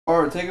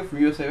Alright, take it from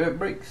USA Vet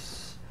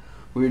Breaks.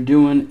 We're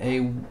doing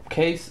a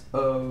case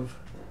of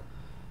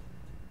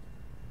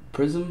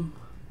Prizm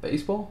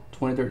Baseball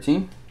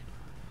 2013.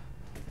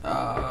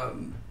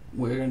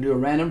 We're going to do a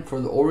random for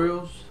the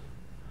Orioles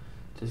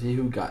to see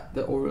who got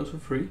the Orioles for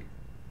free.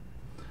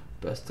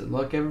 Best of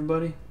luck,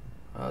 everybody.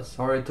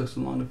 Sorry it took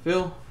so long to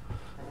fill,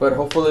 but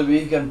hopefully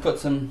we can put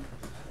some,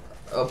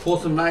 pull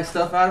some nice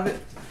stuff out of it.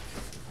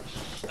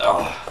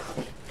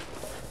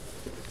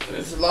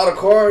 There's a lot of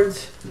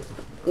cards.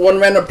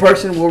 One random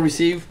person will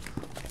receive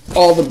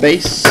all the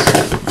base,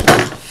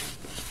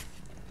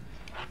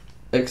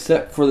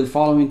 except for the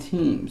following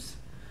teams: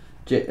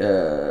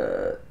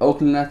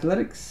 Oakland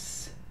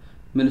Athletics,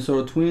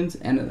 Minnesota Twins,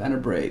 and Atlanta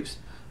Braves.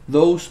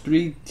 Those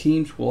three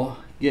teams will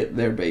get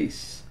their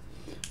base.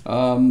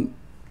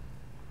 Somebody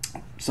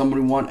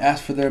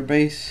asked for their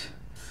base.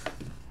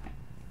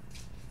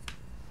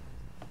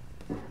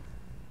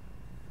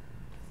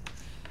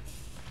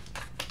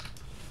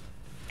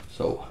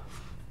 So,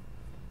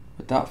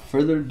 without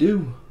further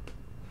ado,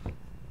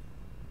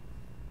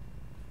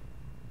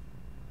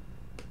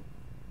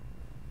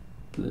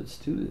 let's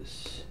do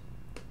this.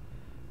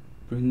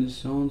 Bring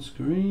this on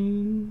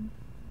screen.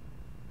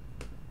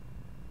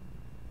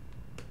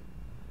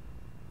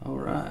 All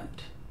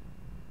right.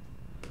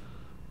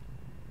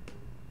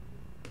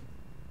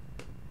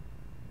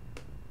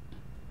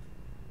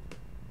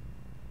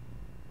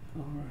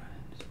 All right.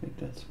 Let's make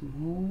that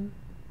smaller.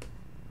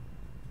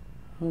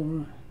 All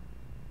right.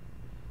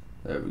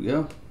 There we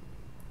go.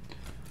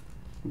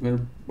 We're going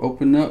to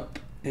open up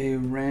a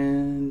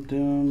random.org.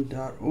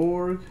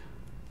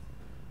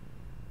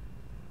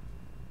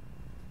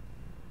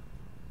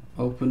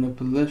 Open up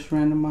a list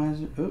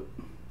randomizer.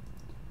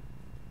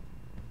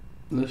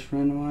 List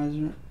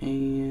randomizer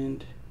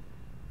and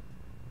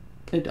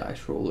a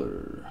dice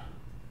roller.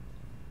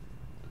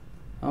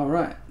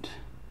 Alright.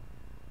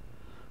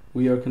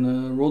 We are going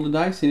to roll the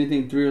dice.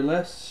 Anything 3 or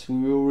less,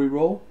 we will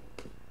re-roll.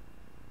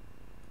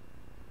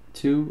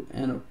 2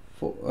 and a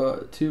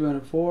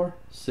 4,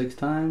 6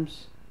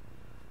 times.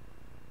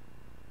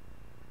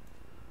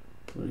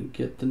 We're going to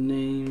get the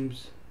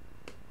names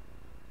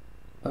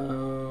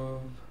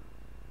of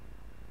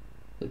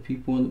the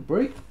people in the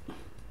break.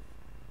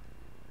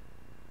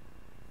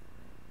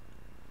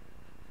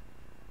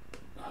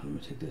 Let me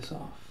take this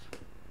off.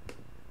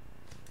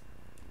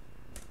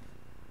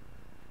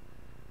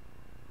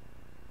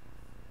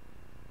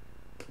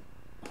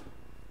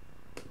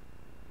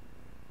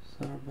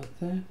 Sorry about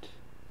that.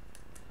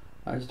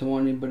 I just don't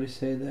want anybody to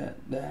say that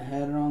I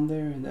had it on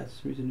there, and that's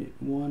the reason it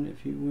won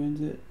if he wins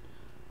it.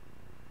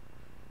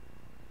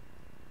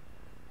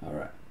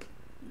 Alright,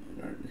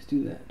 let's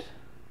do that.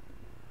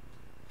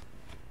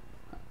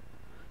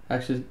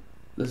 Actually,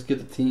 let's get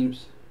the team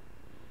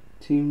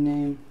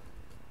name.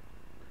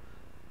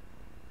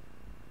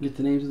 Get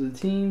the names of the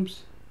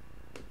teams.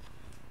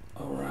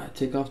 Alright,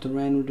 take off the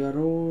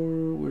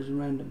random.org. Where's the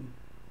random?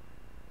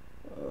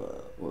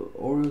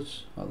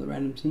 Orioles, the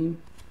random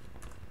team.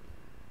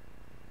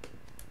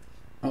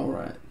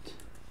 Alright,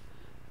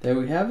 there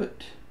we have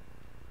it.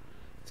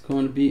 It's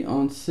going to be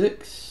on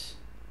 6.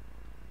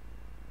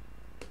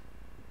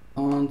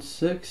 On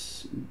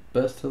 6.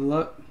 Best of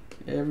luck,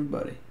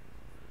 everybody.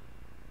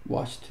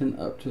 Washington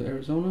up to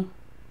Arizona.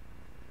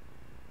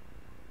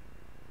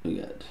 We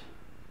got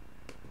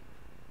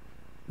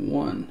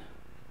 1,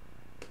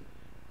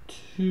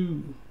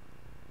 2,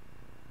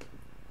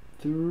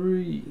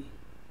 3,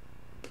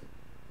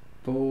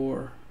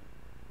 4,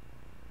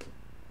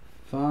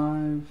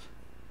 5,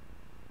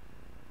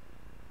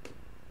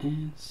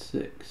 and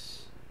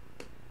 6.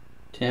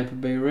 Tampa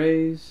Bay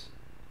Rays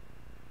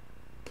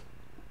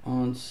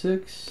on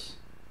 6.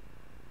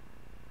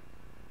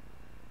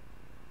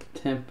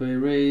 Tampa Bay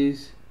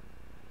Rays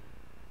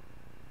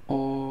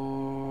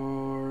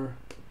or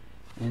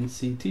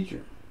NC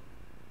Teacher.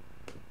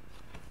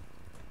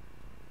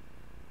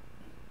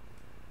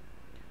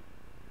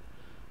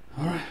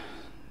 Alright,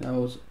 that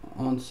was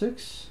on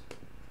 6.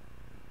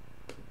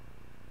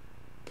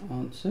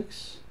 On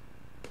 6.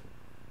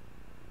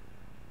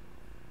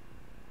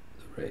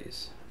 The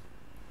Rays.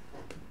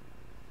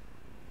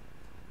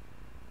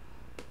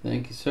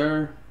 Thank you,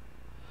 sir.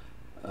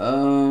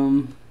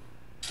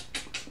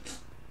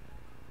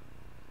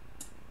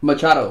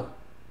 Machado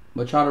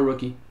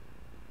rookie.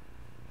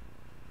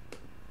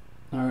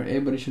 Alright,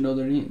 everybody should know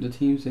the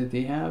teams that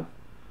they have.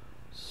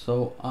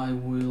 So I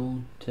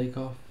will take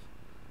off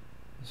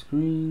the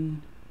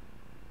screen.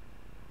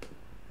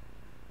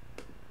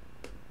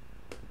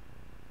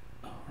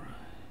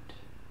 Alright.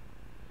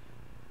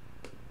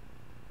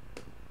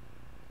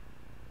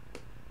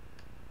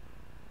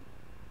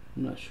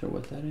 I'm not sure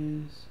what that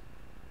is.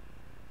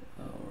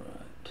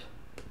 Alright.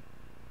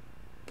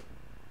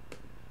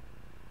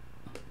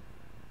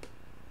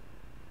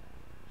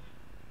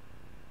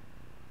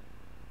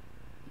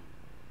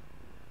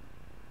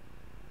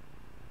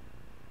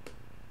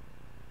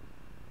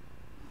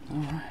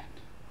 Alright.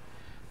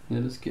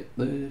 Let us get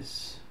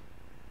this.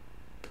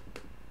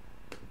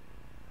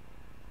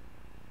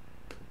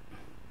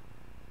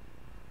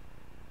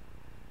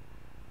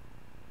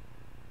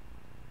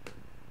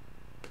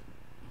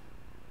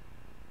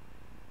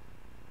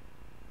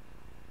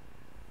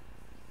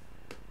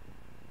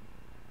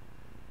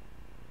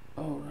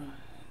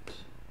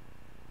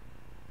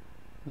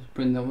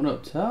 Bring that one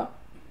up top.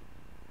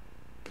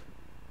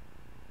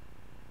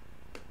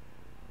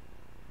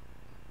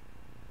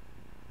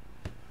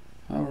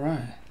 All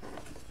right.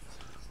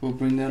 We'll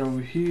bring that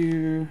over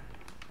here.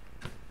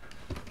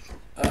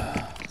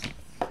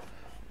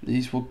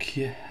 These will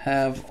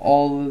have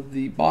all of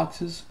the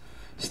boxes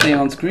stay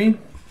on screen.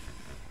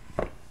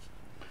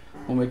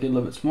 We'll make it a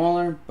little bit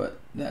smaller, but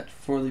that's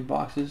for the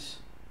boxes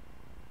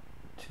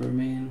to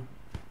remain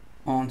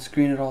on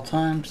screen at all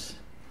times.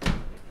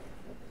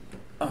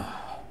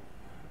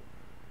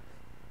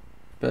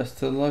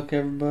 Best of luck,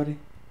 everybody.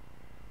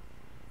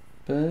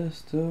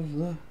 Best of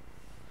luck.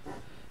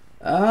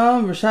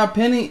 Rashad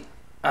Penny.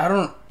 I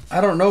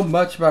don't know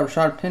much about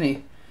Rashad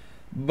Penny,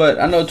 but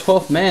I know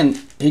 12th man.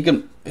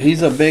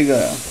 He's a big.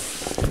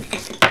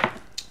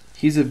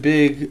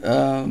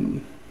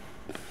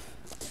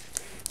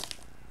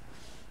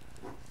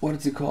 What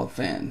is it called?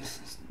 Fans.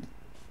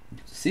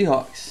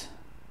 Seahawks.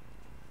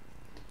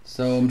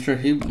 So I'm sure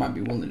he might be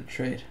willing to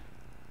trade.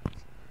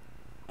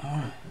 All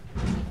right.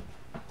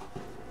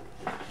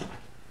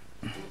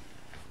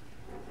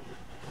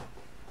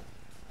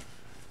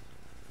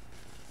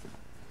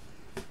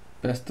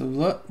 Best of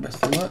luck.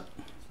 Best of luck.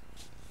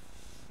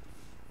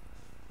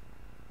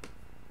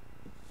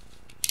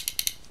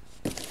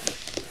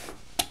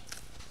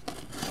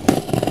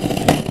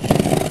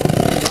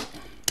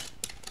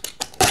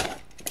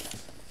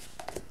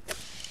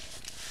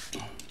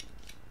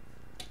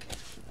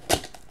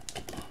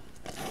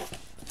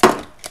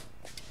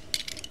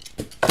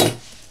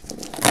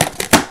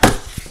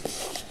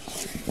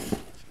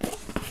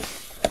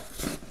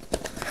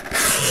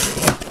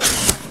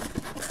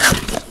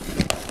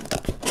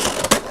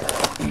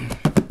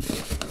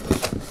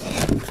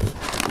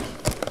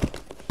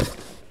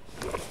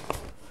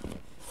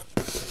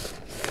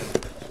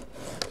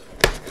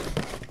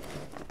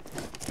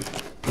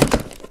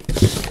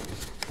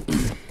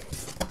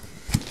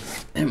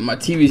 And my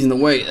TV's in the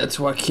way, that's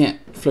why I can't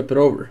flip it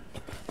over.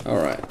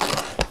 Alright.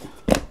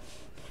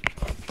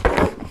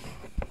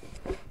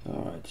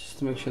 Alright, just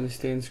to make sure they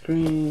stay on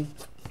screen.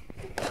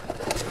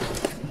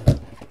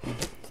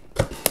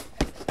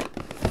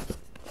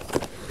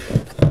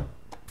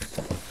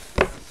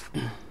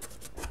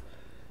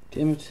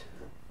 Damn it.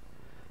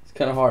 It's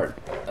kind of hard.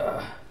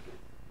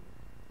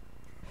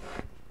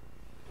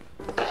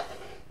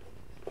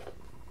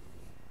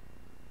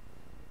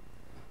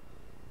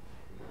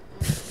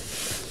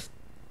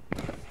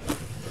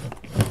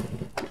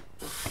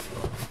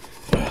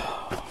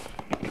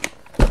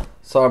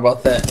 Sorry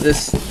about that.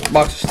 This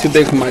box is too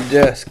big for my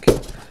desk.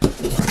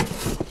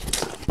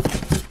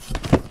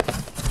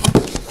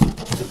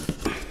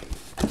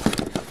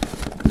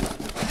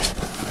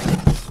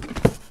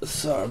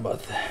 Sorry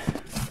about that.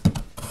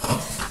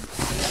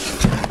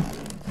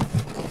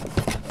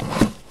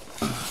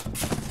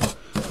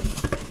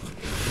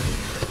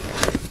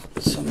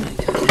 So many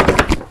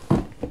times.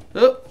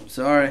 Oh,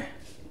 sorry.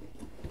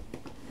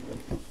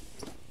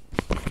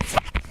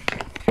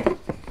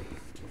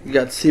 You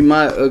got to see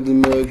my ugly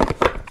mug.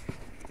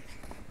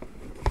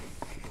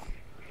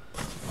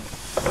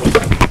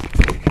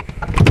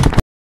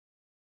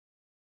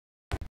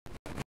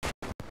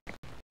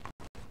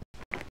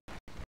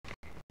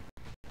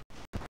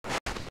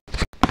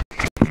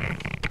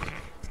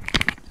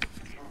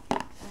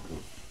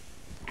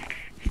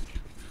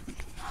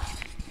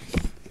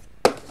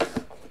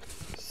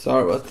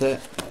 Sorry about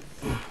that.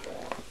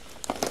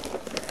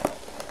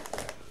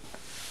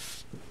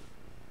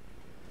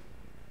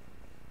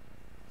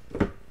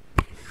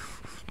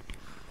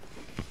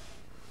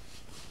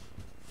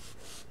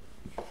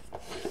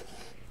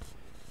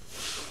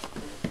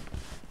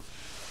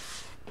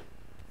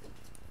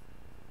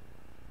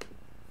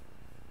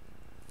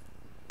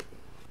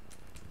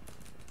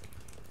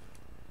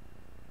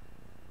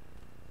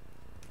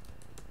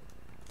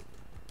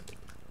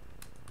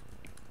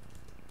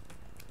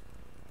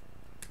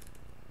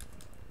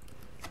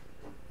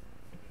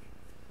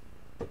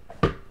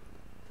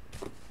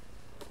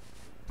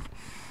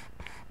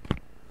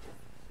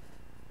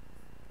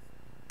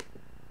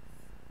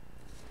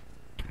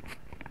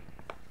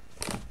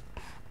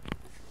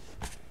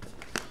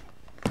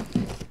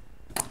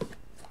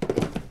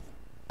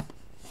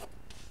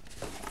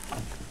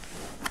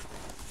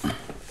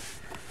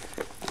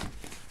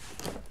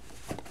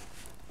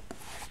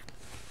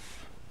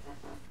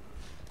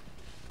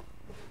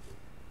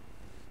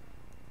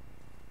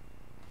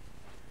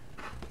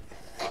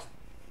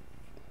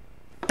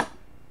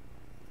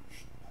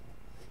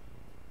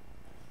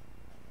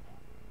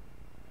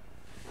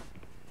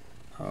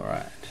 All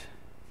right.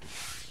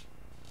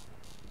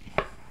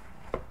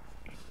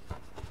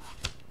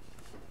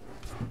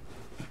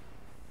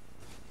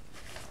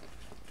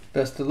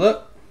 Best of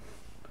luck.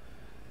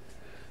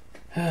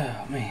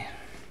 Oh man.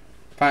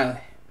 Finally.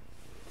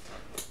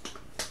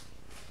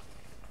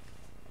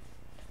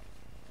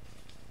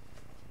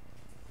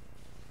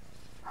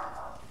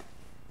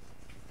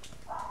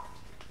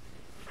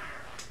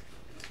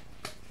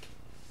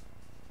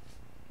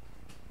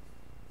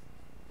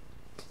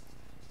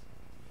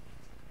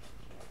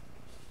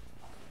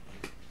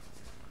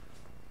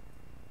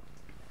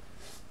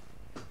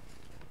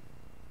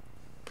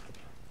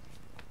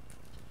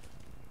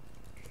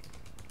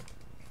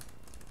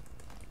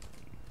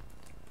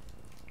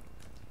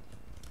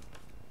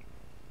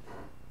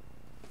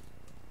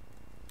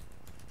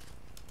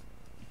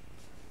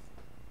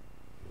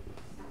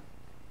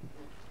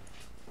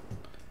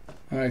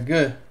 All right,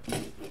 good.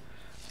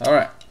 All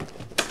right.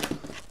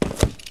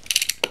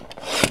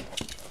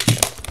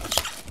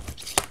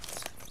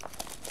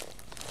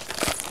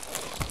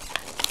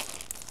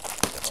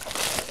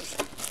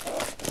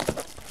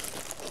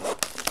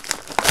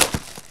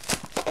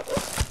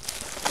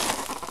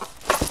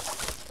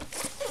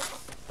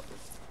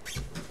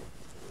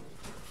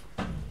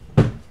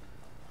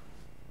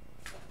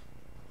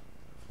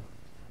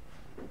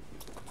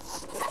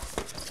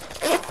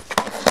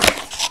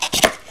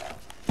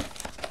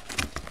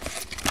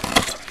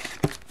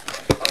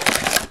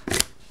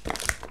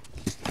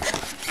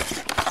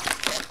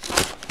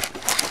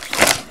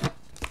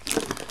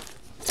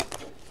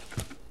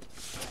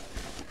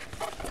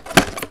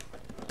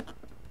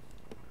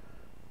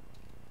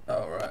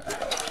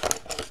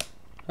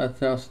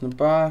 Nothing else in the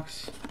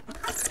box.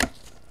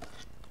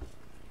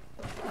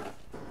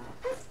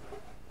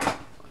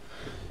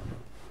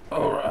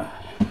 Alright.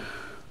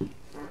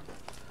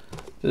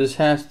 This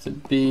has to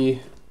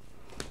be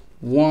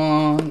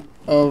one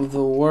of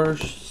the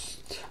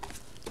worst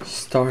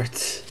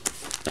starts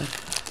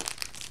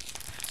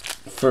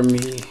for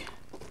me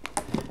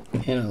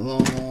in a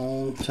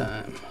long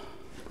time.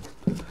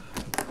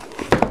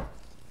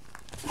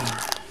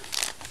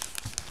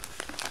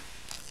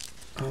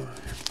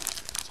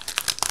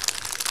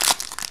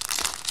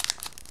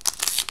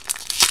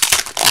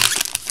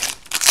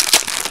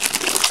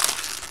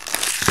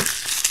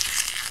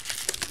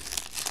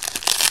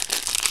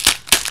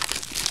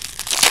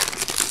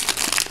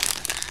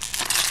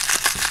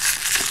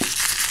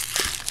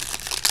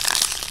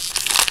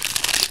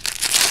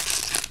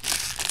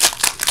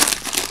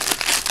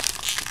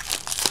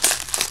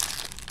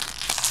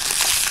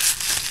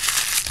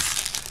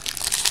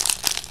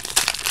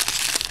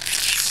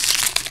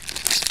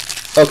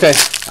 Okay,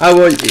 I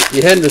will.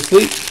 You heading to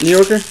sleep, New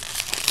Yorker?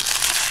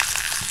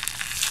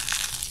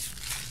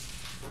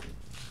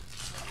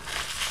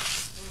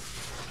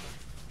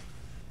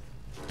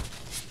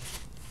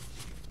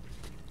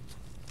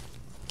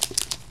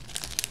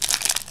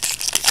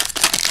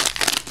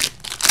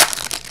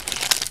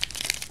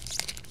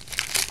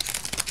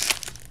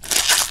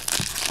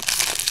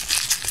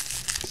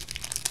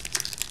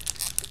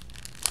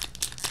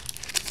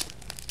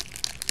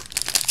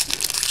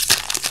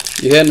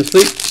 You heading to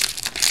sleep?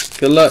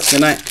 Good luck. Good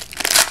night.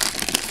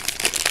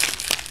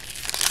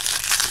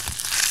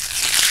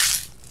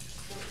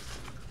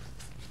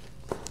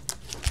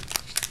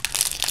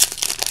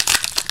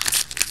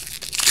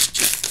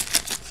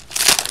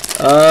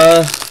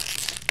 Uh,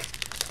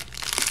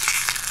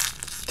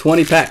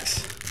 20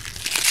 packs.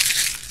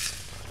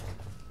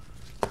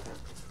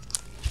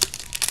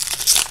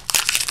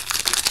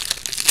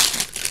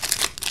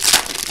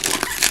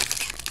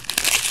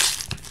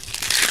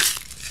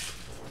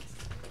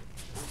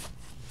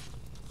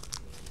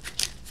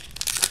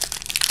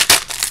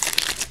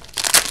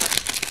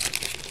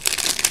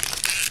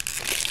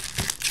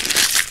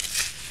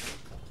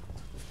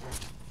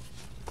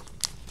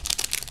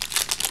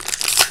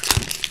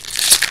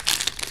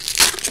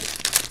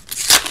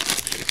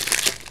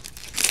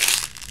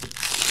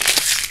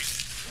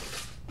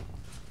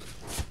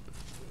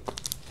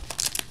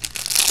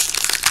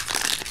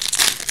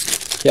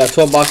 Yeah,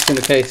 12 boxes in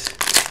the case.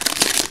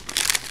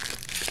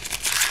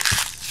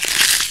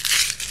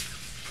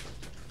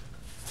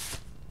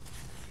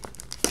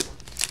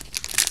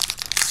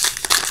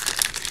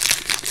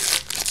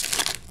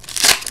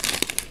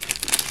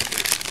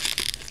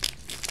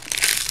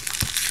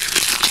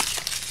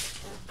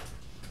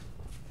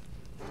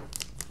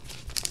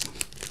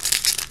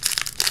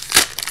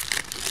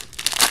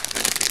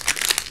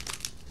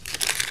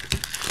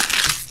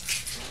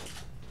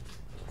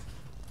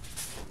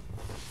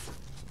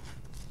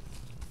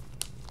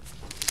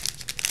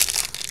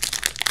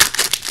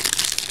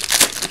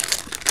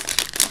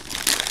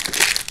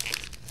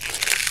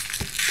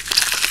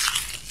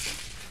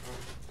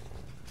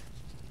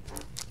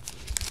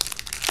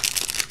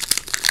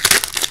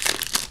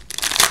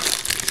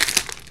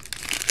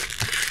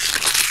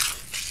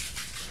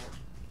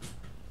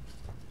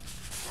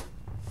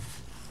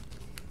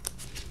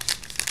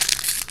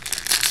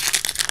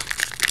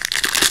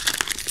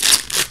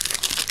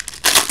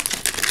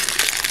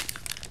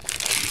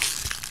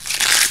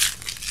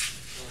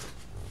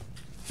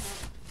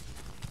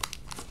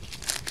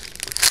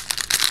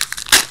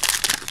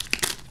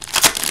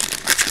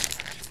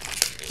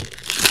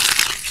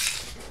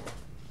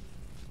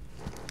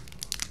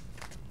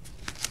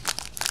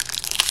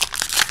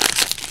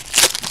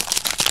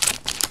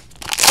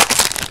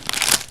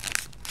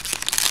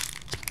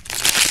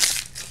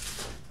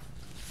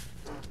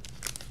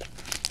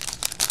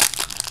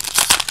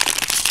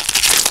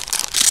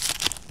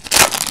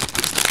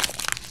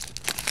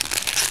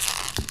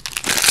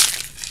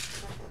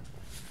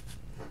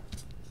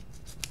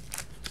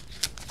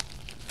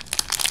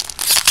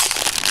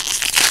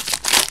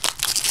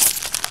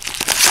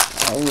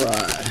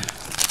 Alright.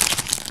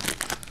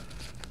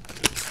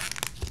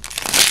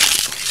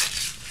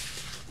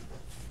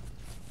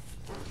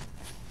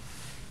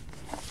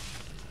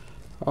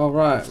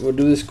 Alright, we'll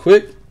do this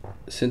quick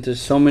since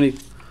there's so many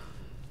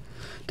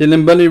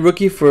Dylan Bundy,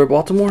 rookie for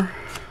Baltimore.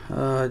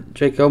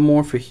 Jake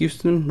Elmore for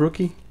Houston,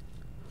 rookie.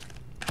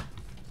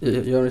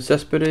 Jonas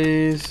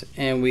Cespedes,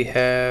 and we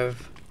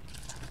have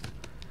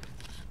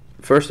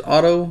first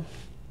auto,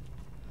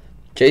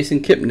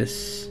 Jason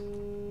Kipnis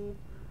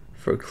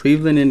for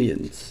Cleveland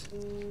Indians.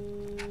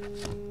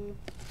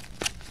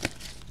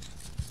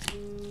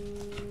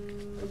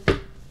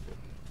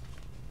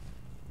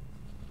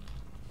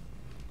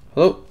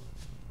 Hello?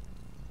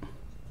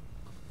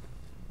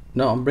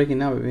 No, I'm breaking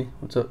now, baby.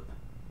 What's up?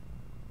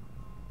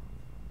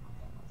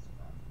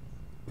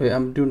 Wait,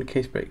 I'm doing the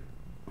case break.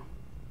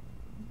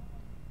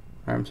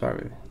 Alright, I'm sorry,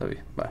 baby. Love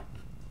you. Bye.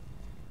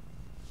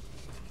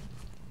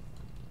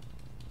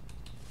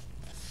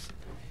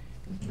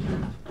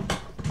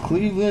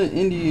 Cleveland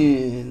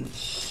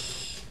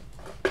Indians.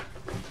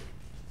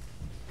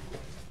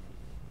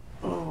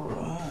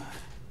 Alright.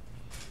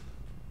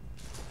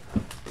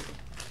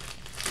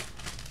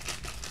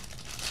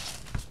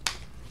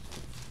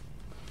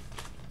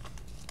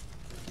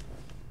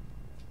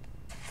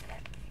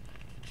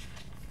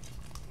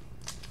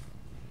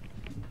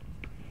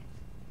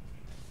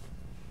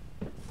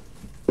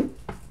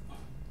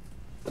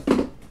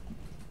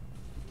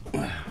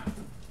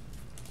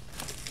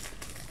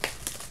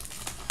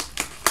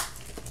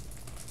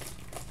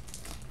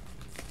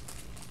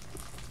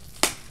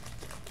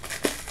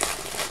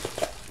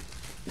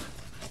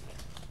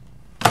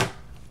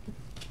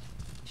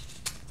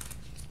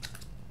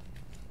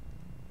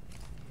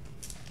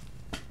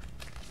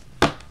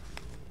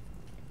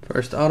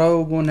 First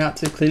auto going out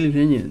to Cleveland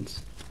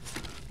Indians.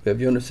 We have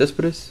Jonas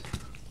Cespedes.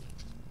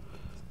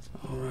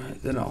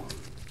 Alright, then I'll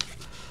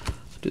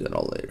do that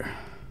all later.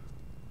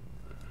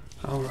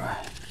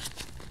 Alright.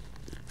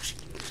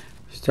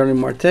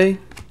 Sterling Marte,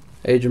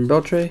 Adrian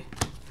Beltre,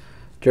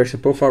 Jackson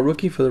Profile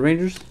rookie for the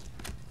Rangers.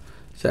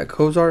 Zach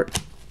Cozart,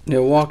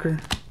 Neil Walker,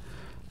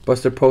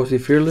 Buster Posey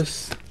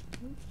Fearless.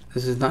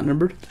 This is not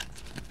numbered.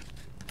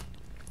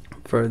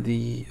 For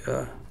the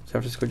San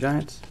Francisco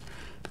Giants.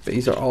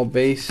 These are all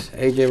base.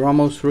 AJ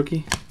Ramos,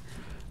 rookie.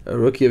 A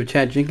rookie of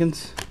Chad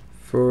Jenkins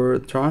for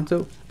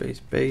Toronto.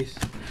 Base.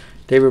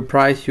 David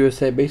Price,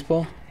 USA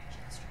Baseball.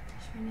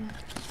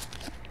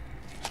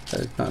 That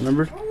is not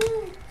numbered.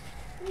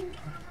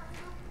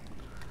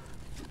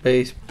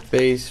 Base.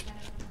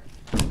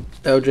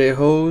 LJ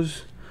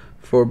Hose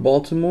for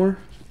Baltimore,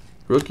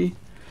 rookie.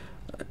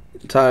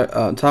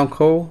 Tom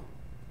Cole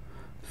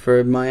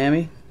for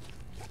Miami,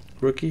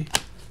 rookie.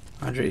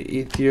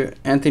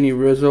 Anthony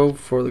Rizzo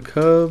for the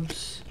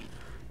Cubs.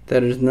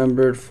 That is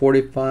numbered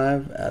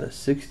 45 out of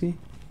 60.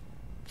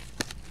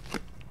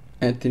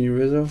 Anthony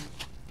Rizzo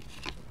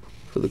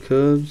for the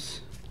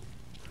Cubs.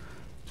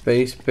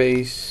 Base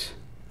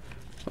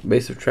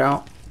of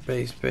Trout.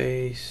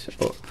 Base.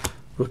 Oh,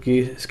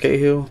 rookie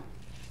Scahill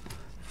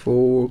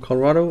for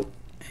Colorado.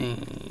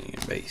 And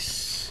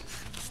base.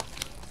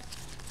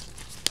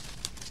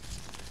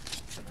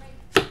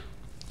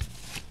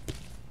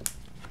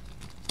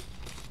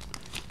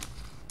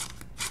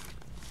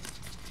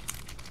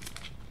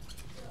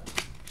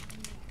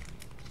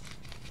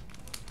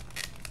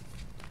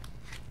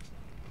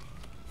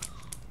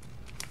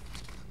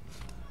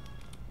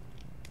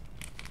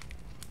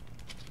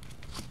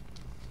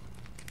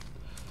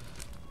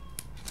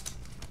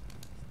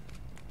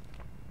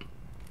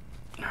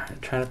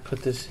 Trying to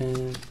put this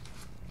in.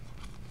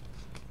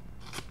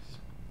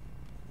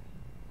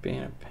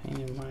 Being a pain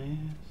in my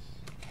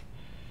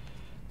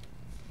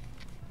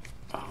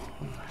ass.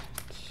 Alright.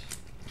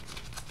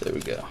 There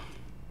we go.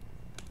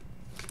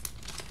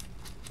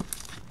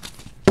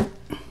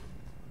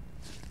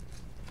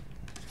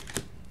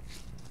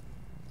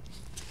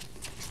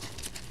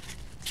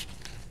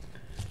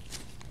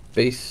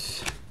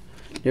 Base.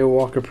 Neil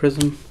Walker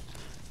Prizm.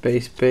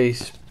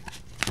 Base.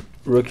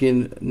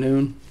 Rookie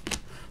Noon.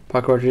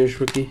 Paco Rodriguez,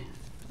 rookie.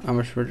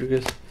 Amish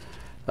Rodriguez.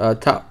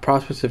 Top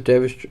prospects of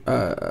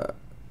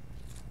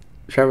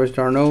Travis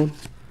d'Arnaud,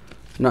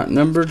 not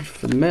numbered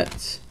for the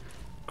Mets.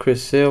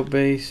 Chris Sale,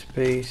 base.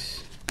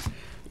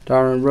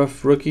 Darren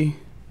Ruff, rookie.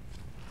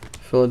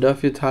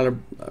 Philadelphia. Tyler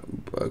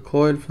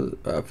Cloyd for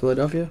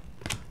Philadelphia,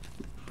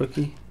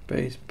 rookie.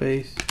 Base.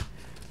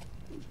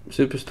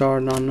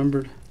 Superstar,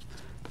 non-numbered.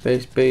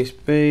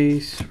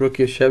 Base.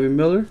 Rookie of Chevy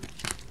Miller.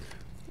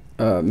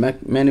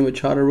 Manny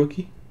Machado,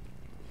 rookie.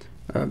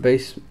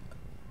 Base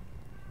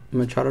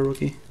Machado,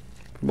 rookie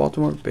for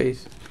Baltimore.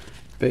 Base.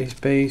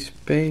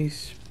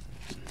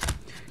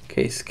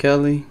 Case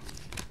Kelly.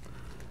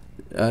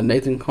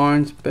 Nathan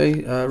Carnes,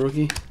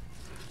 rookie.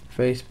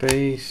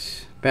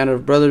 Base. Band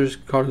of Brothers,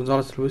 Carlos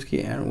Gonzalez,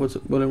 Whiskey, and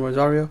William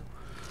Rosario.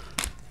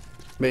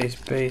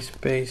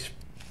 Base.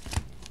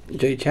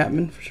 Jay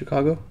Chapman for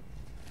Chicago.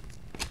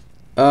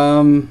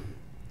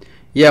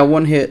 Yeah,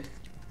 one hit.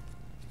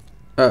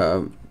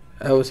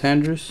 Elvis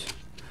Andrus.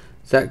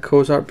 Zach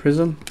Cozart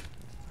Prizm,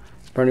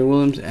 Bernie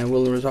Williams, and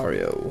William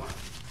Rosario.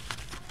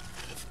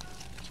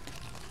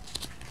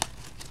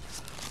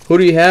 Who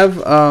do you have,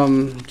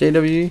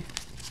 JWE?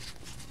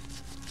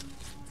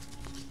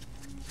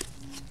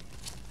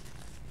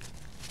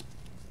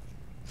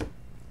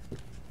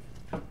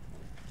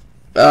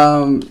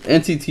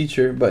 NC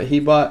teacher, but he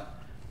bought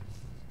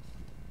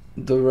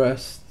the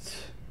rest.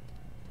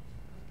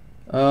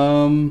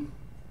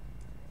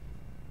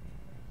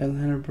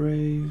 Atlanta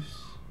Braves,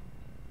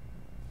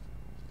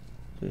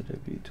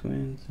 JW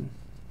Twins.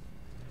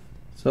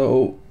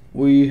 So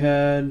we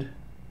had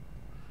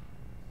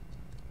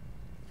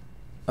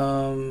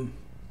yeah,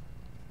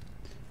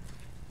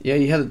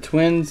 you had the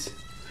Twins.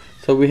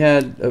 So we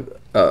had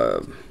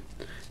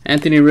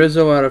Anthony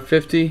Rizzo out of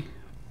 50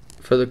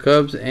 for the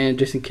Cubs and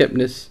Jason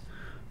Kipnis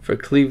for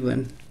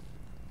Cleveland.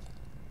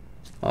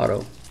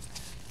 Auto.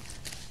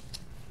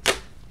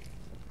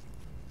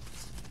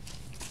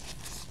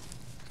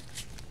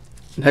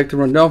 Hector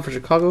Rondell for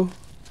Chicago,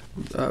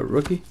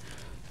 rookie.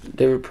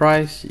 David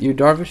Price, Yu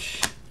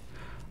Darvish.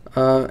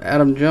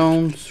 Adam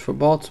Jones for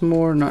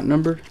Baltimore, not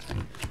numbered.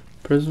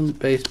 Prizm,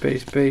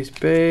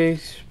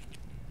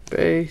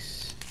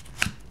 base.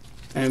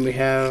 And we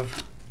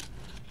have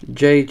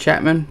Jay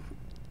Chapman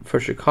for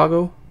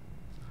Chicago.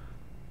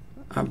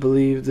 I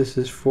believe this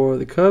is for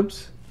the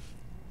Cubs.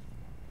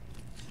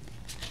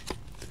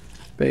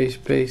 Base.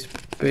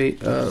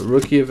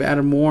 Rookie of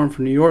Adam Warren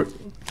for New York.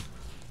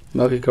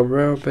 Melky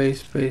Cabrera,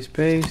 base.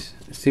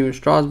 Steven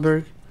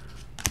Strasburg.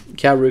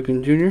 Cal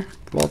Ripken Jr.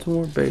 for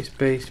Baltimore, base.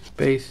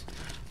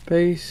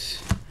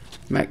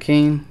 Matt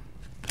Cain,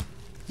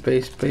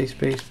 base.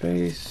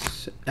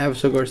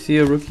 Avisail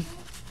Garcia, rookie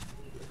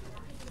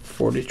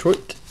for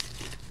Detroit.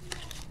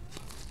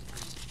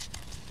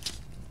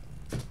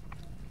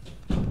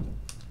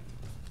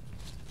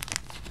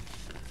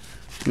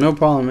 No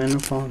problem, man. No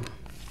problem.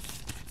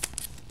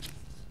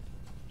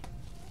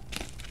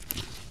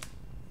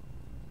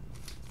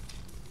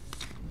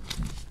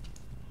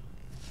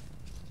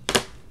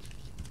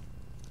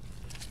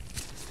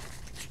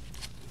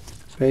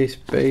 Base.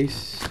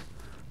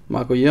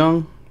 Michael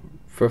Young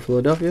for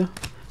Philadelphia.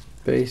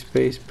 Base.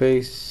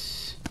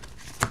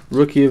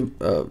 Rookie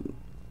of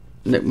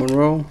Nick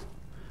Monroe.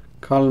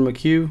 Colin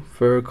McHugh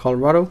for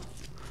Colorado.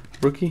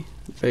 Rookie.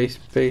 Base.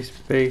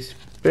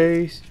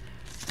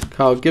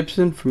 Kyle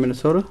Gibson for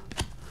Minnesota.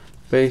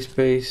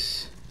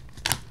 Base.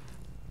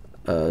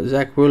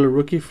 Zach Wheeler,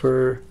 rookie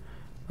for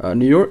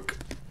New York.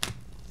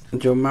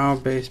 Joe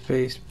Mauer,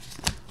 base.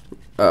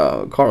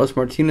 Carlos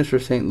Martinez for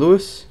St.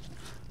 Louis.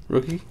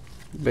 Rookie.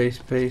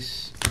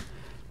 Base.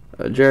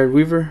 Jared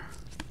Weaver.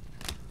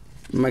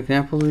 Mike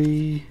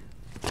Napoli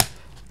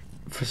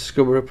for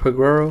Scober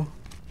Peguero.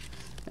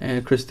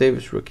 And Chris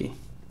Davis, rookie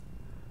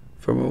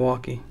for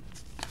Milwaukee.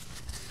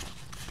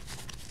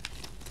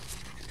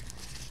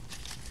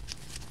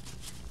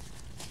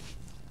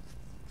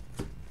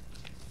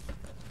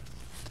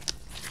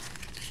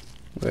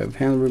 We have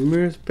Hanley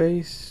Ramirez,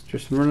 base.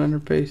 Tristan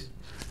Verlander, base.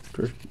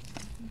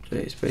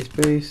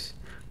 Base.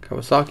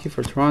 Kawasaki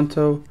for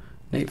Toronto.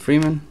 Nate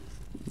Freeman,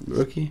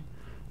 rookie.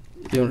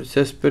 Jonas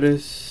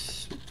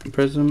Cespedes,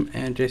 Prizm,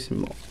 and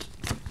Jason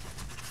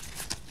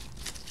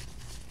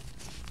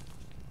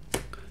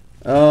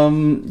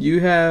Moult. You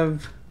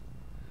have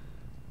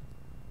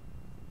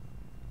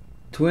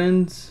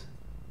Twins.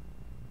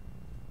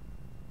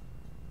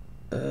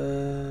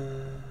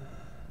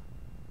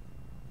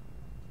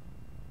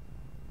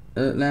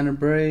 Atlanta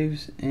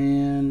Braves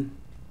and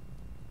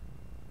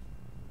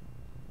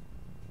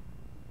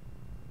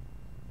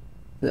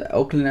the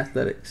Oakland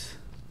Athletics.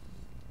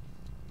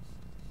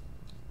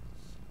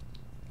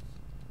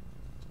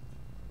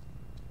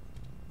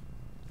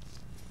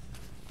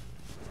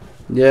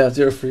 Yeah,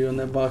 0 for you on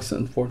that box,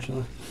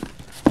 unfortunately.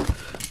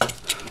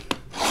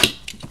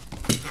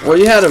 Well,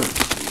 you had a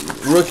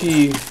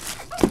rookie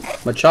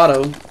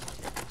Machado.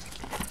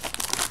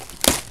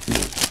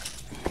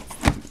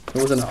 It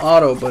wasn't an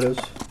auto, but it was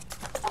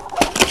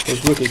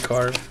his rookie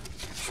card.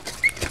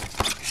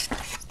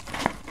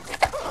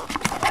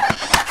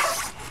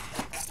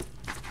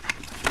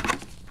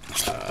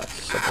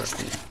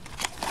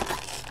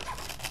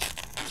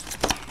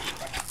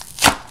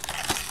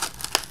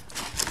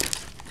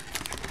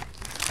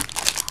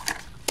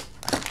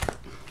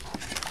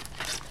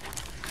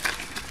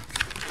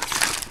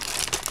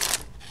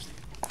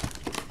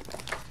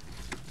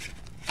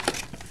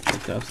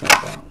 That's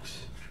that box.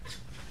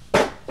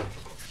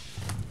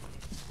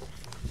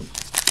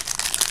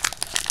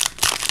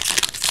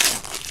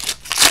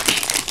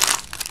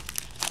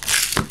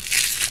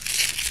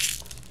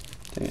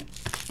 Dang it.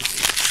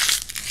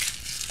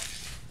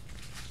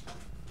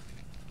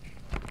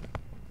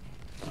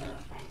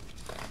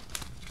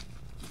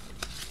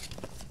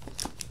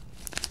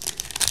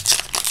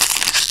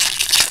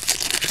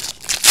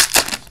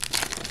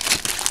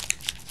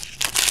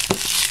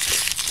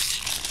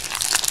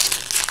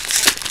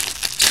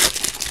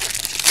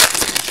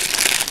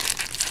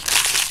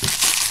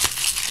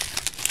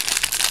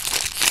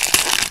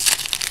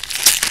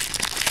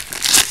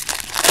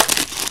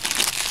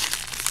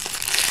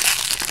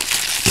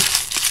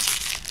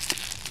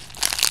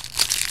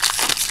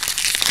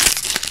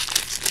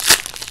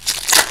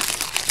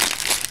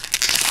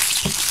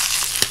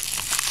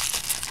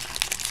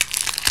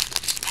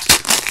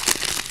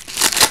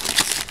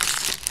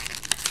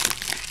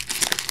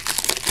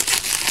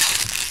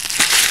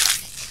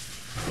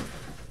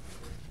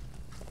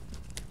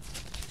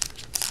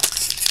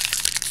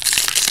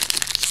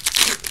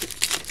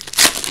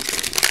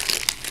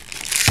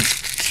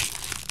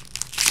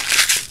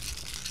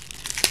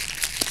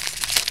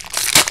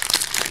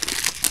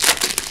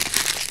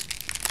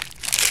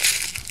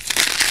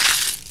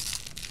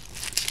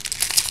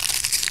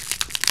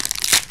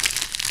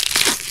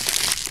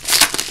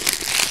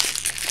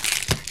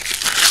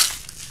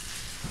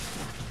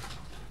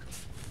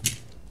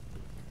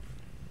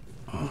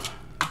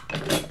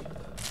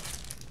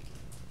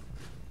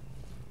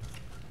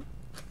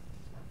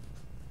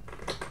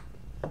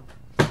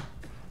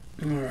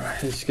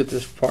 Let's get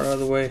this part out of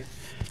the way,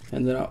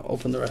 and then I'll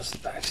open the rest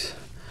of the packs.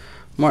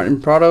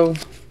 Martin Prado.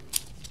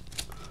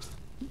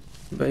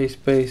 Base.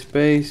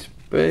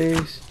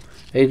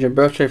 Adrian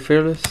Beltre,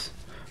 Fearless.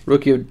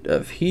 Rookie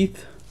of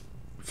Heath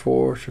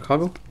for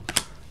Chicago.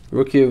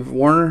 Rookie of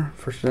Warner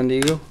for San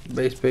Diego.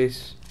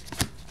 Base.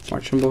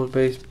 Marchimbo,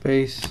 base.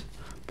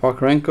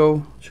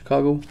 Parkerenko,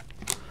 Chicago.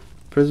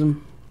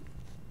 Prizm.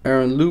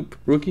 Aaron Loop,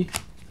 rookie.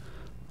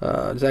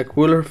 Zach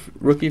Wheeler,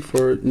 rookie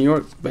for New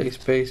York. Base.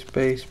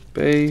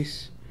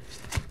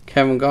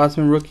 Kevin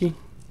Gausman, rookie.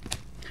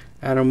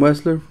 Adam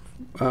Wessler,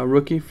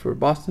 rookie for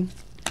Boston.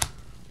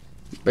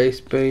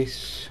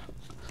 Base.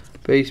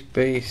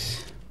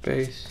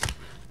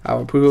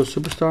 Our Pujols,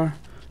 superstar.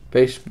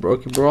 Base,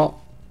 rookie Brault.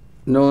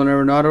 Nolan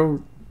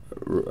Arenado,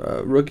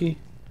 rookie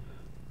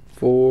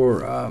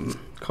for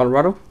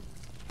Colorado.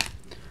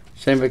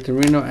 Shane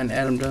Victorino and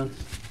Adam Dunn.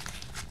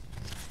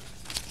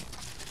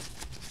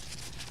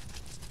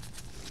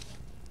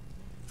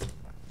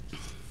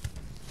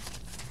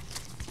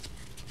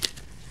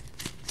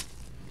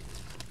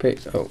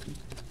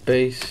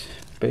 Base.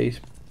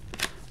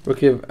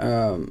 Rookie of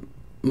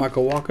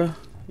Michael Walker.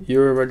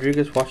 Yuri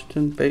Rodriguez,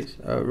 Washington. Base,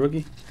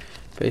 rookie.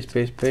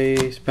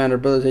 Base. Banner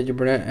Brothers, AJ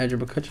Burnett, Andrew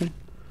McCutcheon.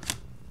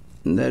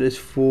 And that is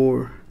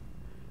for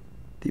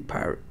the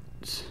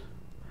Pirates.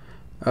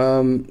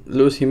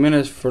 Luis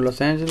Jimenez for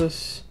Los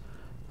Angeles.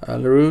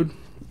 LaRude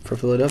for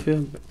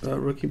Philadelphia.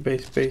 Rookie.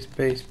 Base.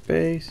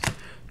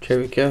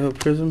 Trevor Cahill,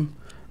 Prizm.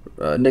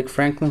 Nick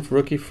Franklin for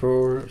rookie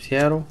for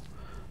Seattle.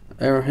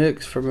 Aaron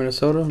Hicks for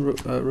Minnesota,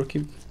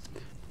 rookie.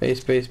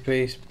 Base.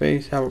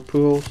 Albert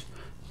Pujols.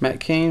 Matt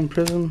Cain,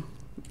 Prizm.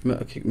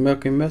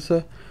 Melky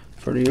Mesa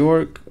for New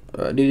York.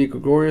 Didi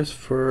Gregorius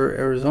for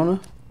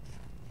Arizona.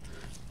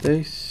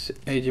 Base.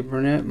 AJ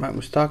Burnett, Mike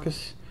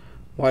Moustakas,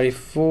 Whitey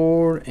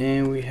Ford,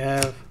 and we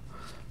have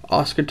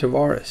Oscar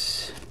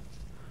Tavares.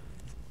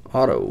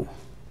 Auto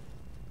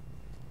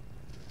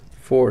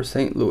for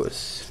St.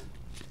 Louis.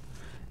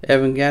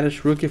 Evan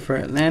Gattis, rookie for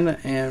Atlanta,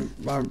 and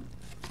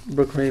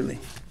Brooke Raley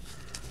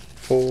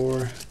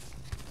for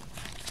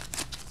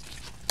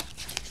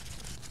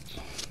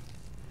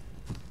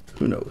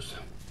who knows.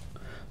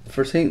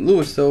 For St.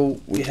 Louis,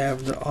 though, we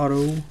have the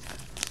auto.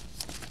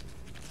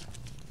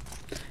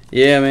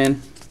 Yeah,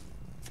 man.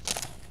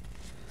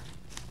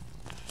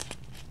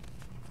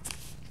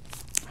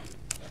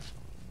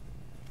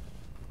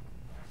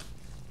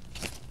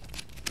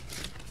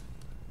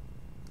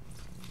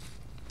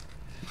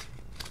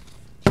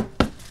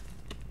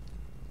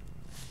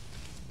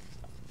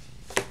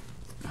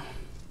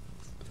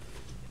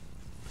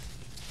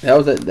 That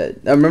was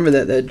that. I remember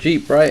that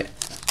Jeep, right?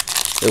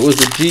 It was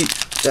the Jeep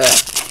that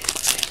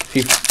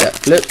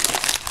flipped.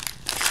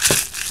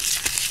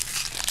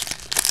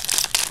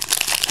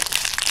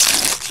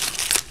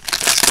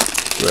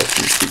 Rest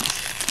in peace.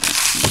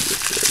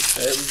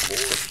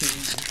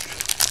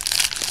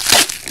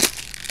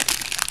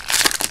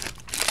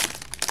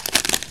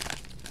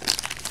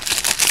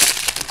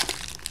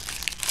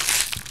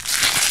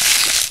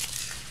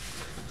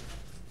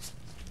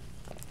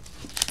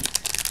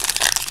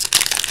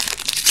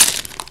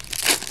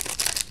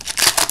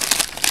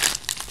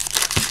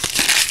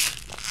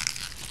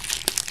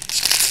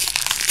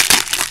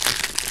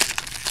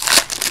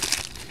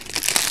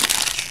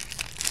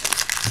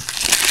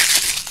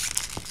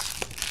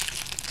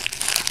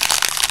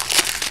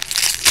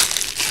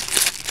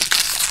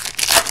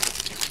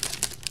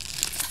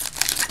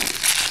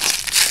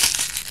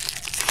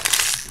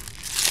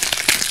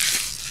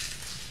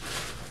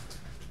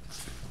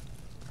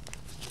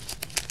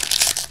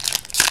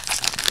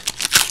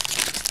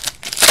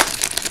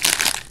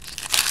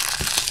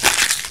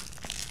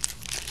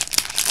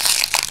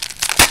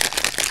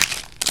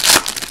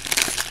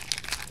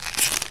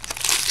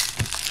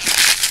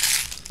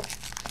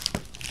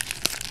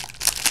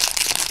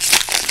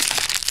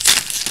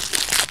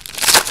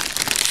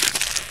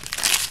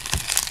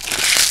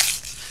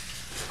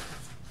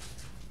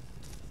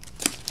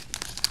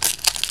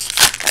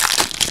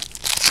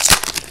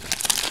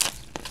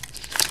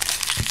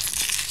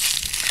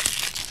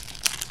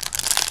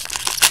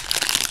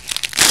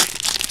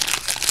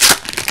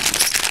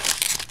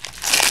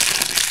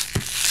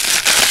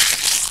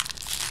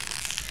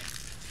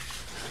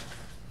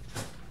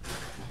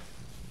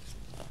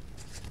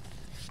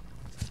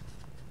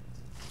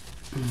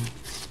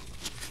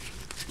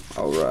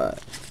 All right.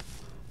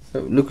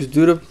 Lucas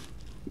Duda,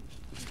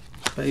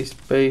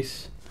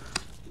 base.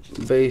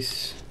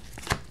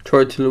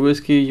 Troy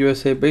Tulowitzki,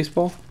 USA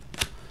Baseball.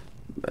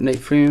 Nate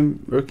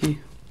Freeman,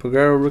 rookie.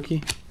 Pagaro,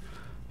 rookie.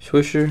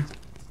 Swisher,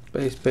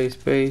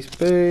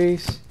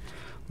 base.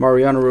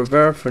 Mariano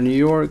Rivera for New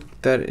York.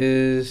 That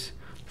is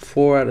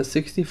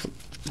 4/60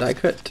 die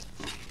cut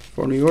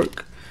for New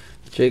York.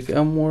 Jake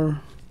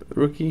Elmore,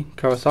 rookie.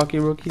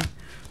 Kawasaki, rookie.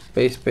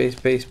 Base.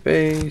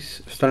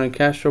 Starling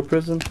Castro,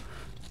 Prizm.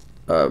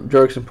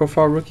 Jurickson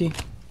profile, rookie.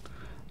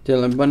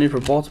 Dylan Bundy for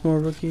Baltimore,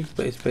 rookie.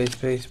 Base.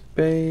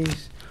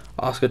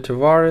 Oscar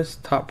Tavares,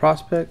 top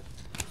prospect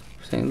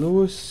for St.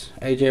 Louis.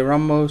 AJ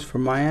Ramos for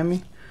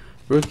Miami,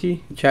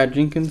 rookie. Chad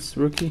Jenkins,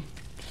 rookie.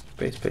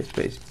 Base.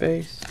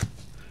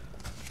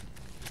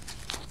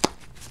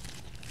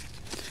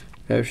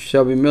 We have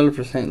Shelby Miller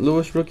for St.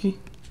 Louis, rookie.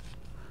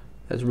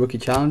 That's rookie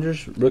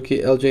challengers. Rookie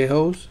LJ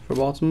Hose for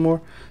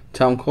Baltimore.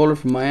 Tom Kohler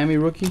for Miami,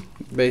 rookie.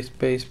 Base.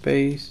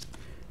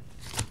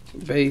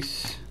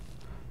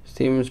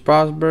 Steven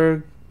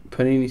Strasburg,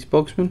 Panini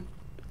spokesman.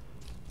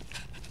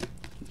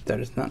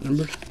 That is not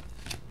numbered.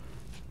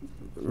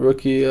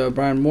 Rookie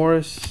Brian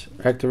Morris,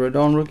 Hector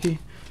Rodon, rookie.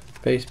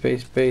 Base.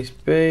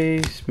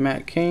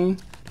 Matt Cain,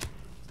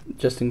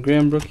 Justin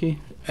Grimm, rookie.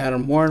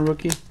 Adam Warren,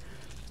 rookie.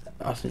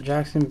 Austin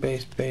Jackson,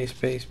 base.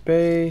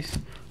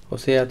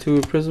 Jose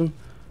Altuve Prizm.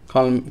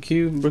 Colin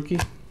McHugh, rookie.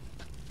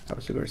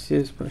 Jose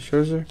Garcia,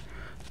 Scherzer.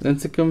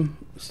 Lincecum,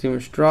 Steven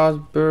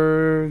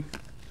Strasburg.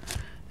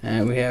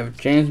 And we have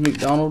James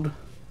McDonald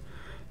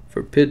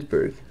for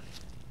Pittsburgh.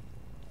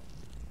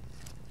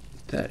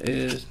 That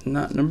is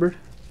not numbered.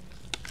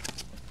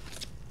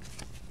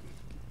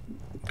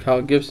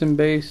 Kyle Gibson,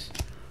 base.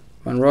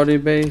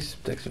 Monrodi, base.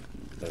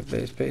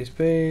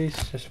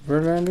 Base. Just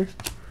Verlander.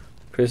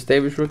 Chris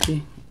Davis,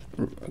 rookie.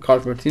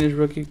 Carlos Martinez,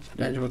 rookie.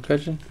 Nigel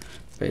McCutcheon.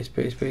 Base.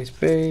 David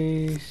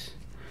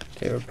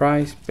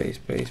Price.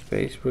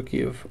 Base.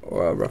 Rookie of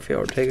Rafael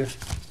Ortega.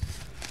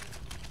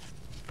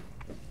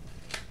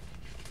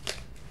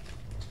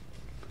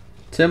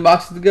 10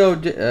 boxes to go,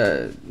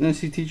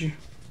 NC teacher.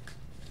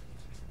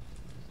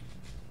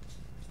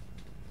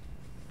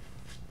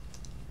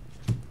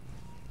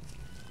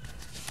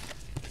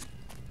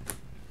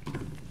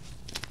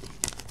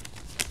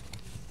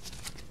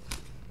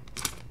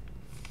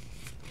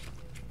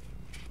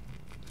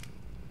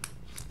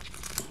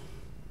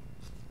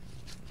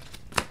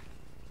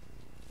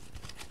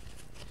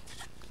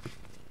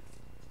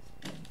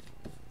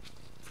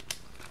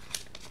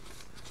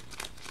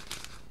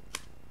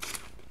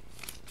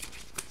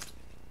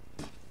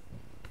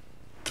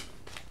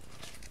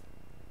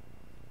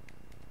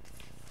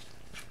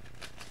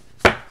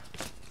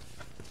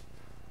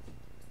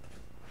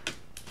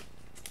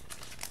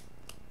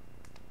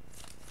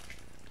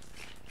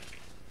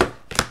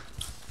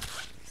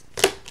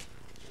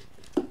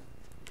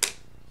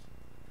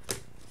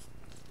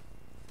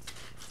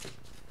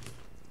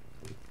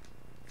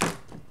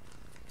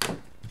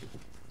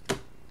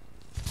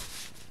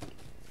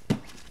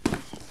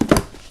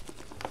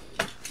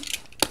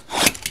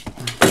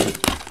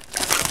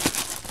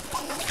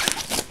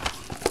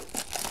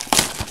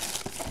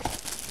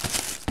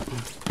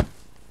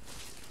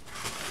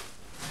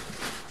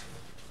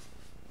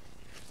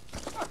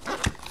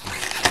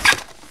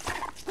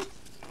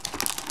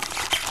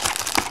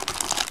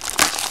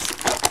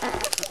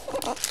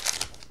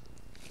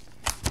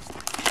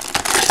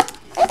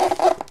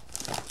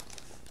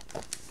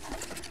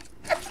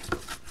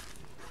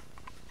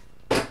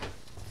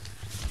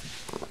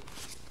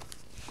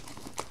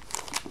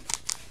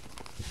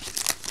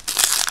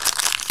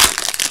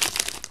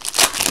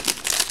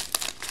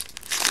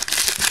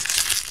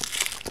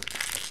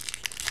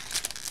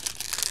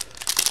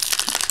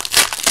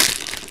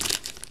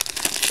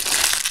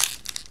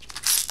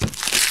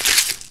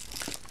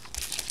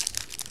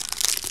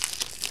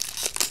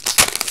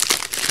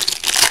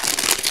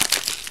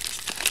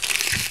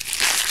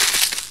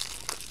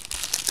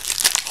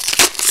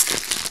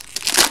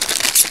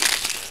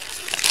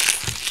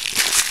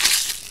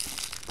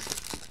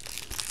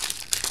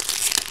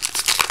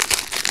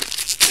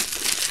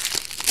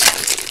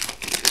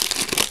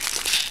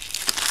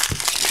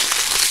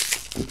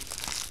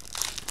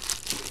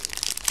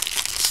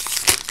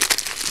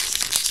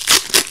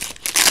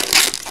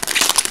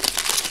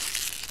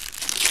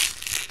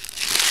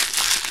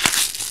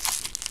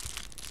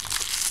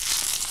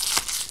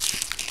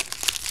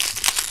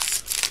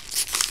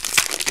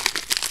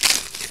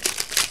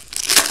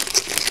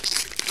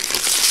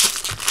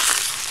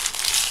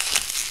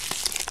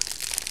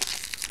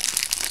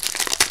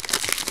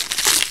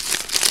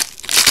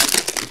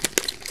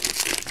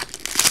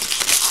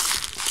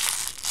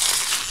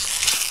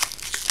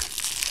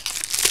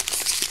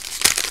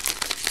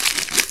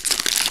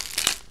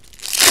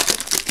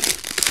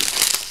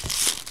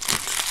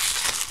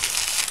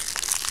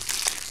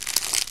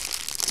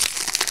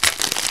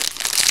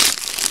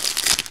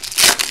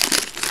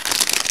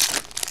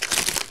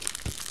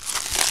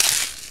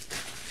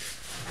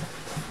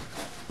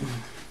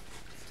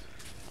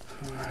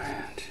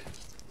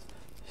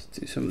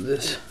 Do some of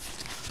this.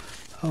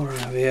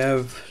 Alright, we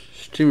have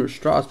Steven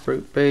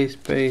Strasburg,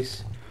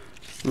 base.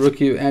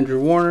 Rookie of Andrew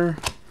Warner.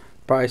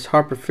 Bryce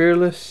Harper,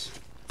 fearless.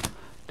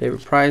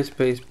 David Price,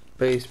 base.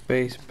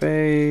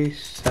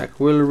 Zach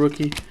Wheeler,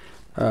 rookie.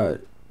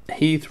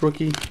 Heath,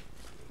 rookie.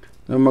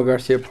 Nomar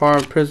Garcia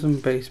Parra,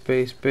 Prizm,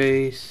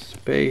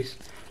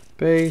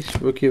 base.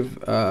 Rookie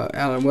of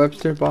Alan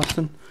Webster,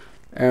 Boston.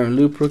 Aaron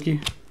Loop, rookie.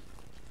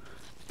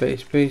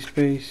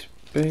 Base.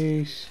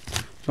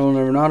 Nolan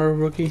Arenado,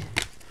 rookie.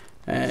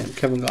 And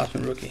Kevin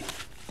Gausman, rookie.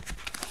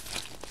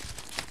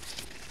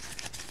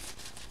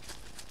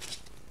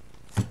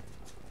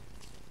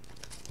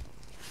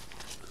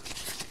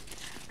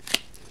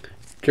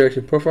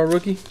 Jerickson profile,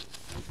 rookie.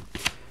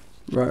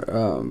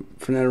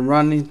 Fernando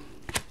Rodney,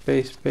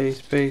 base.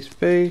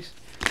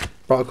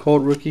 Brock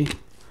Holt, rookie.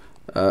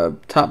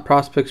 Top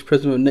prospects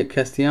Prizm of Nick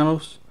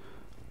Castellanos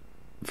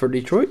for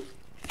Detroit.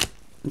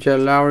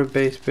 Jed Lowry,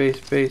 base.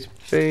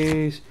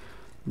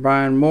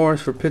 Brian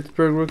Morris for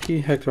Pittsburgh,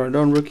 rookie. Hector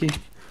Ardon, rookie.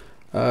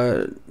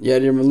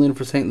 Yadier Molina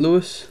for St.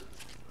 Louis.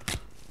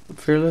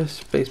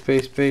 Fearless,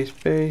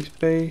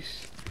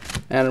 base.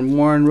 Adam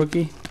Warren,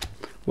 rookie.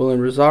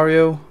 William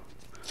Rosario,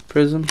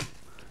 Prizm.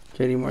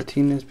 JD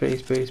Martinez,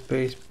 base.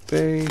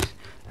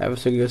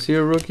 Avisar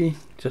Garcia, rookie.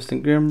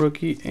 Justin Grimm,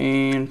 rookie.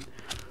 And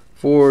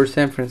for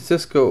San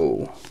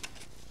Francisco,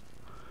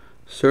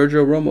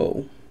 Sergio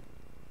Romo.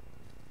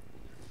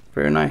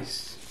 Very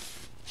nice.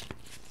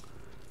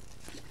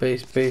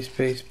 Base.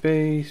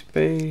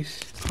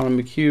 Colin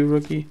McHugh,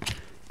 rookie.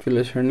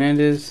 Felix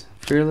Hernandez,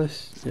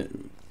 fearless.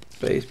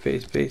 Base.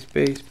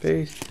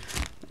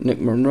 Nick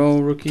Monroe,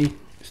 rookie.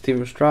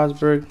 Steven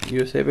Strasburg,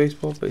 USA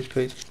Baseball,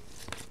 base.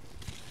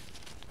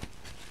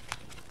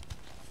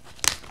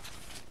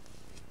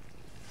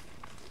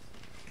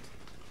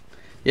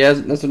 Yeah,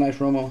 that's a nice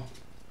Romo.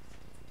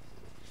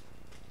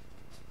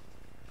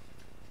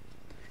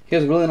 He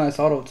has a really nice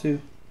auto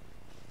too.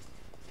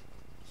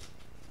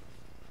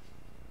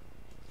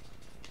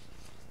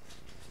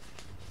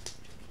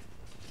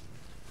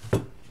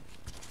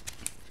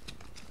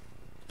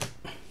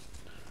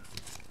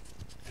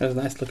 Has a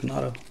nice looking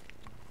auto.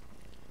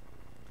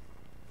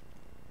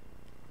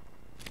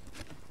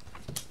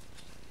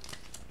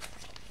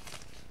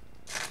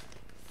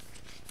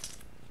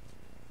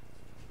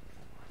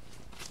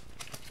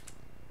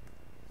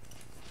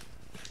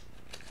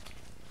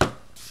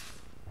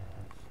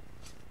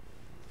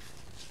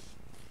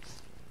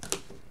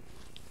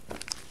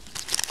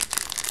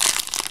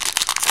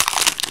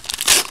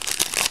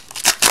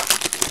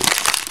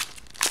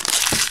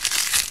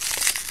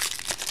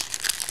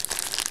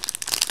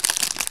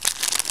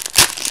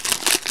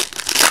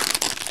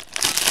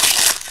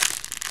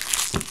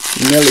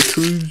 Nelly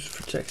Cruz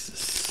for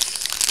Texas.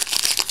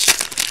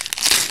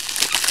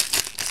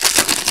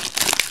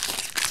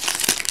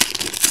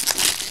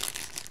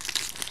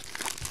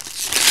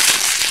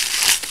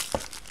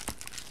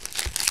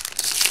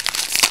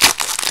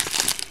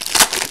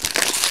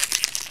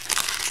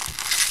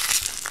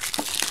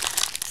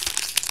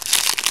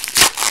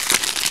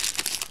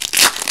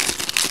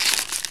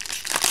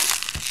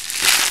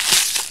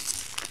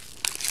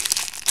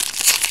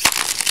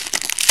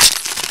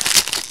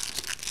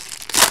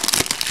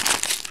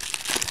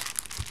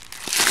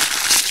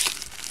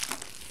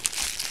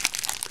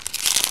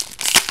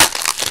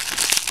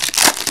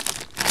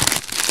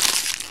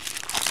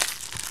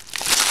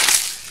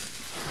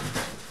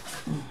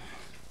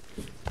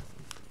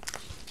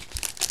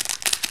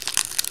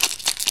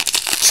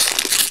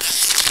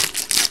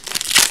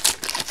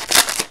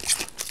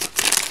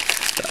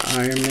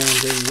 Iron Man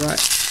did right.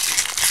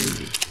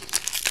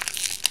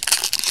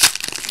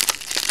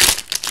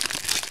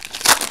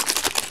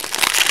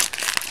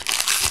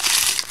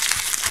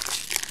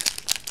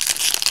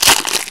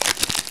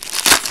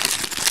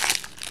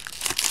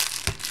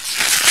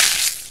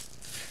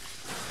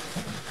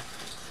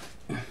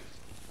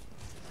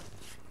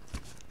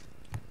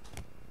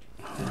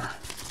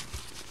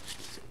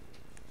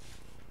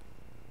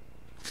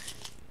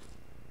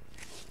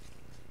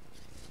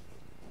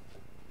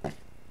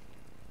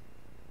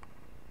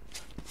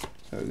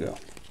 There we go.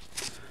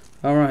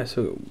 Alright,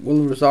 so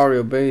William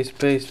Rosario, base.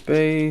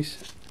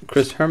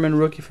 Chris Herman,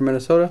 rookie for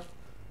Minnesota.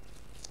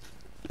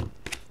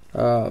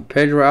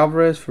 Pedro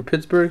Alvarez for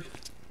Pittsburgh.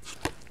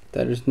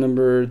 That is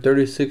number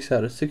 36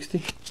 out of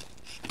 60.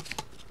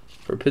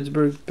 For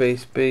Pittsburgh,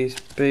 base.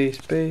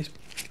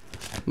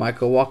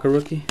 Michael Walker,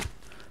 rookie.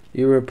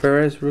 Uriel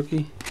Perez,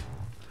 rookie.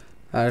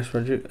 Alex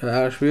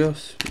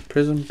Rios,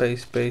 Prizm,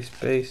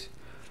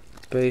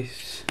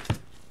 base.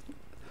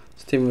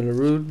 Steven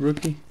LaRue,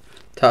 rookie.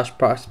 Top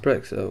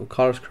prospects of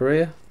Carlos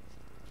Correa.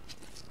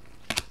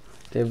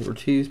 David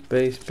Ortiz,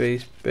 base.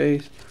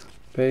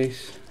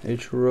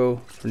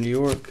 Ichiro for New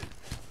York.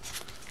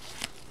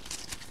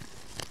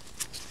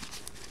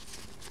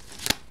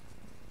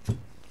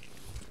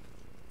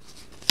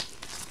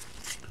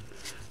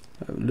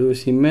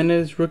 Luis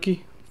Jimenez,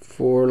 rookie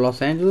for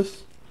Los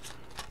Angeles.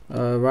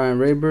 Ryan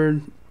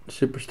Rayburn,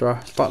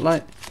 Superstar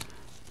Spotlight.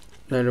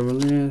 Later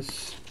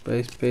Williams,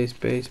 base.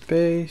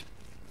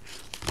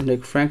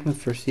 Nick Franklin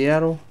for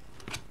Seattle.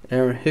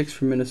 Aaron Hicks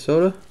for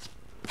Minnesota.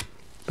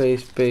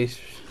 Base.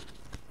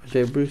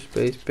 Jay Bruce,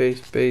 base.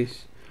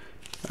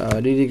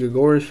 Didi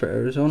Gregorius for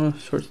Arizona.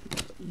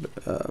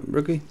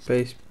 Rookie.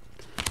 Base.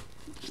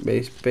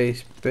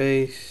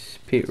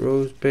 Pete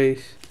Rose,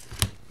 base.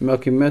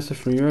 Melky Mesa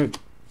from New York.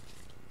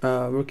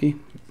 Rookie.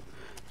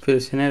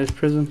 Felix Hernandez,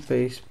 Prizm,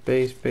 base.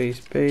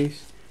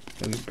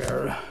 Yogi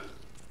Berra.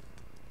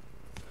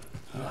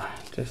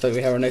 Just like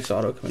we have our next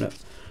auto coming up.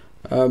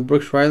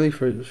 Brooks Riley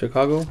for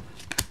Chicago.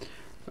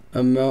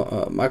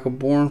 Michael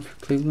Bourne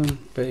for Cleveland.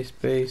 Base.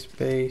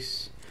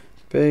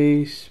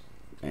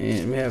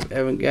 And we have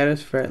Evan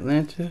Gattis for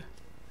Atlanta.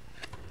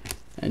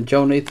 And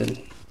Joe Nathan,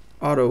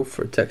 auto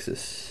for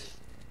Texas.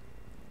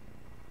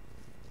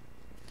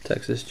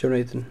 Texas, Joe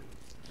Nathan.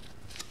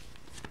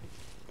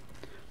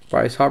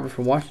 Bryce Harper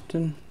for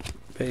Washington.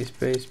 Base.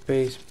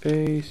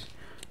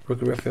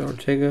 Rookie Rafael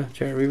Ortega.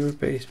 Jerry Weaver.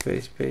 Base.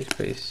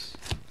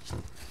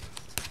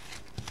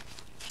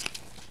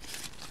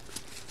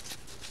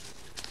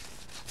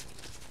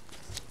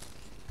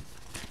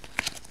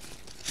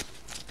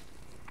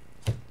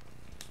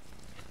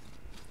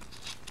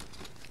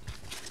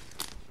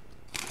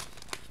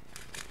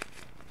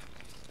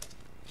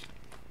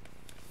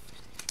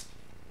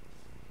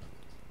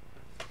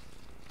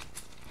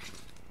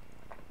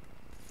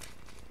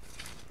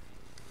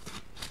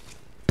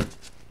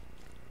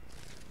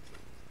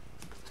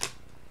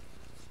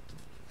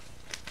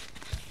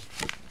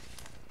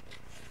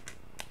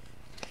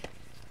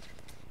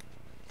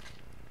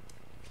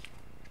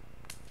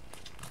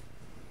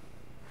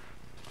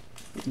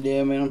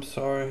 Yeah, man, I'm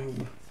sorry.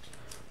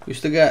 We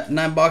still got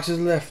 9 boxes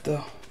left,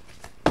 though.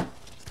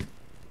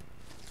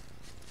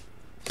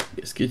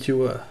 Let's get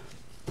you a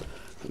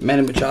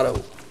Manny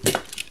Machado.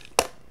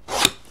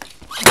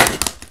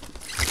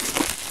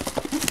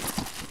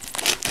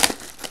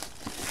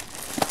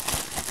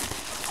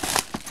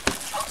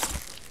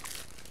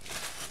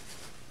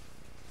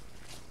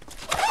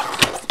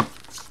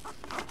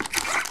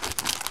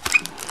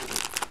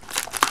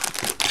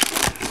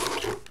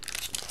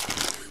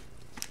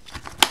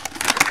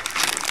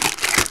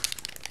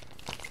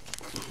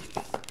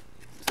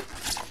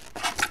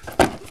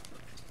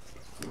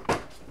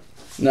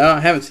 No, I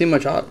haven't seen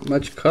much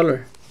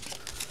color.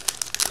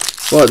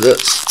 Well,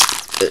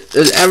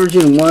 it's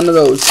averaging one of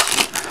those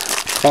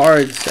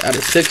cards out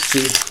of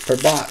 60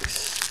 per box.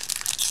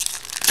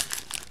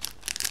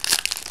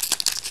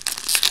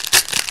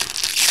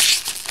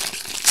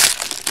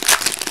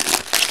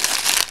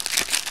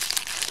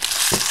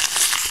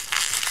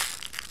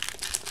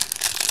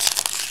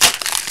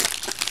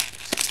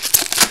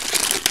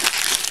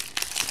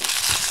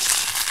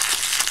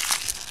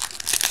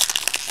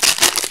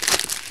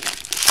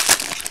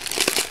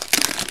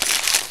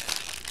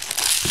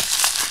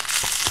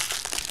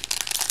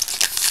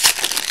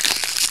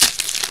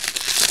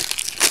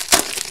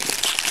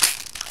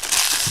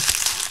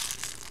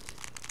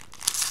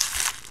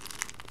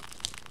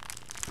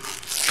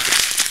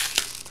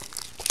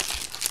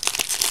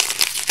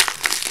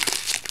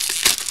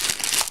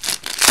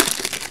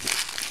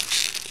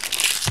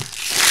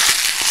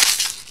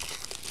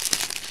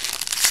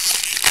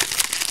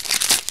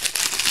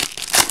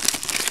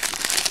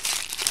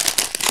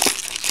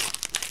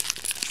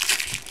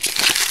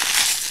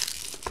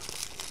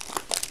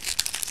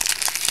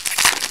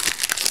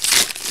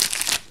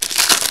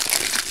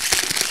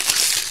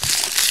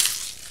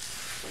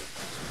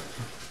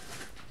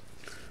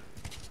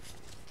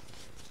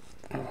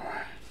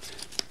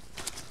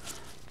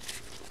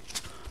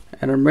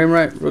 Adam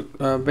Wainwright,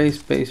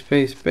 base.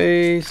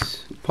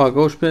 Paul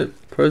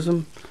Goldschmidt,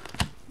 Prizm.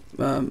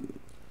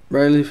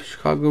 Riley,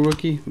 Chicago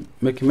rookie.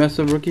 Mickey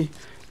Mesa rookie.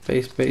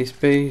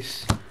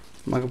 Base.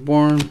 Michael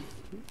Bourne.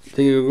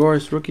 Diego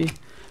Gregorius rookie.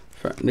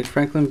 Nick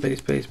Franklin,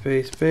 base. George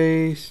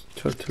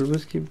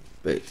Tulowitzki,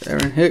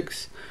 Aaron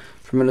Hicks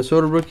from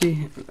Minnesota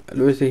rookie.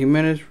 Luis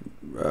Jimenez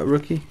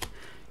rookie.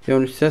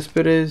 Yoenis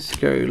Cespedes,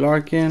 Gary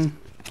Larkin,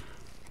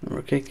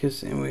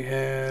 Marquez, and we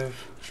have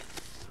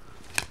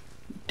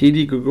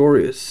Didi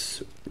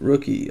Gregorius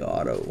rookie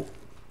auto.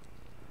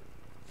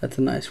 That's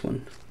a nice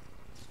one.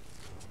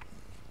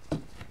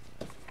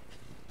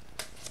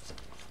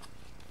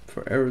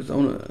 For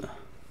Arizona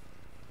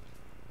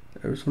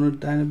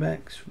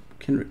Diamondbacks,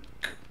 Kendrick.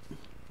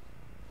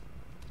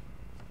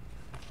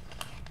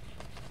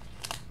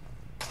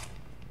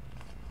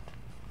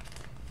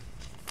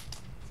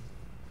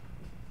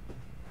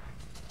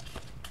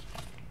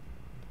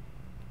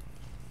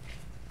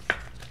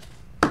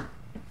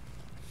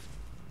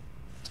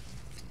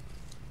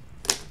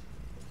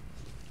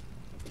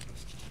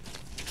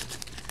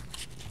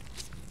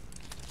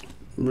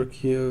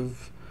 Rookie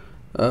of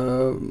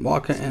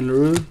Walker and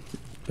LaRue.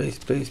 Base.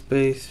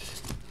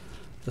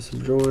 That's a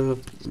Joy.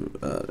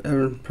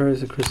 Aaron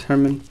Perez and Chris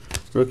Herman.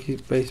 Rookie.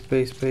 Base.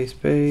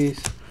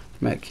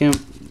 Matt Kemp.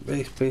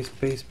 Base.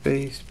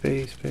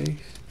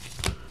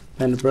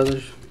 Band of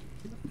Brothers.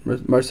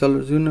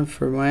 Marcelo Zuna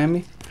for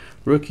Miami.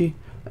 Rookie.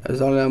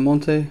 Azalea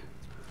Almonte.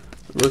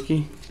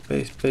 Rookie.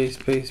 Base.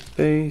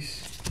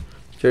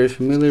 Jerry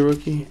Familia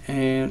rookie.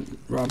 And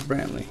Rob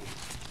Brantley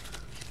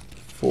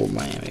for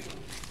Miami.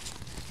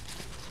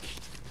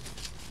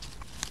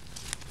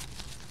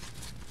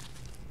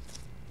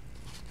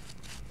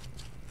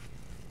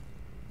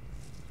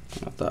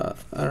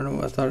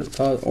 I thought it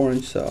was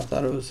orange, so I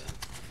thought it was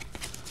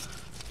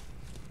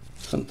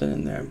something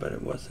in there, but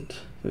it wasn't.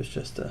 It was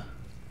just a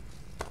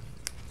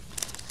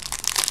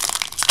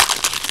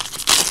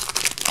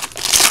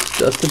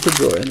Justin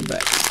Pedroia in the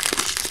back.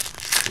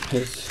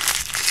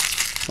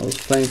 Those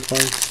playing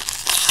cards.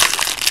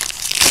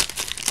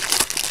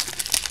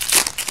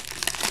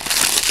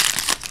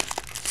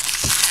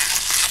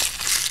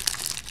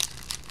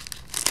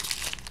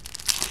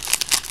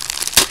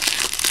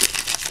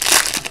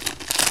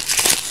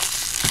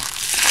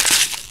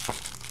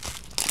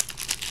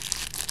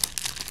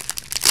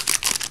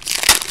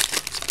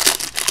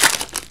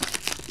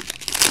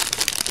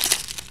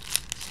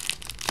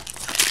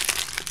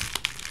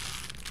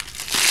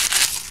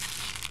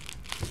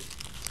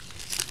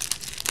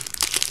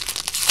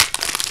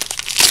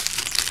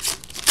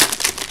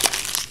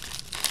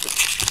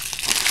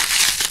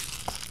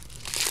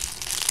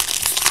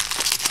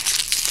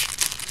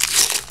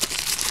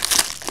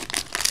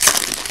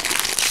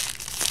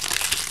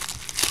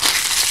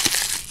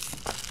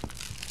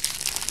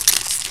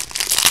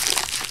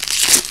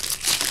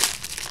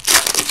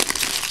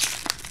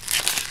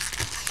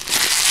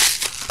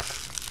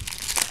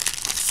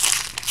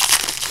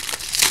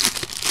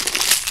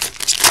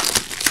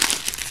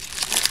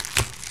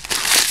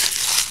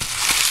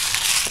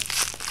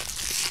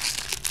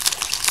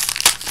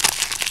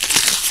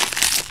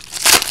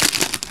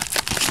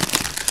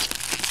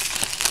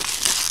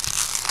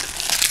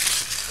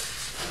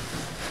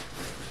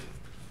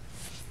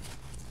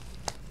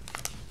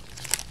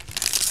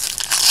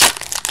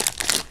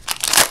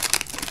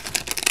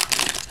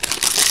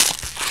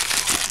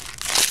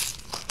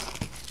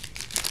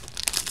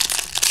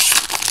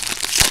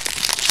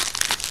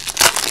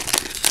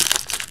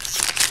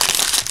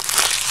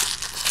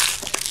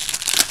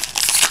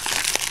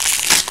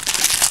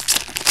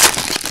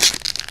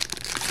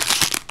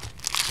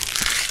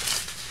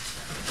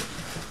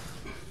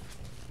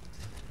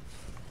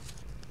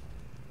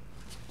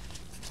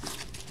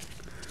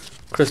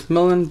 Chris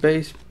Millen,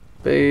 base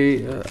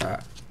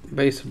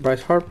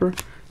Bryce Harper,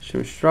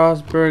 Jim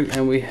Strasburg,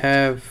 and we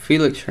have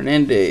Felix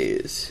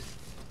Hernandez.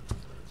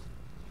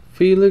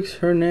 Felix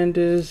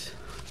Hernandez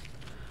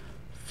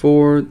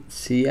for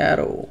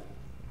Seattle.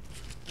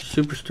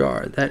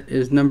 Superstar. That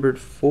is numbered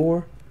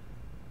 4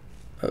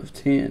 of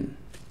 10.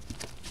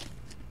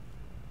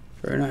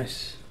 Very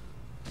nice.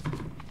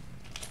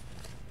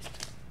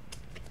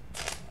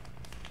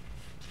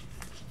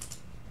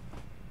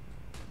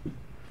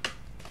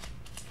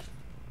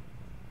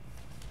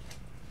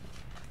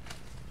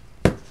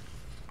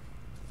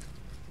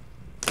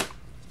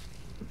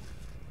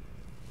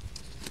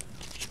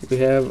 We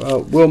have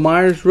Will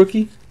Myers,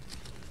 rookie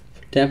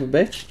for Tampa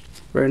Bay.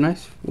 Very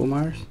nice. Will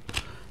Myers.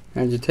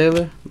 Andrew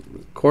Taylor.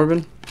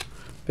 Corbin.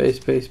 Base.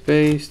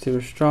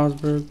 Steven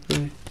Strasburg.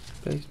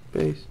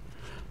 Base.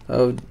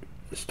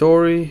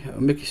 Story.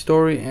 Mickey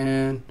Story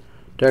and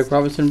Derek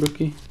Robinson,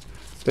 rookie.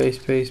 Base.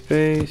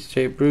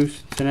 Jay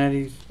Bruce.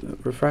 Cincinnati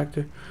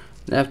refractor.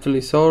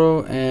 Naftali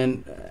Soto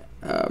and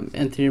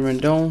Anthony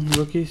Rendon,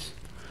 rookies.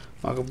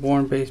 Michael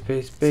Bourne. Base.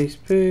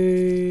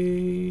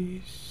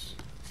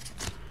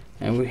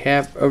 And we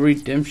have a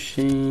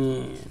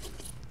redemption.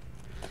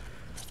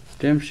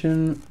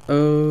 Redemption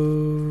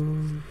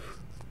of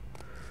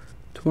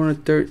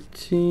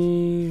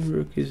 2013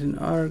 rookies and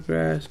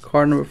autographs.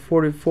 Card number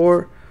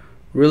 44.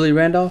 Willie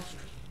Randolph.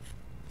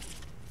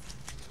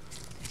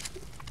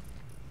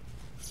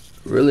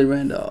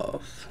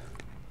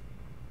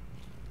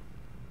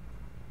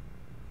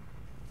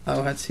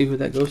 I'll have to see who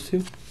that goes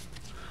to.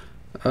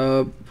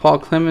 Paul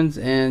Clemens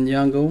and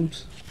Young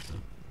Gomes.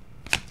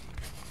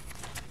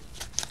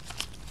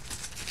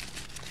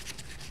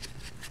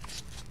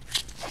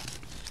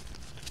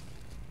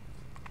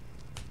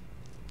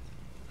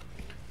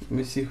 Let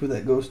me see who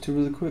that goes to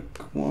really quick.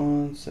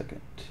 1 second.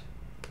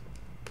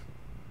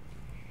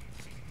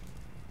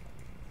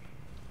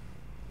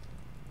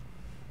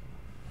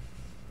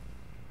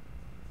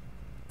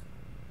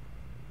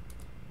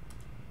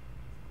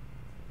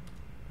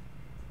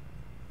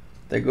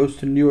 That goes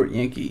to New York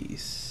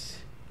Yankees.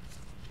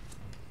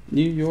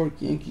 New York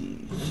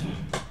Yankees.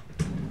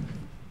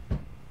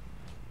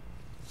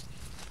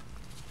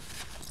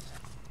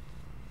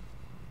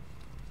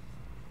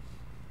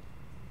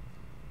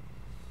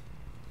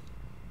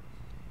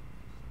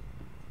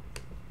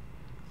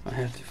 I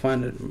have to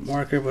find a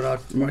marker, but I'll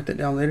mark that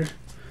down later.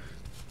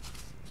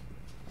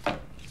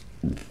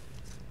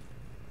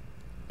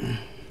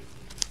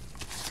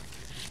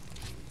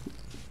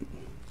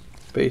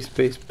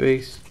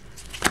 Base.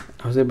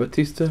 Jose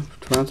Bautista,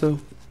 Toronto.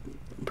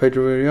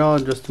 Pedro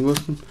Villarreal, Justin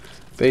Wilson.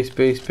 Base.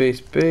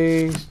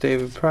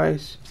 David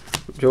Price.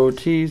 Joe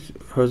Ortiz.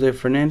 Jose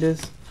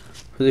Fernandez,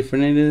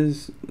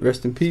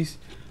 rest in peace.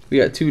 We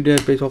got 2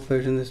 dead baseball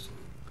players in this.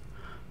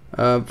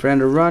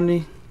 Fernando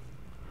Rodney.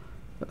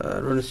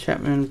 Ronald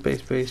Chapman,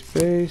 base.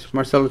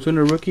 Marcelo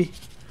Tuna, rookie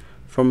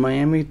from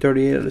Miami,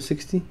 38 out of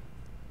 60.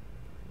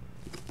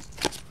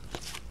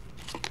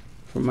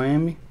 From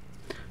Miami.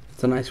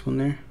 It's a nice one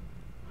there.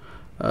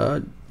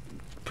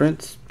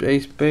 Prince,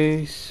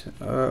 base.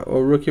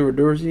 Or rookie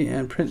Redorsey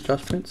and Prince,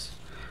 Josh Prince.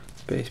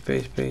 Base.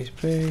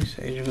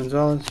 Adrian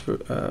Gonzalez,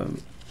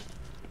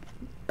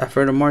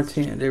 Alfredo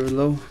Martin and David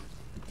Lowe.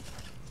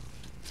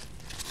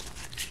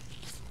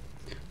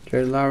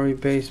 Jared Lowry,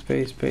 base.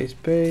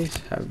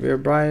 Javier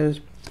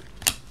Baez,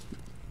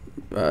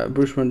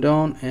 Bruce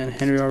Rondon, and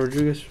Henry R.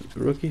 Rodriguez,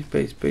 rookie,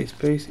 base.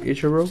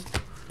 Ichiro,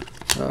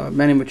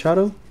 Manny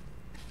Machado,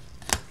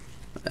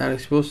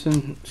 Alex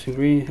Wilson,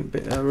 Green,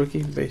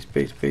 rookie, base.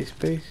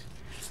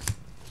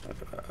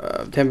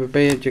 Tampa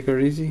Bay,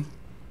 Jacorizzi,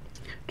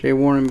 Jay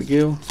Warren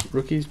McGill,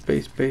 rookies,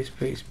 base.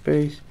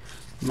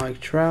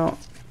 Mike Trout,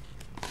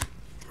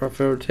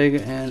 Rafael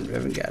Ortega, and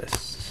Evan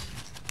Gattis.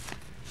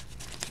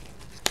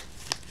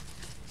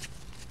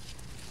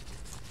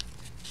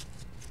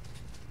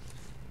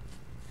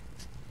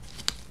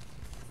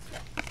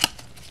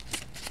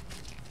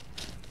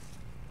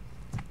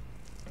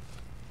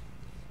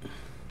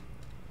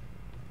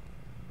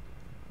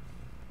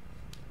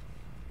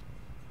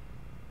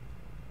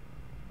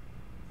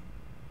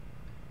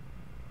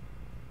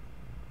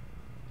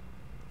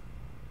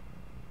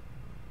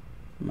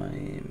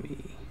 Miami.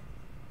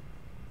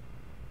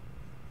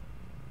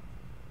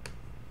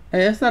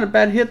 Hey, that's not a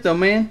bad hit though,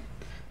 man.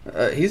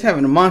 He's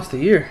having a monster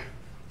year.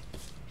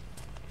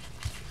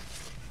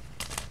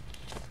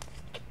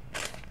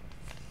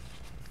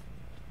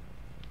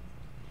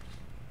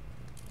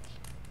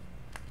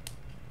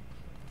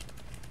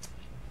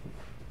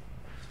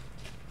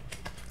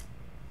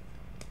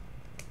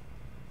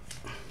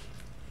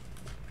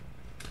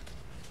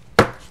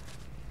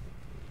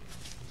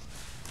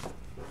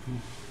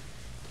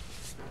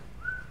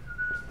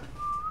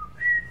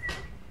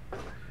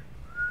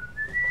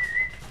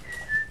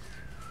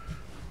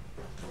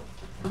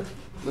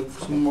 Look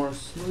for some more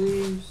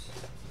sleeves.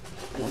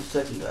 1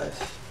 second, guys.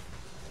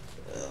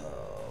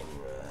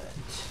 Alright.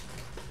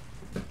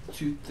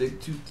 Too thick.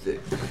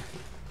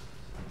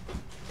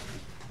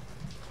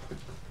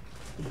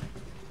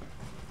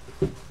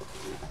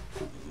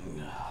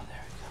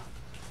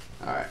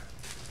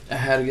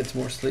 had to get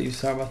some more sleeves.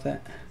 Sorry about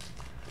that.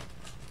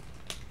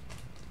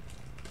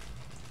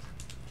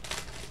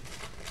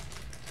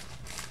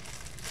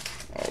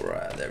 All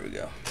right, there we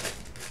go.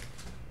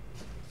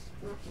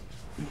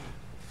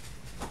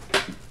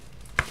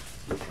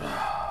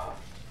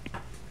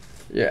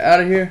 You're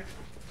out of here.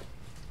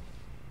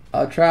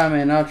 I'll try,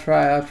 man. I'll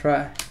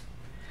try.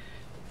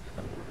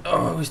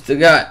 Oh, we still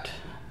got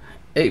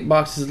 8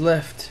 boxes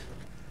left.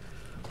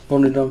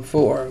 Only done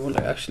 4. We'll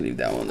actually leave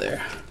that one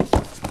there.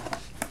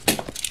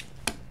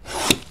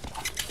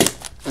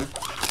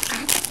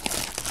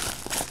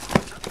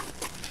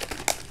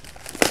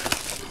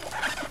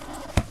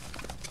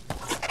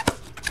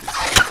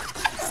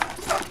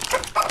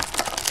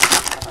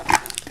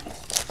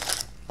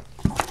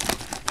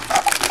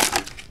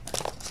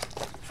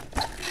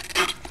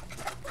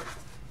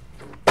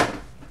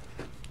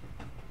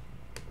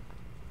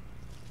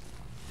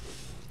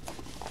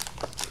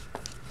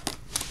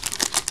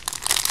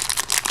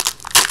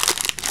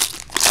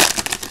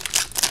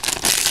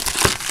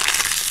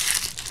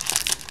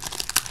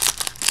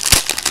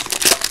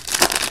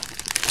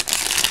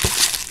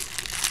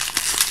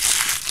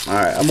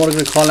 Alright, I'm only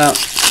gonna call out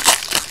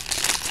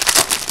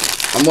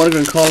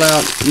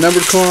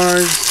numbered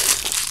cards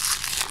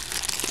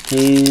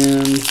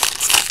and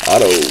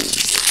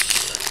autos.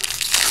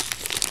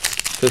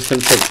 So it's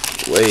gonna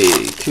take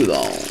way too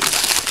long.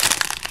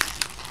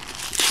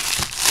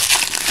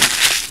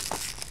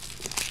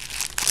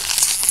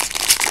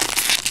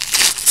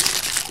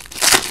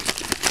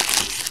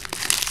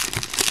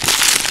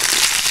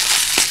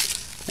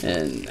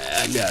 And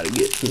I gotta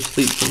get some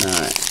sleep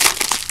tonight.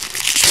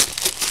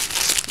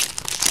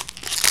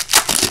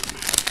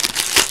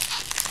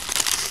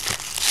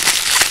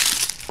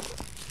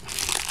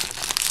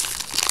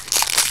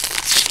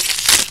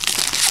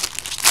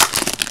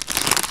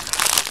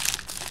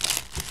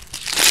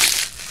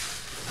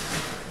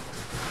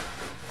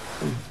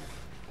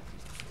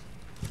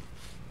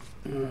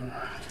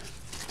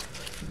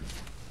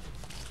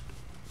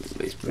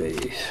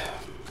 Base.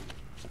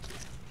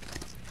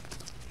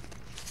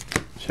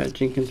 Chad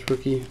Jenkins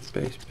rookie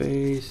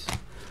base.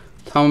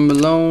 Tom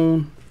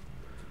Malone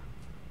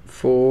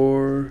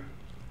for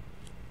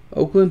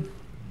Oakland.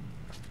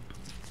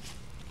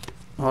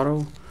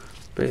 Auto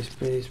base.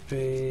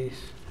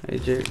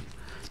 AJ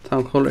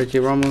Tom Cole,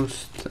 AJ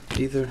Ramos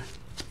either.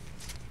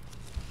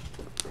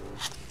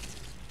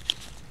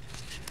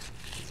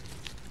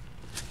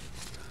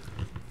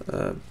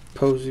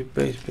 Posey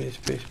base.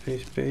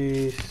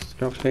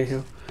 Strong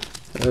Cahill.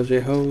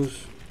 LJ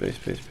Hose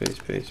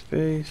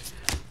base.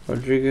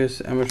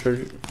 Rodriguez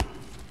amateur.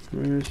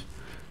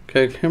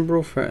 Craig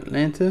Kimbrell for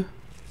Atlanta.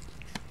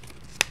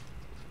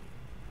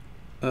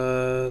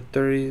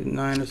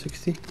 39 of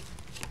 60.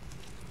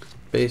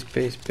 Base.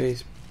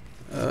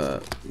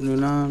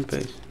 Noonan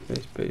base.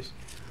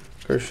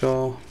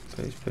 Kershaw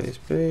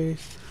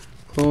base.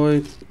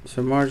 Cloyd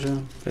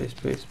Samardzija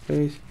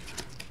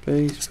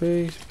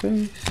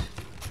base.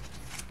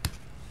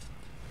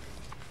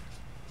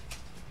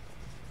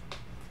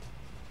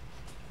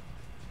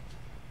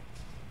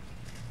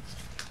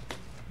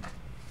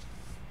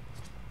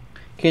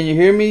 Can you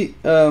hear me?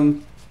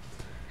 Can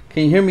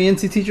you hear me,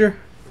 NC teacher?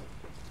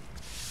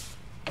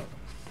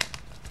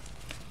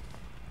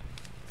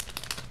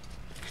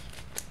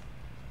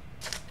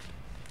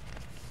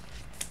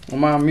 Or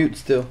am I on mute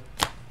still?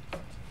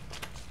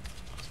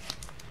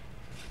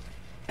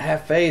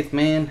 Have faith,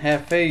 man.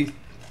 Have faith.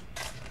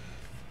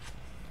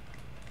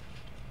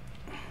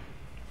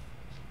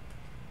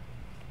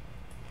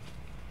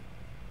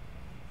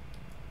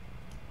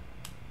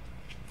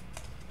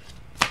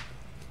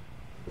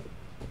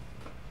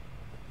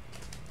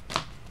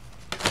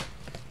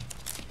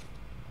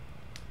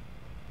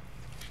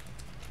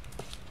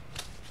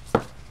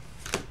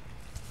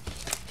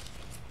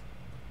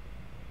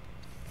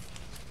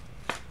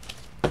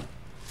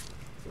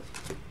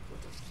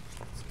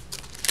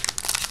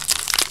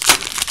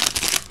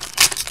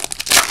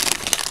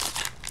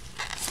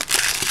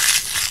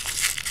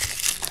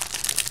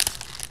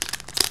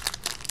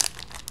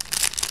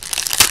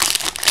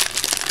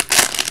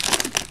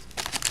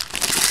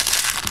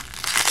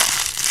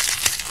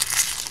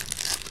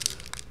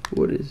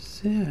 What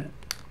is that?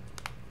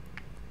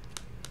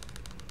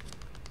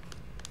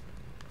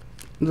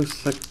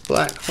 Looks like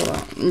black. Hold on.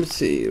 Let me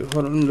see. Hold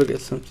on. Let me look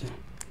at something.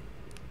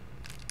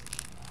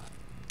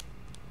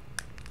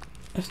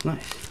 That's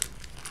nice.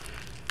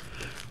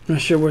 I'm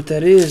not sure what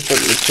that is, but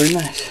it looks pretty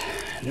nice.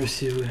 Let me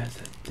see who has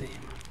that theme.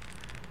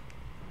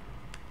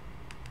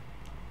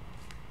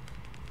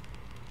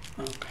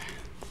 Okay.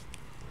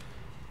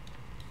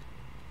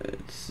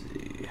 Let's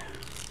see.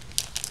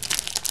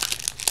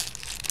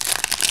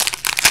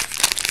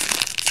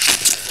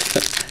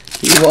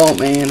 You won't,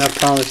 man. I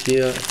promise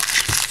you.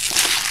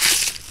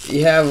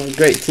 You have a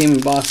great team in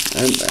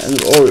Boston and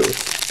the Orioles.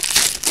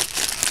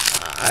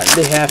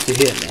 They have to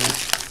hit, man.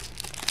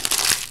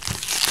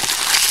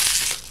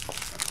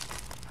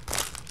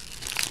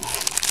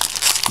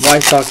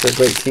 White Sox are a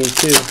great team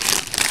too.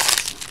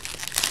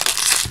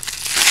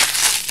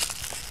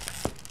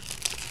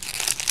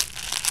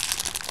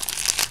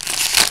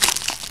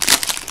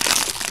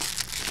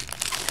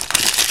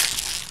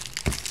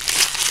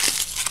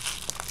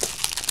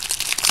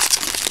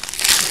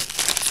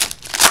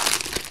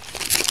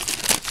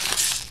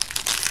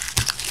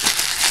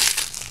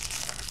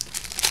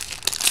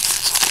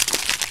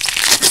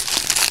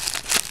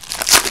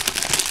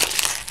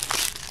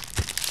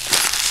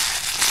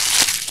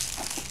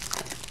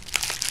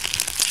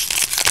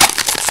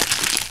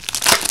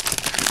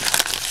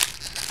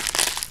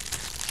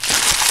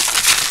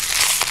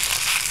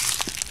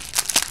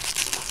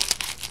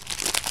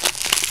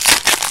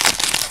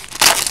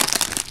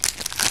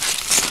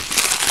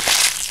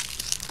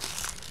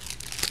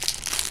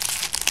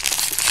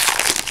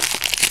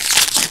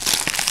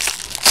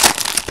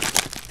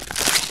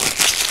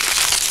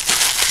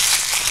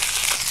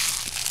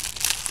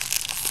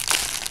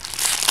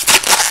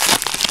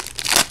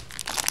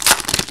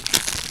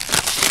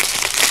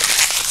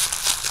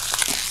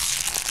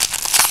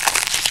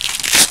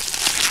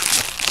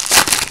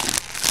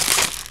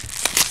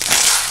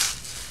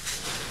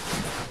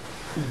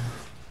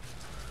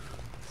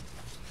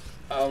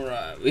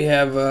 Alright, we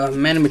have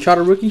Manny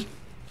Machado rookie.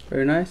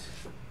 Very nice.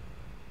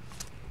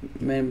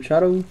 Manny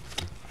Machado.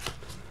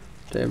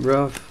 Dave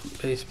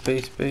Ruff.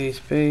 Base.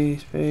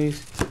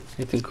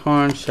 Nathan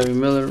Karn. Chevy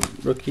Miller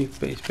rookie.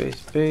 Base.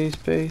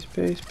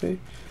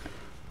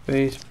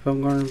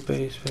 Bumgarner.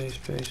 Base.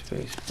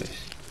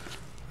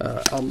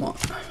 Almont.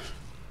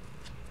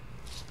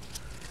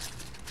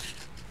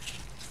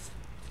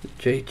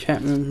 Jay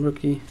Chapman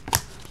rookie.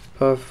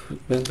 Puff.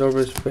 Ben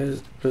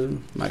Zobrist.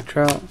 Mike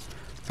Trout.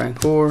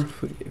 Frank Gore.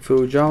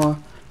 Fujiyama.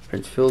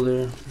 Prince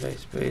Fielder.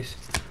 Base.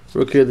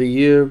 Rookie of the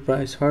Year.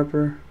 Bryce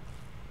Harper.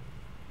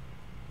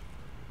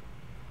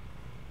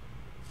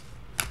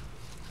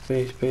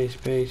 Base.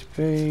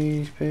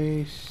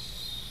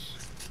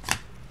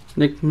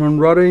 Nick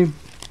Monroe.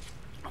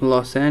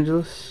 Los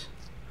Angeles.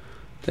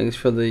 Thanks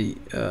for the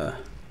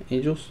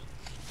Angels.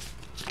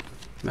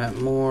 Matt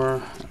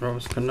Moore.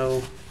 Robert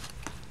Cano.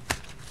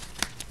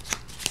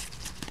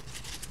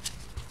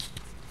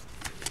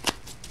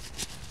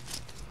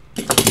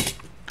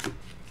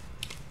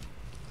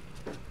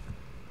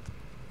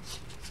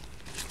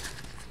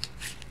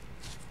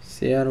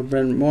 Seattle,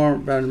 Brandon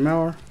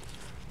Maurer.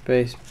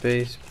 Base.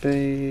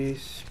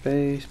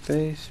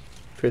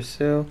 Chris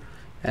Sale.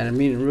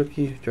 Adam Eaton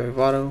rookie. Joey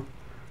Votto.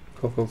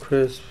 Coco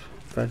Crisp.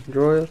 Brent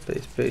Droya.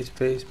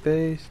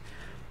 Base.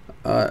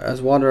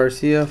 Oswaldo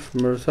Garcia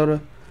from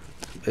Minnesota.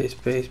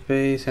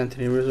 Base.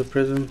 Anthony Rizzo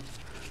Prizm.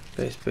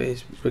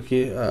 Base.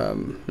 Rookie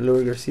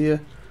Louis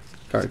Garcia.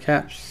 Card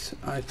caps.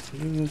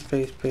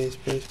 Base.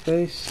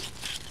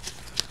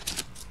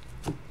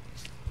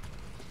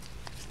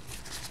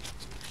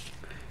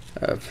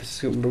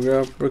 Francisco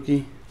Burrell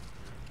rookie.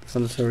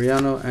 From the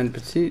Soriano and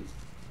Petit.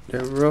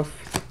 They're rough.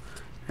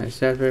 And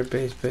Sanford.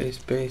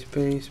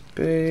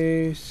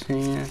 Base.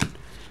 And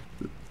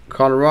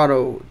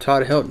Colorado,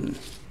 Todd Helton.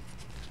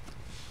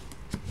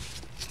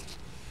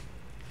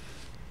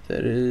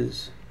 That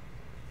is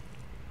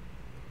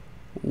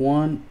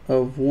 1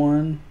 of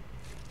 1.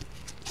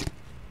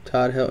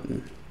 Todd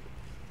Helton.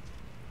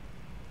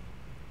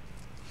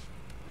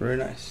 Very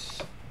nice.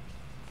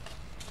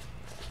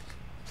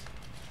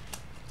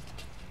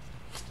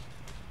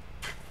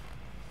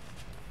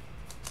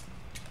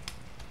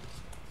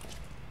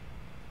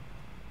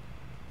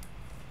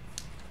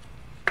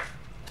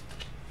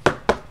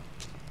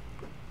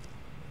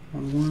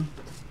 One.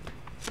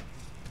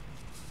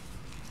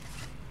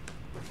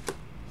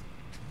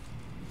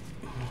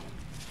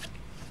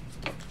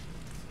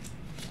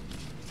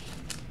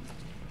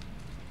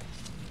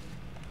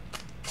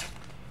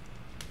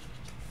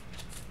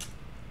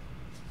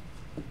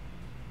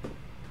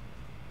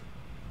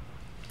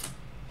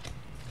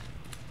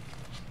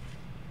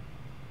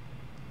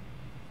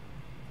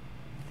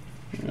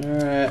 All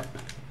right.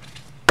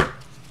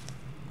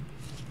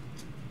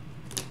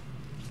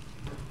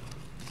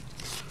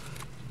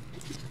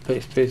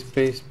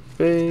 Base.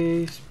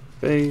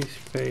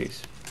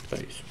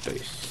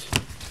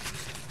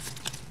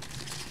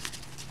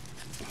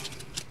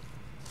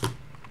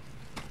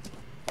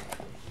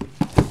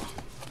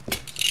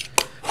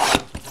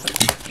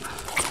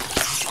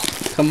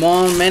 Come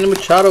on, Manny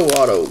Machado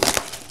auto.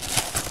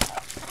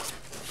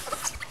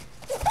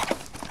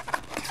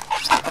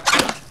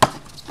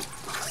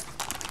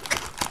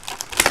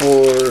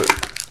 Or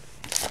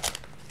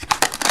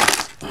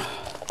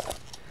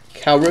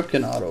Cal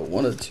Ripken auto.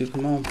 One of the two.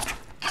 Come on.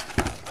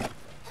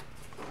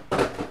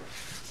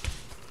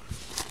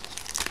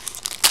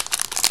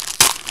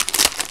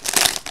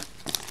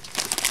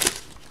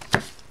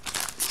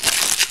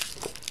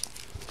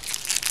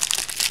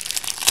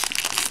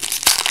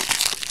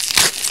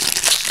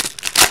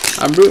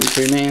 I'm rooting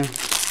for you, man.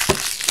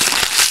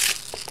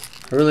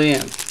 I really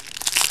am.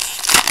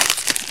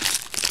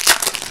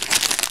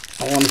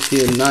 I want to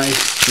see a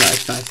nice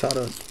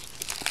auto.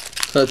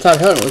 So Todd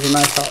Helton was a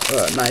nice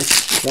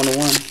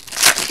 1-of-1.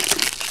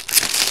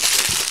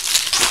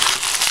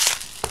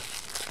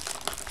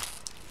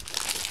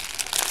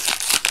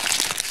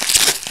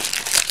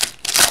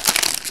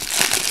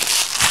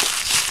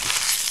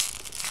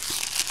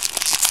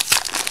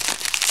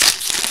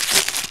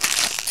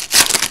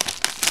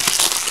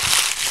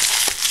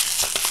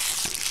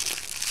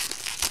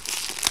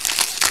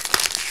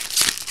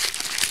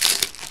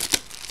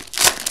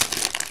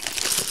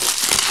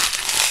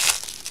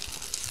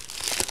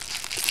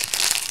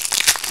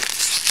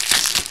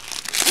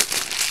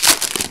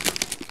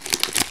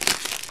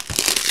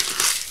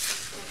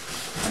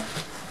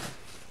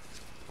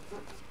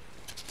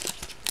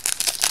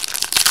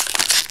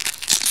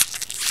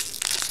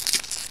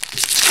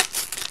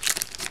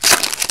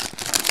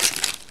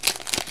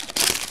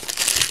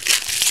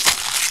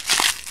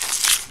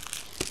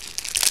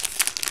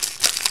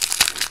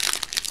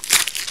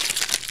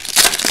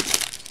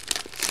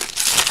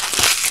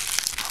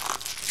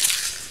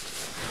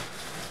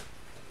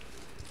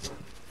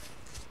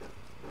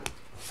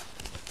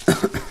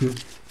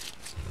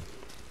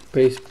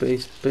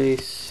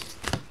 Base.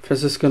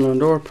 Francisco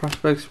Lindor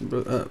prospects.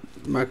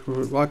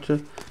 Michael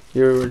Watcher.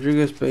 Yuri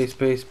Rodriguez. Base.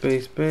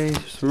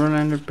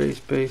 Verlander.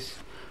 Base.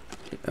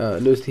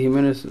 Luis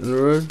Jimenez on the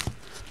road.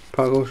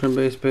 Paul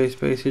Goldschmidt, base,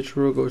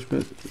 Ichiro,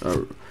 Goldschmidt,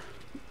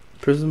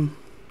 Prizm,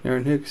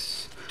 Aaron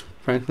Hicks,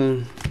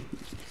 Franklin,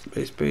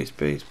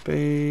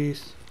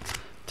 base.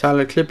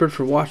 Tyler Clippard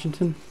for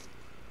Washington.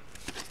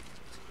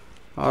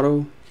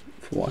 Auto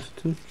for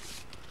Washington.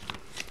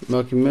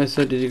 Melky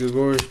Mesa, Didi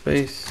Gregorius,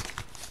 base.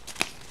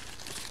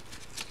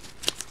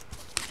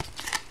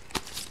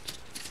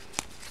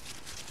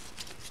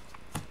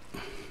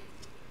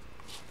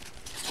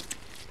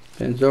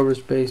 Ben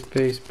Zobrist,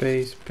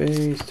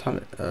 base.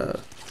 Tyler,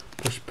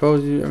 Bush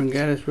Posey, Evan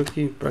Gaddis,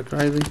 rookie. Brock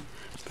Riley,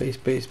 base.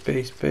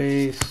 Spencer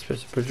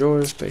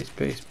Pejoras,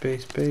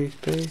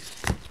 base.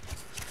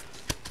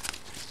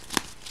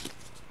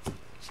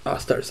 I'll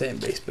start saying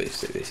base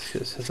because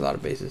it's a lot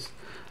of bases.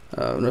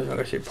 No, I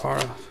gotta say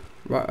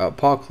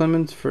Paul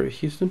Clemens for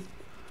Houston.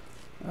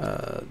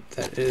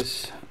 That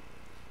is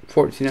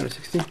 14 out of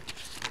 60.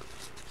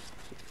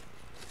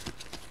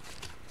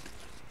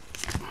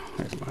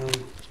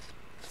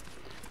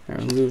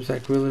 Aaron Lube,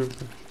 Zach Wheeler,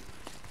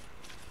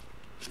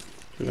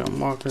 John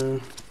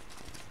Walker,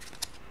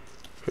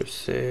 Chris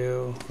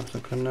Sale,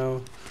 Russell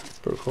Cano,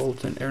 Brooke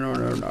Holton, Aaron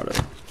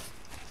Arenado.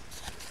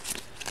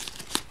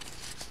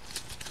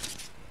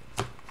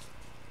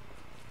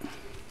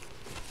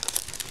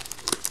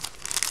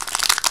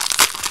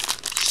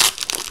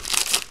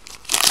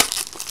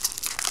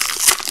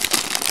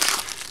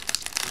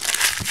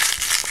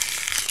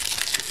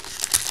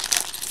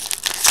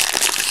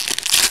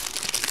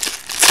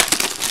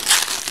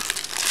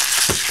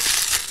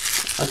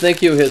 I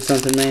think you hit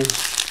something, man.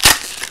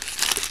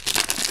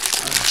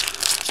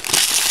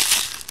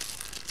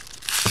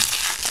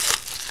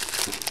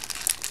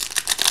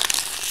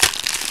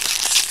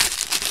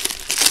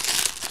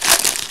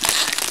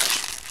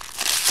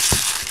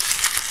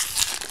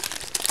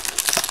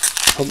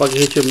 Hope I can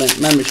hit your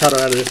Man Machado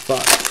out of this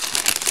box.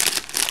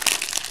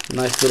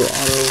 Nice little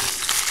auto.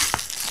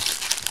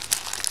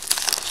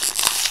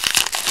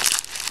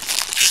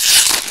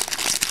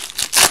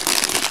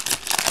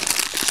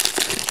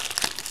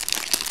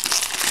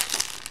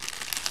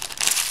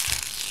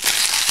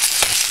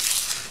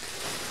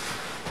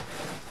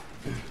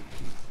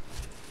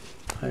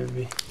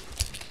 Ivy.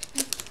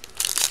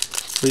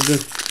 What are you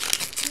doing?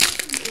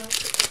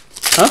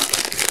 Huh?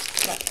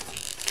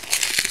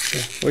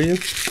 Yeah. What are you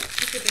doing?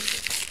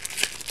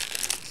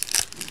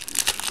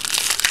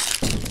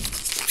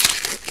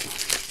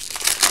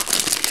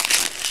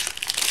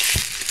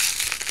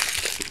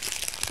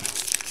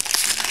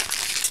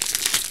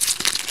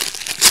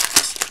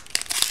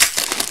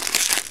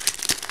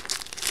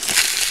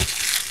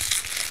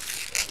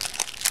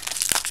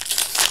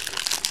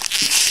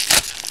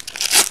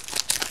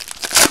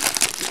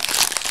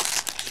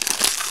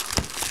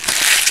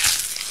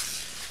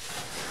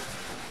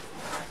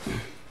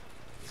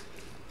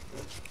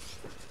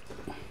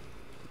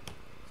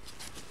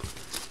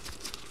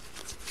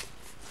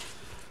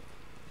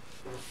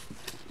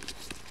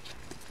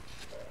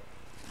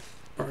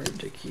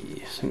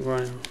 Dickey,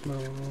 Grind, blah.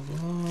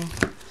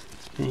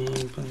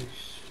 And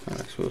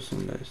Alex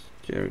Wilson, that's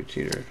Jerry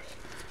Teeter.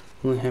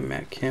 Willingham,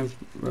 Matt Kemp,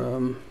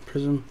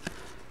 Prizm,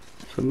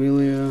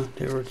 Familia,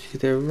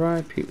 David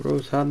Wright, Pete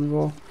Rose,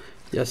 Hadenvall,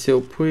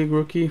 Yasiel Puig,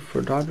 rookie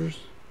for Dodgers,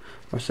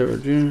 Marcelo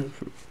Jr.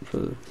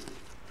 for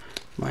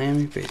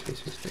Miami,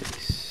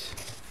 base.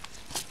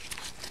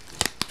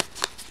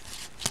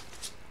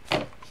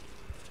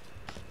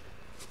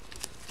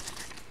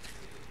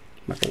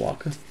 Michael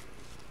Walker.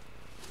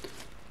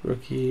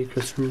 Rookie,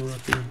 Christopher,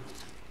 rookie.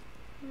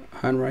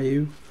 Han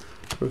Ryu,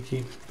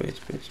 rookie,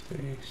 base.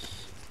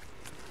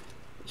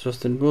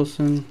 Justin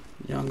Wilson,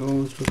 Young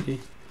Owens,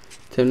 rookie.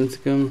 Tim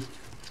Lincecum,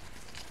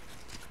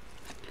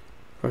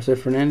 Jose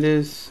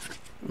Fernandez,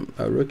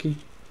 rookie.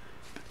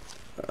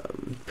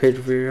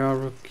 Pedro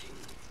Villarreal, rookie.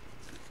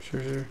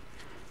 Sure.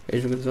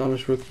 Adrian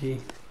Gonzalez,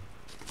 rookie.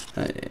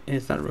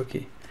 It's not a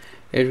rookie.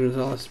 Adrian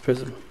Gonzalez,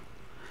 Prizm.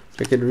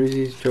 Jacob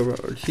Rizzi, Joe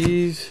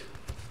Ortiz.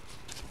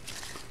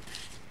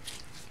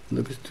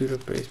 Lucas Tudor,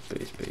 base.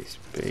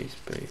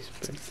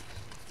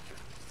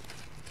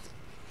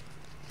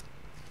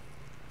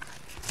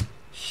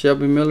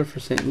 Shelby Miller for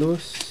St.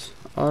 Louis,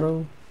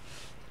 auto.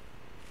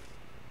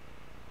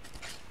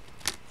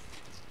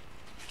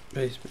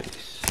 Base.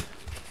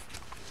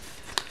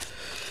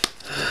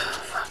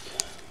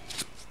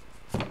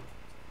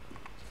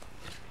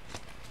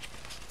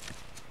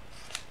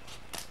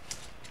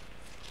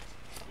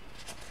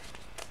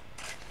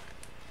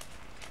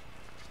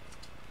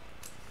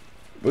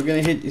 We're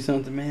gonna hit you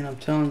something, man, I'm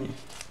telling you.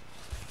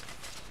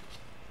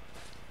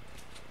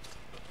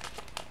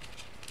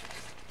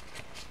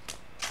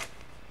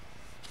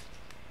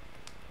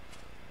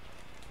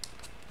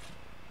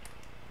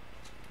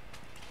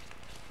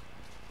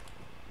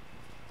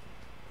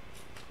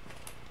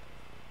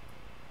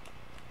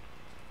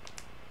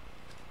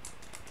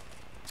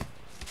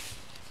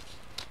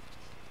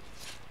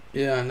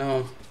 Yeah, I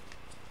know.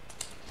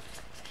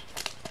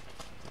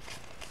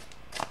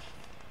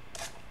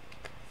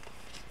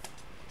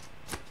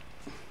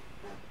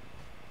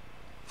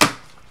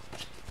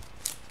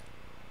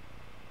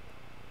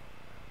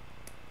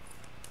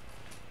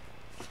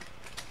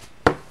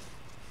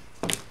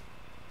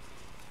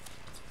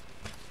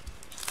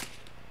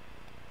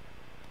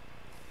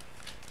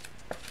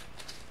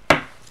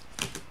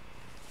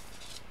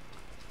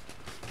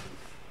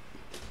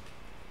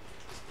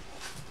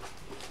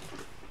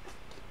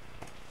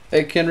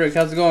 Hey Kendrick,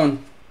 how's it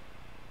going?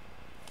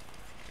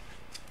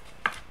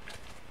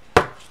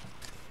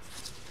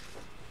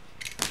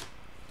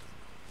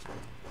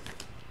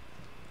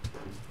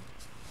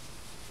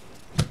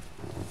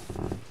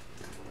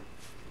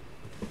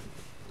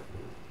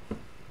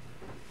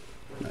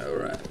 All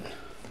right.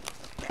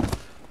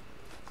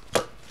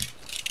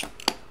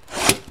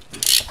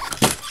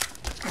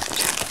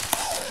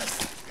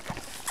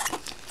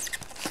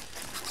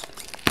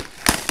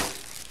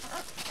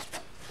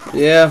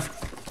 Yeah.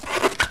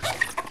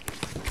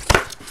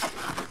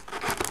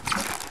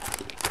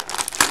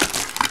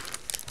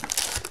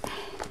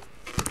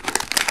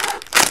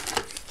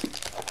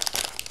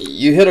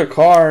 You hit a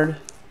card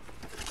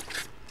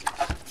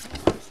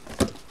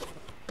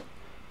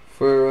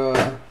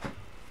for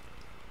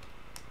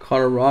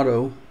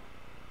Colorado.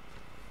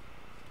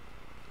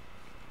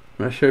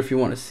 I'm not sure if you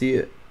want to see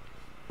it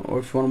or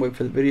if you want to wait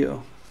for the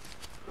video.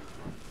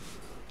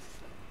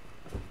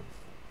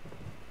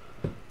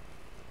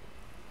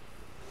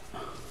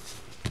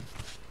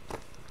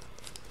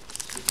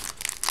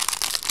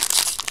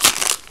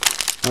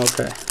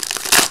 Okay.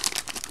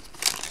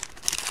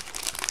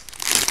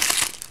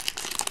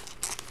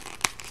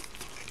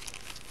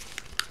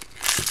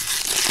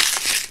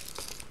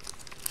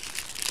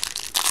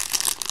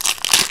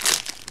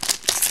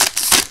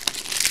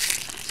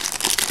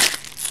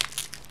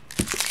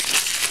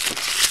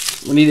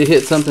 We need to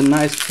hit something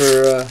nice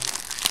for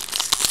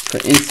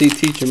NC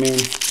Teacher, man.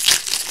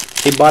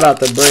 He bought out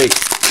the break,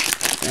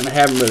 and I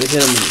haven't really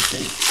hit him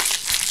anything.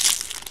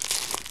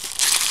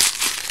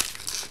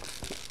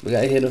 We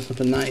gotta hit him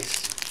something nice.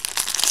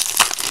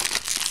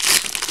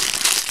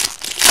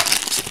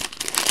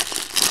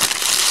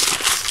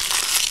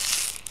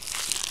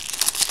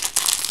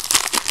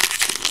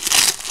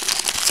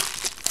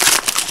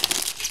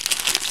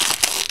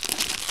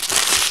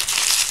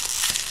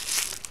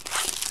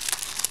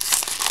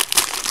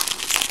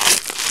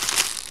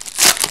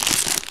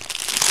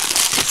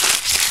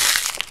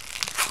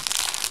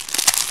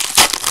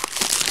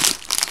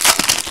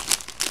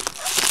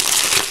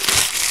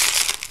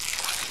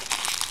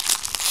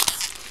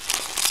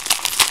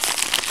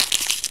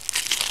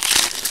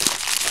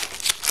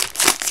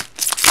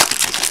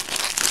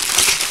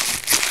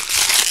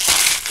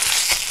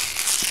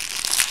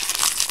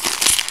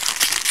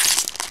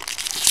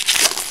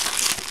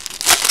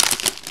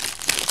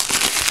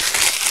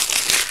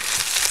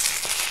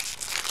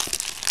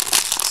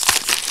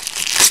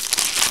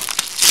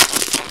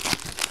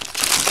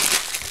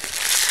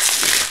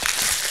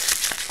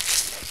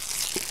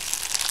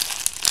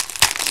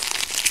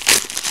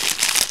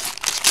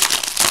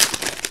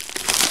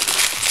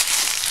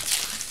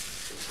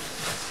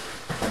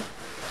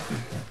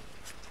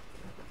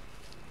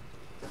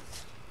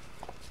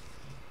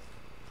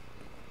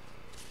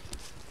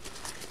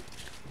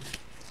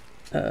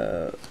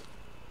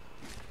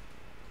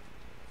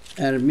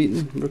 Adam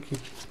Meaton, rookie.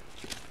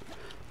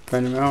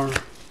 Brandon Maurer,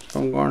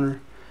 Sean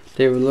Garner,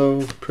 David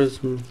Lowe,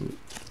 Prizm,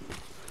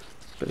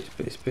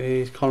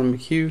 Space, Colin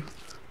McHugh,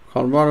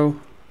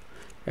 Colorado,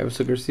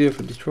 Everson Garcia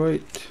for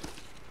Detroit,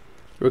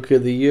 Rookie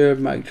of the Year,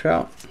 Mike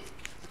Trout,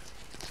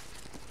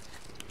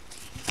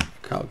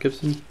 Kyle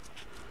Gibson,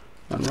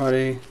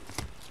 Monrade,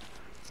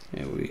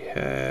 and we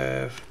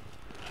have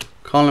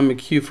Colin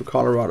McHugh for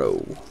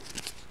Colorado.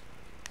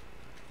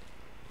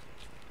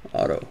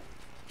 Auto.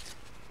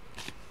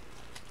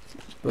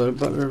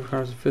 Butler,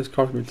 Carson Fisk,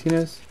 Carlos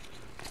Martinez.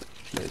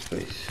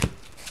 Base.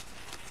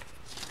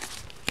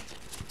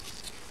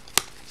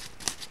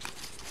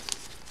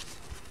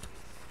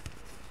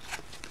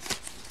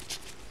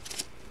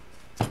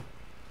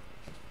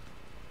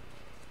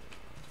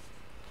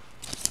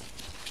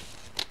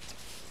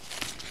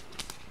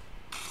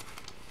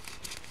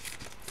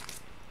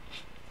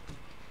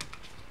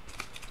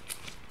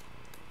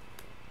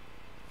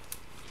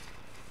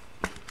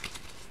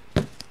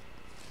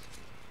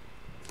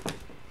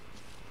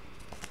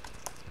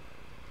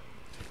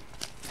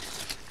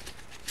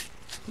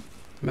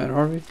 Matt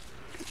Harvey,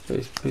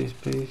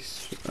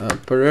 base.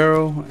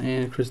 Pereiro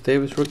and Chris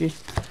Davis, rookie.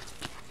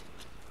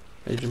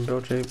 Adrian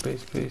Beltre,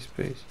 base.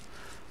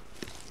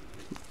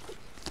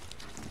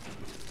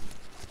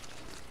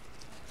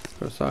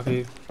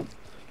 Kurosaki.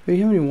 Do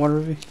you have any water,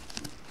 Ruby?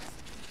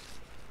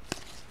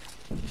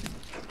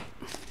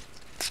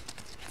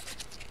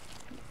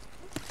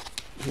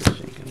 Here's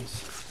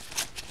Jenkins.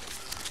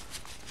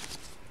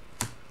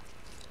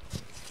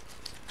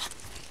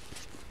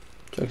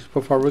 Jackson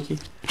Profile, rookie.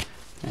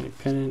 Andy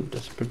Pennant,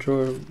 Dustin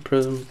Pedroia,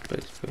 Prizm,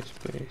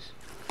 base.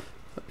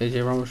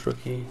 AJ Ramos,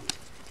 rookie.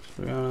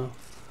 Soriano,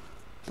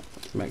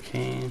 Matt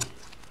Cain,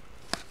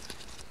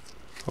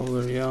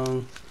 Holder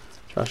Young,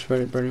 Josh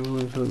Reddick, Bernie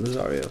Williams, Philip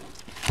Rosario.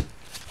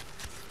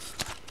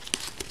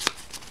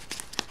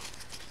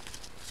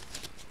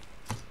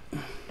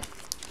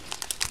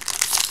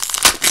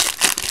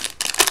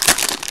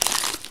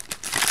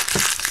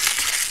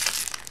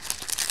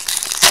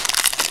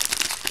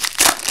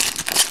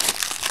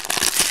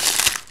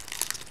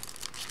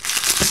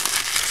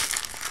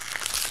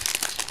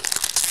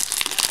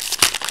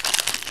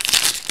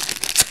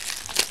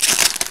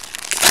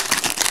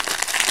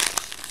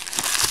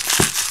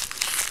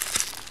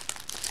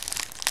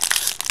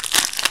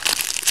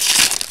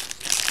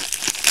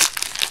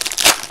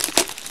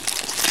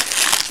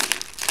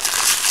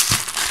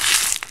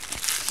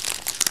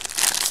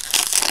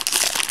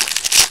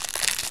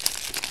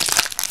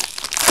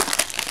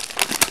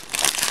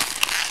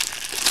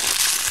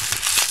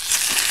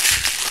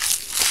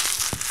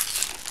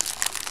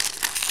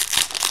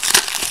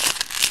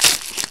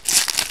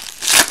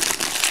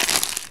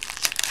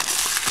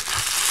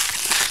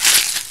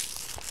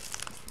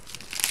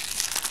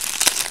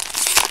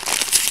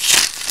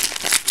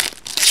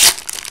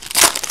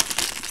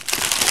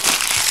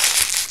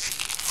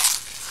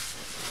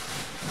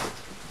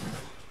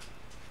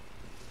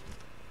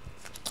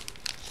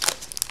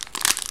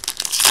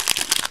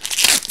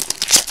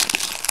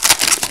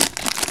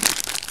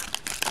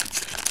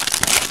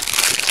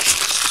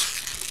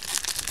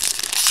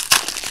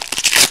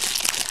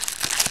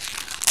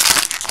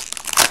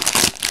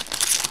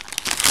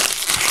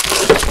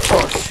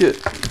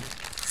 shit.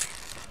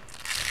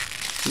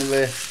 No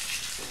way.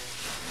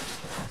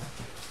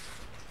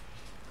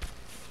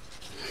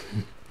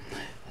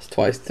 That's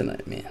twice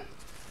tonight, man.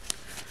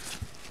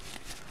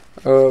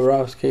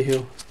 Ross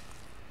Cahill.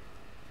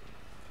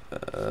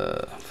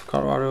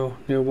 Colorado,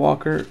 Neil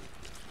Walker.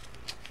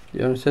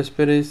 Jonas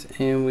Cespedes.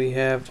 And we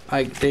have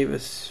Ike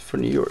Davis for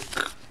New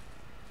York.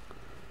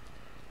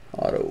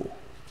 Auto.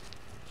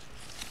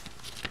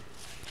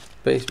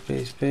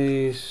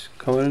 Base.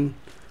 Cohen.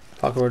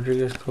 Paco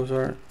Rodriguez,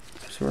 Cozart.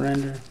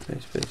 Verlander.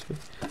 Base.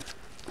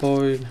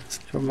 Floyd.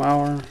 Joe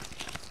Mauer.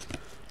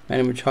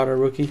 Manny Machado,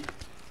 rookie.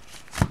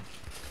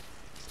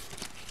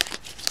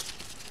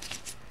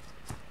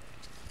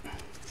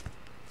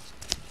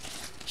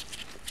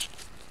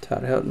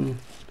 Todd Helton.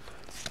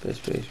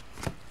 Base.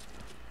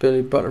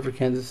 Billy Butler for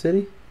Kansas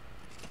City.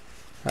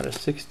 Out of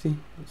 60.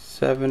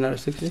 7 out of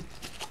 60.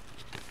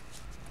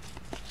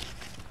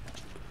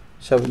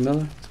 Shelby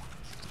Miller.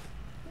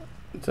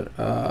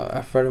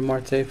 Alfredo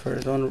Marte for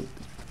Arizona.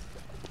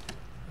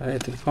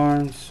 Anthony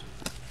Carnes.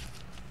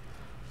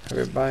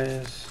 Javier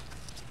Baez.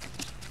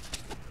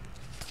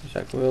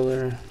 Jack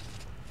Wheeler.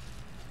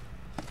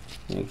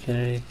 Ian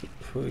Kennedy.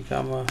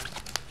 Fuyama.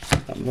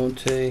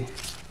 Monte.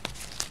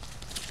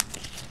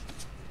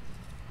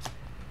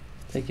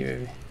 Thank you,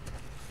 baby.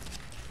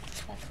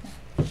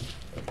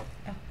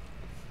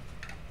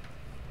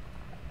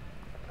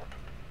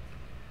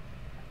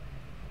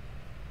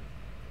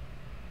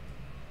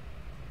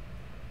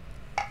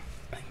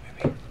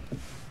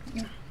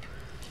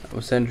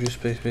 Andrew,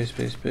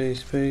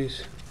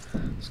 space.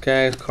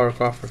 Skaggs, Carter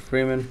Crawford,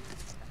 Freeman,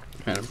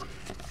 and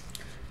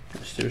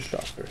Stuart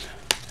Strasburg.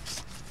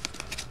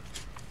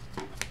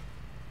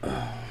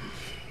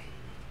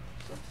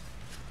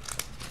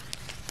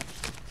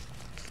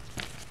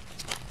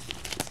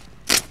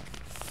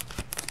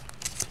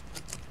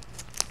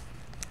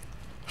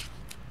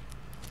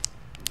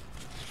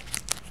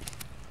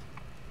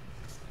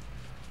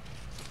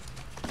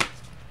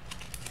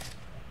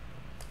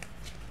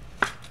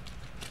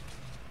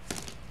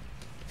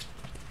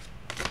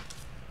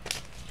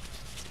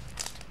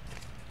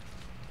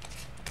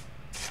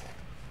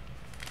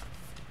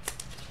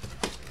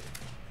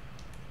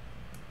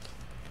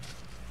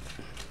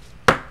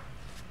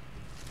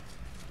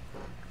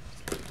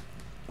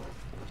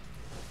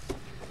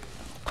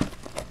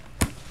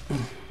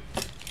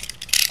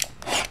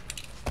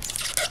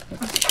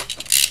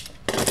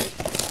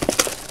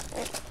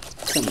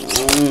 Come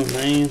on,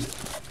 man.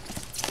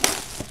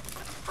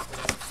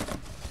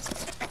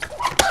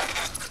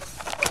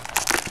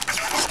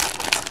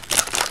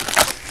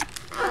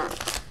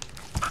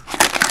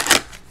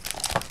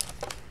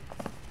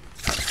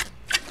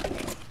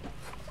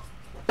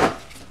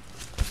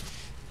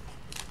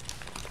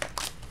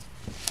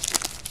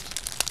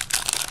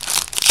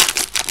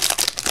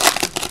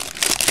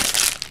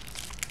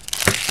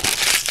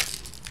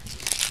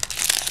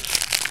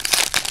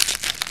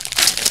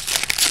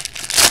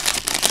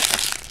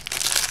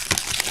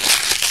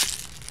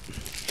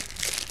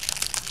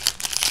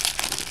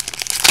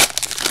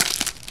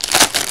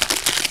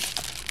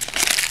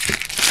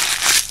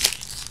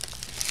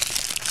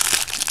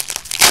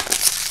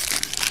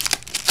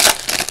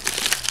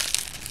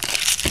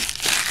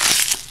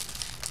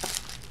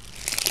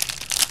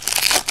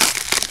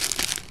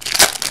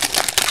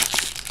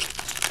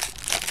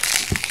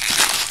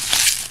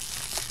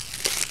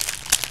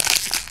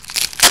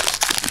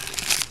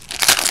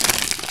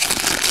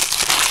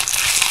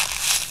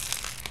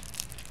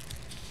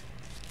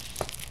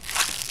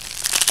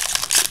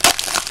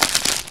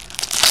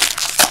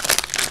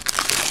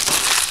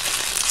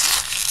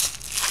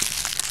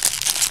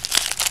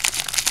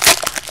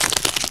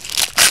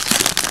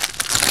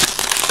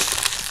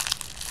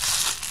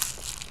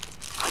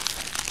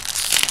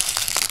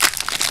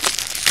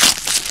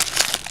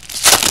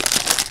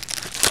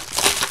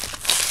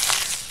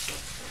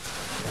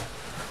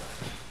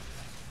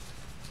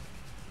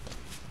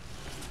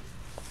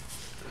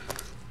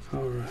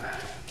 Alright.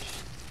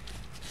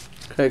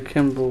 Craig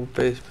Kimbrell,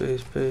 base.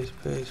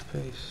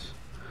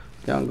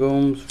 Young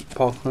Gomes,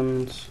 Paul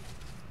Clemens,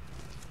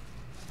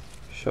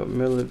 Shop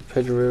Miller,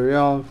 Pedro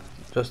Real,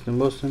 Justin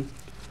Wilson,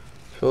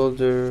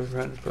 Fielder,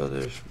 Randall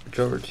Brothers,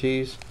 Joe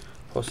Ortiz,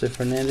 Jose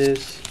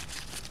Fernandez,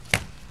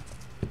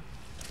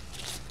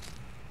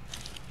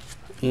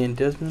 Ian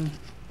Desmond,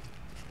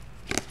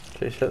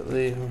 Chase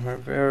Utley,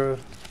 Rivera,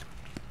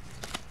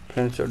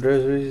 Prince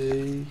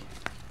Odezri,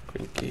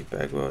 Greinke,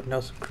 Bagwell,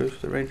 Nelson Cruz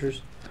for the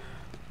Rangers,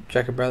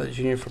 Jackie Bradley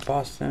Jr. for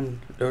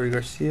Boston, Dodi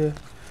Garcia,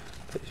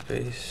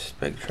 base,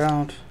 Speg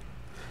Trout,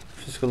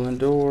 Francisco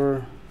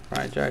Lindor,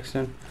 Ryan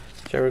Jackson,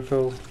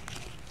 Jericho,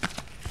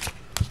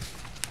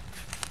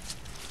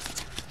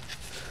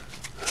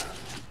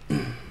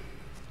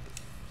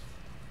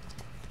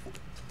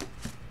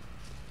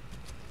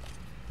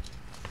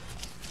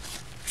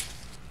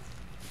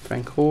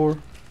 Frank Hoare,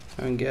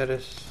 Evan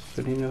Gaddis,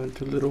 Sonino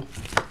Doolittle,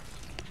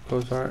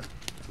 Cozart,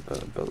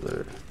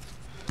 Butler,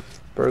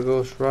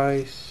 Burgos,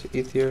 Rice,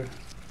 Ethier,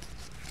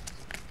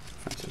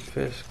 Hanson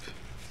Fisk,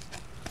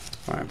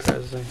 Ryan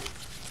Presley,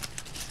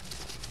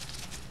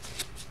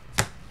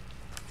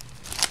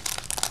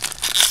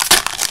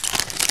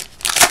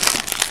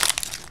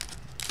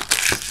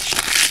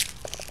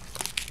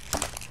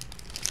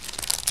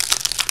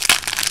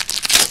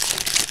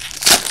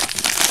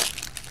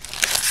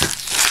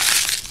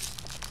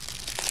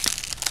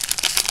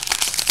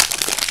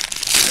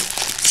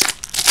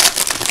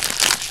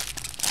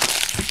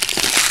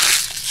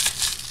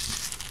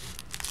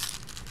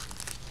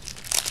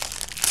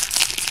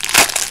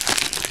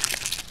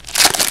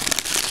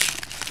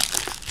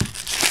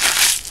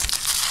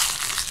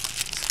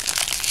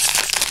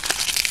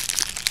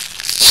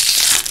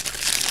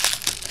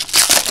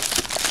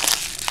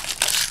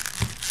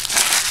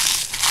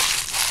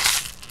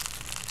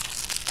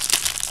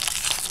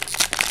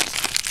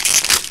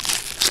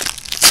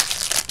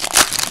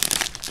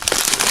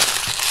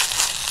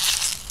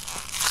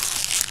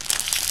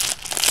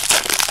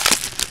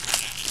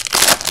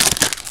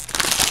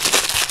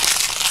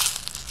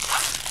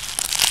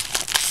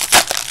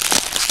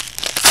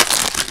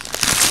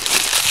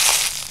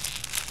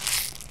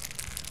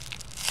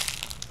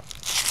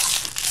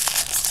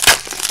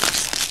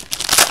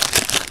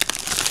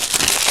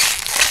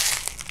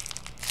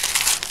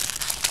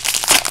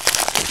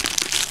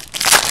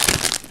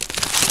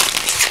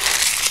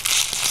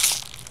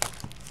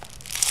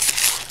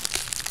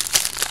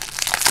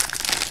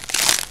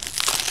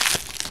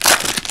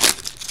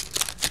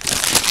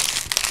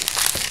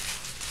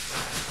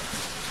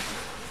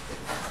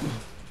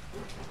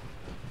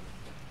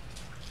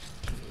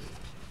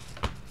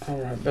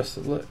 Alright, best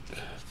of luck.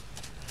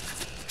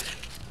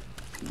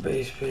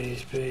 Base.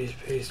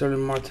 Starting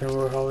Martin,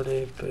 Roy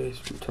Holiday,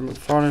 base. Tom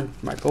McFarland,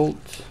 Mike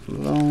Oltz,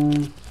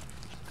 Malone,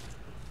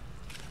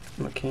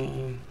 Matt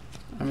Cain.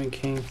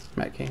 Base.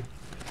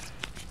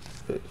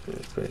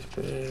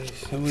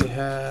 And we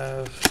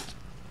have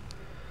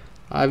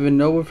Ivan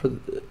Noah for,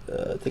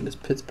 I think it's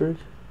Pittsburgh.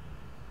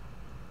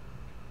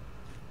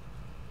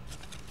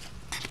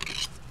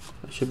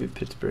 It should be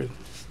Pittsburgh.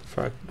 If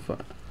I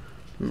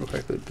remember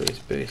correctly.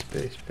 Base.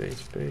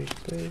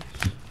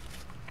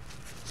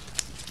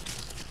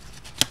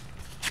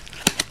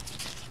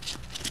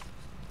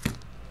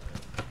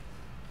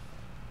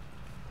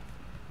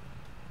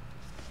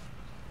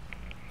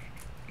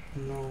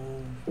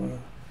 No.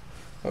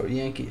 Oh,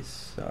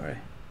 Yankees. Sorry.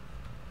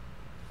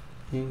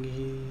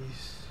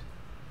 Yankees.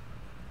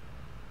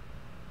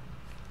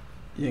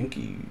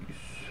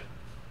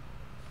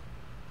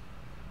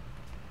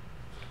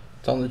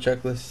 It's on the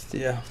checklist,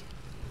 yeah.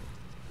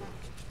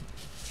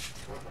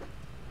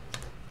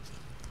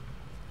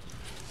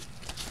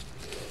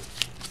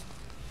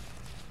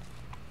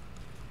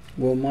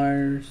 Will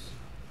Myers,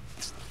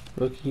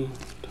 rookie.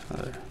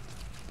 Tyler.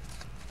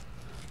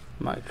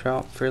 Mike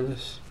Trout,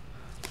 fearless.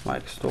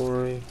 Mike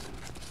Story.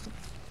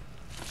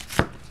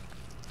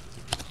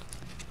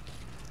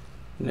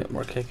 Nick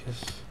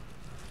Markakis.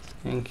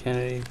 And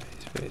Kennedy.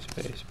 Base.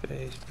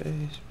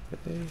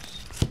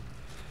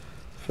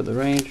 For the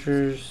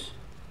Rangers,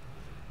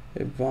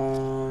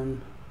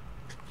 Yvonne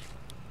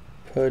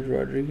Pudge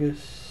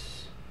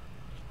Rodriguez.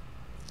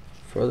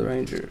 For the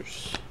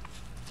Rangers.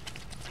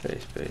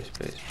 Base.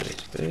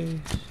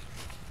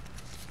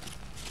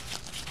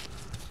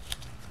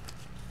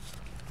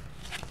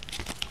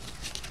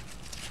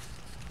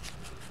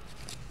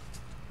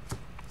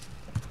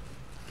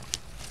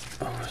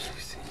 Oh,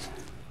 16.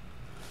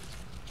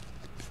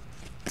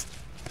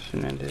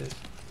 Fernandez.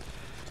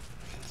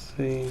 Let's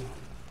see.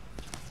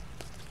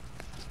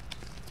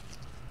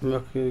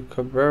 Milky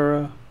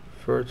Cabrera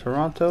for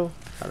Toronto,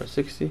 out of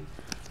 60.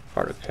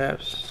 Carter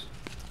Caps.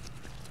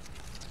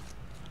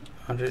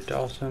 Andre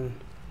Dawson.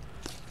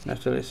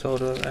 Natalie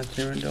Soda,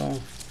 Anthony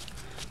Rendon.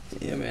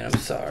 Yeah, man, I'm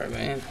sorry,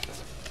 man.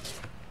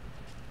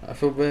 I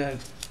feel bad.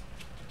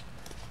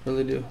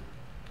 Really do.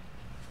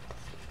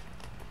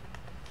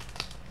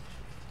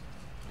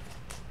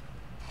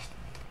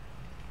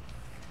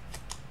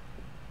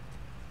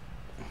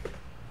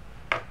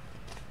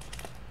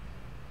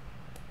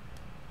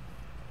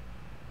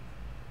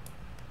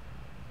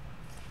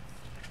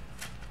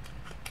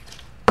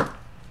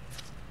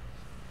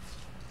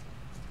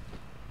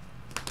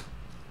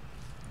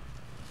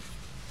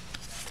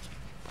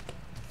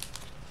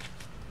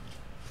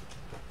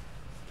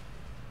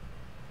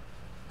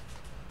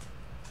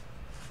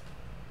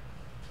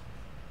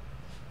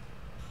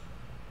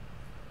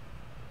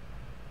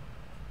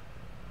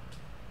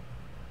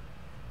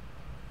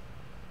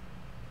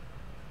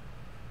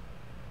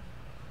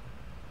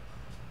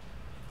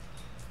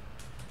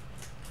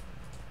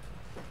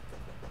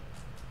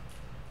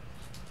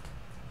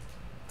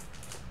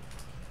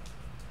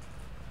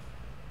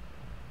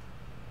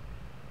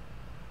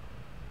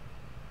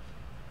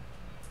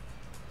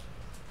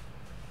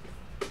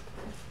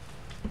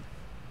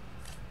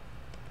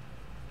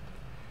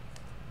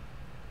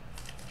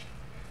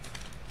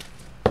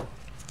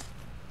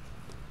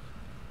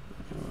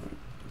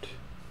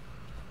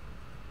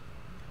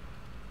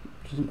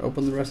 Just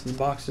open the rest of the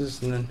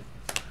boxes and then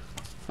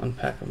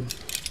unpack them.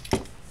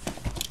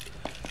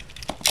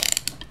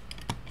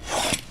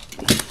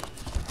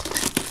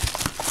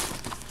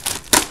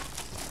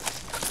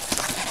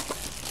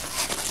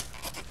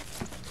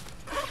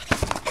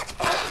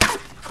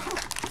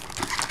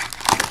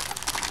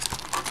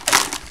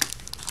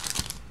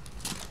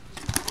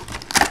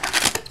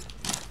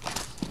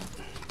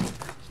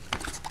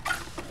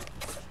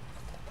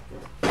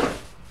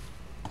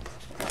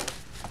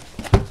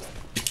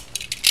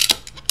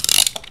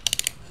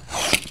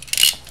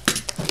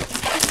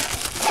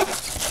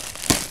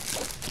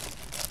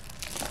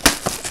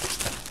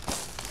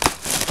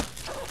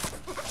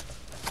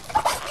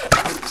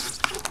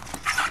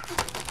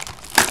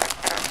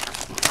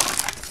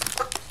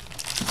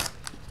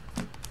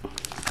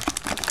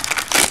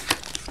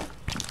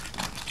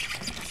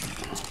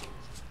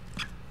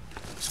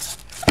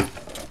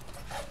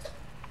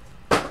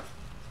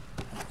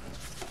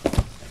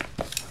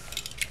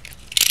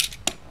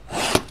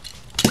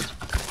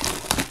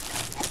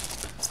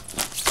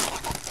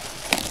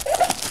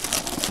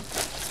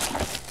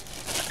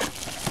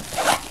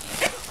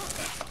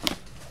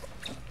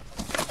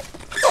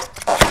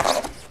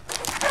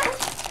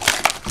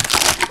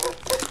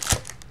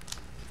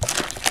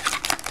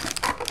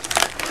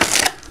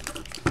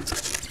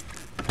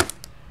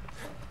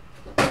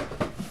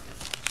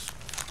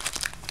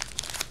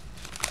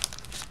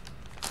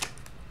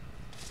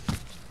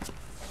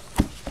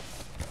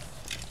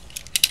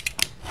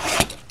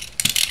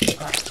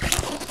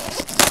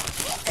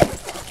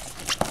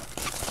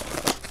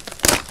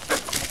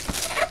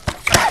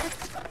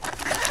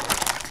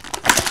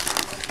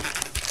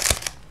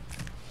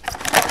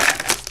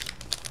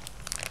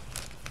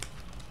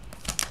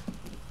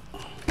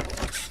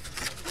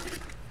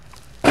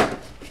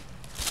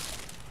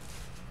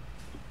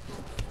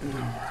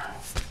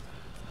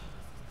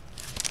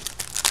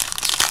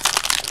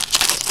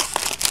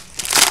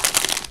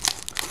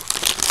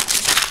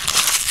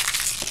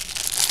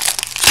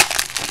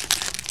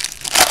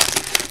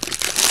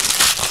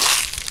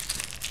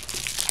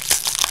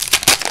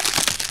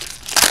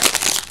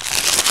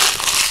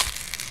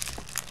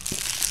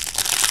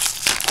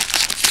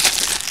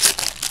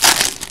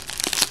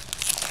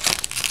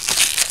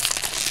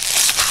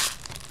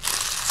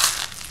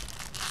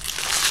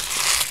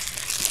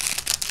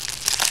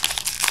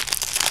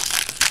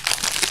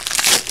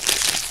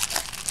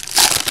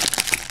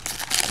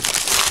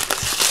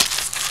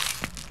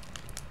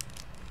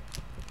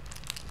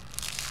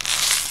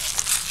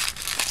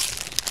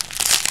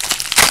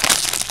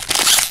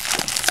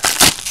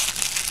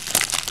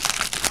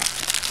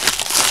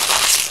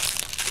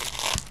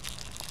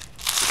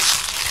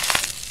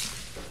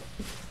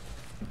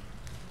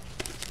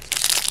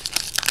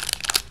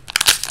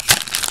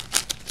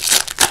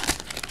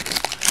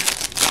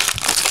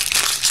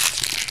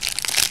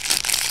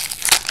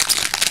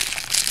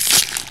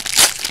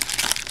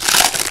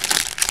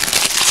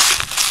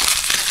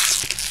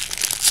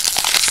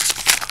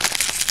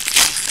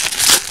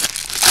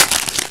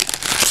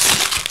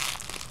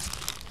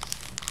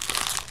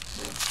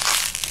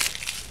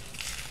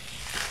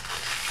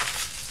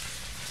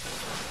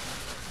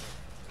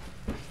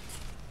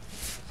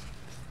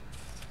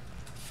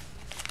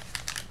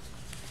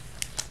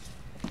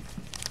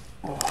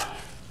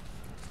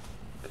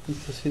 You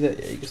can still see that?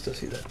 Yeah, you can still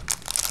see that.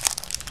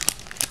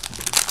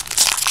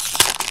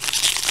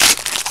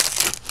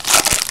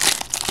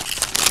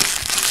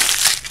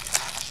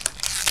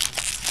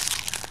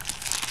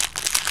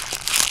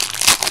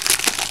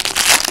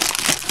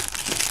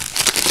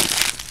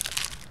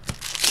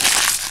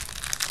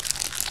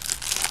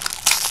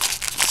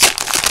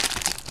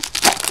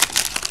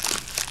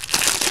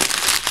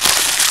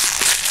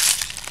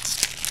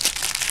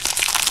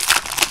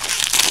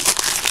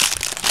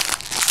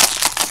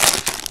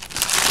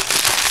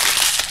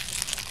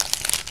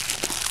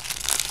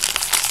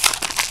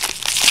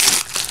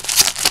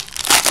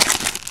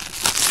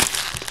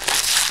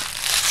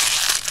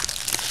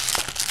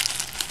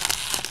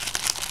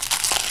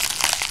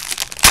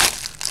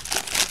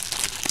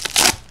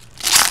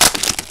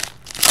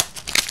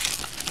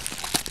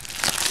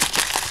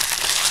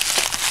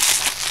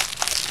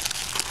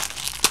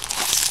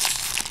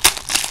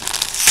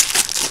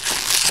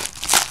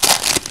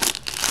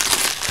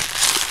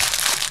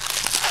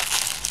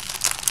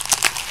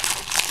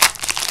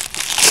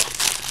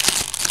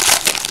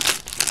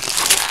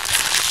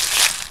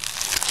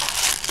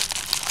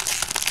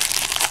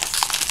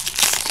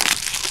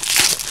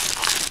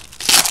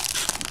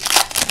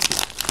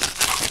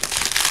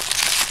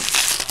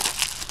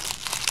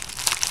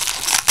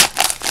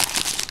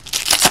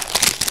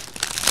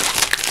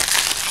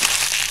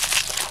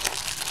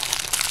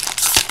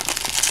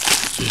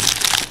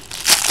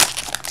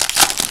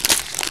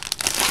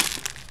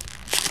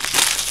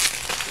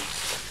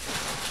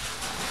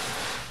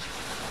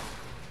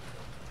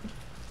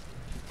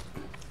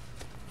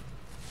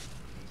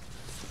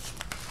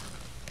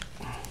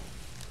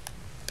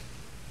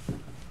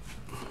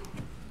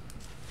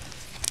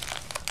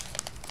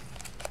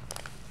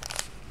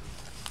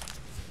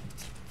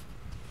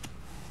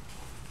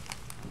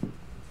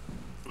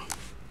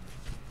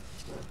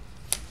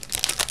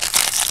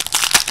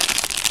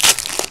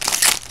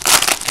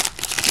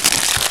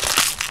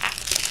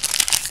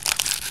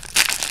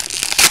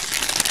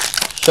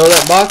 Show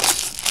that box.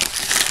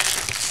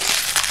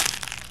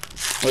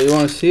 Oh, you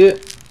want to see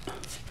it?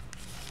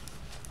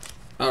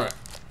 All right.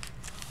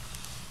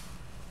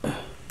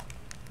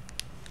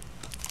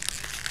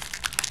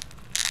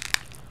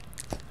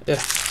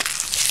 Yeah.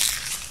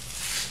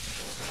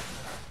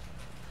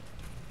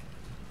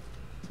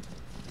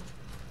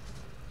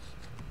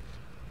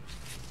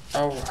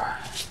 All right.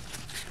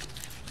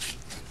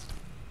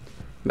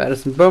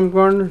 Madison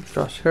Bumgarner,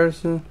 Josh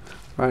Harrison,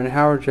 Ryan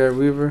Howard, Jared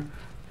Weaver,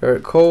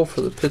 Eric Cole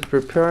for the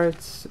Pittsburgh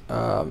Pirates,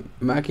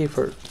 Mackey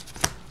for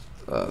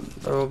blah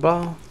blah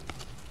blah,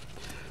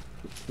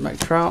 Mike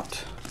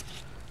Trout,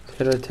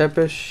 Taylor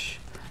Tepesh,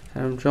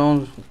 Adam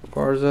Jones,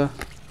 Garza,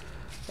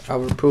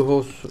 Albert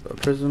Pujols,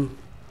 Prizm,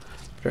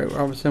 Derek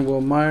Robinson, Will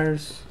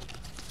Myers,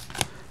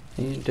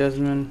 Ian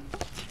Desmond,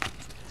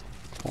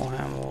 Paul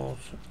Hamels,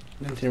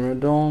 Anthony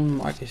Rodon,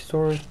 Mikey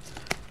Story,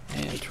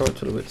 and Troy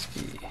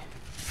Tulowitzki.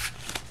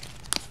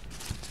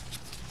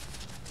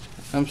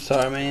 I'm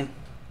sorry, man.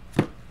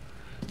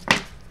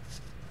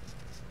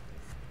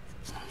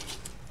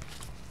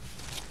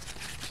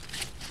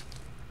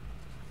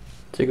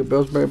 Jacob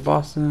Ellsbury,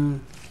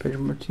 Boston, Pedro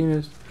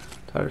Martinez,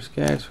 Tyler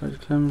Skaggs, Roger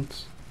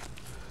Clemens,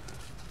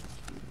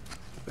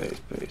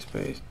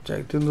 Space,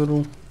 Jack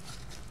Doolittle,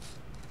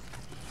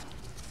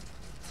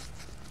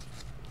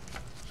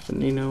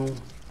 Sonino,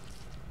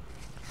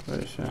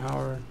 Madison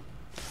Howard,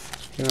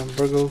 Aaron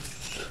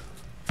Burgos,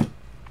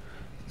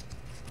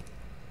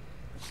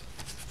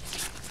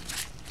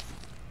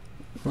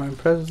 Ryan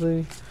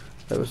Presley,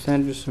 that was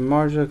Sanders and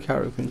Marja,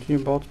 Calgary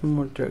Continue,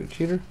 Baltimore, Derek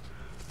Jeter.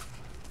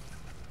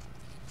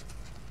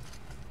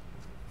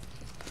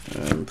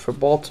 For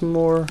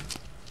Baltimore,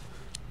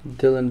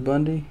 Dylan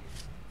Bundy.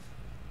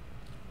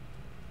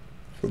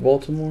 For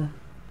Baltimore,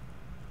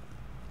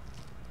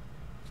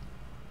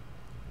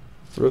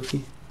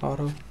 rookie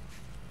auto.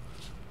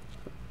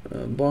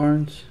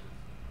 Barnes,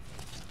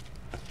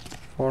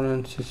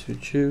 Farland,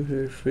 Sisuchu,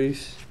 Harry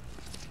Freese,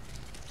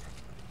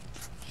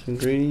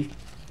 Singrini,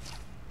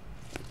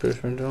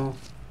 Bruce Rendell,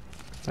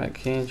 Matt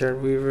Cain,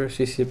 Jared Weaver,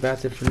 CC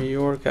Bassett for New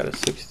York out of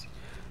 60.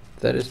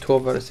 That is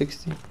 12 out of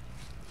 60.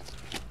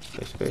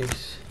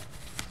 Space.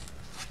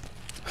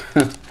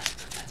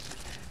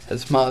 A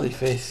smiley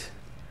face.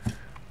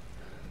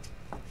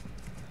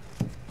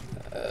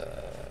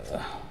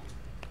 My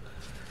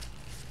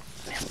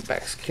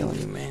back's killing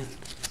me, man.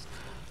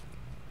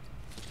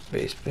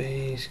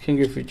 Space. Ken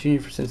Griffey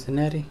Jr. for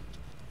Cincinnati.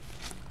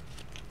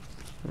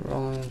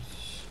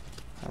 Rollins.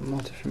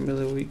 Monte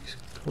Familia Weeks.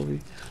 Kobe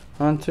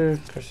Hunter.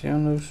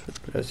 Castellanos.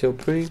 Brazil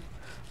Puig.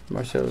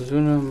 Marcelo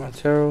Zuna.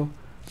 Montero.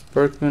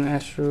 Berkman.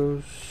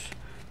 Astros.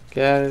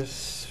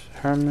 Gaddis.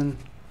 Herman.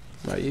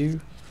 Ryu.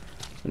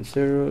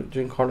 Mancero.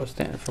 Giancarlo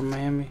Stanton from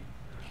Miami.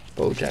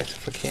 Bo Jackson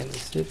for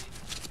Kansas City.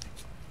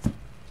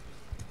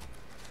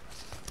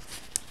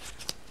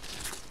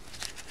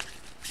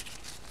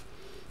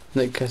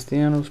 Nick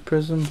Castellanos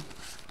Prizm.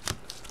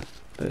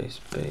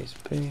 Base.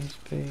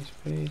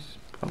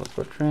 Carlos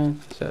Beltran.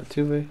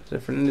 Altuve.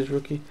 Zé Fernandez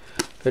rookie.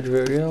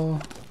 Pedro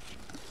Ariel.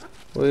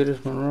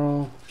 Waiters,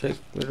 Monroe, Jake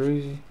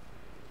Odorizzi,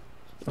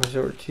 Jose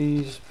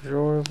Ortiz,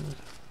 Pedroia,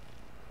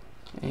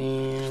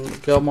 and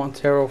Miguel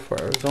Montero for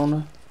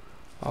Arizona.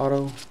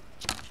 Auto.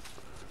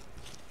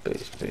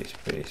 Base.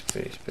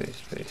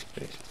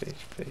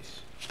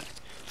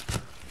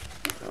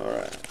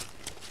 Alright.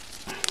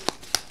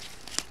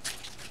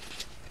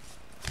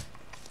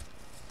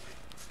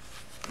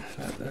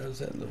 There's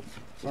that little,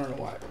 I don't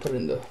know why I put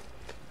in the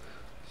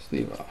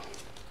sleeve out.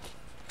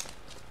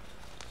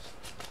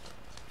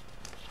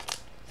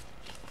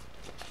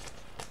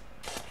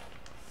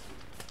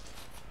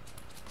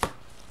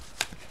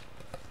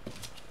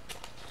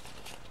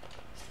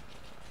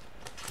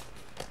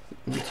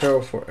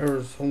 Montero for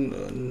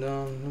Arizona,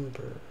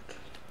 non-numbered.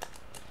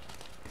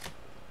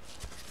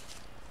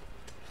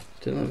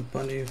 Dylan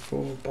Bundy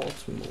for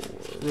Baltimore,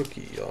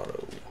 rookie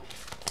auto.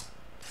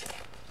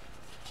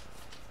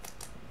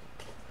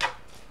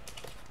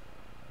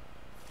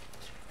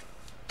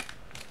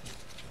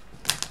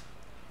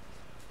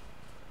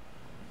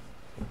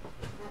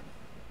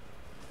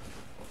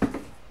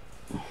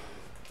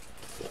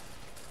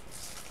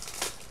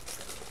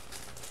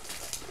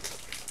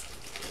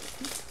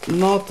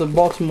 Not the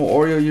Baltimore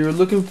Oriole you're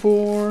looking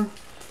for.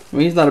 I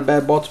mean, he's not a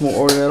bad Baltimore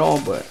Oriole at all,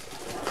 but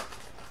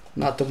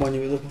not the one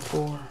you were looking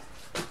for.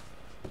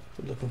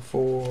 We're looking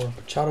for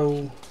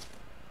Machado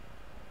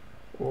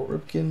or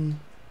Ripken.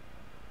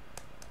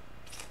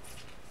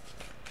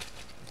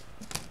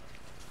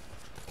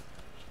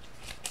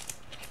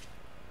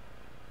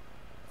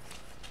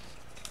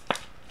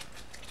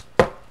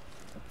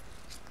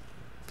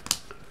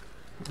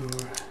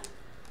 Alright.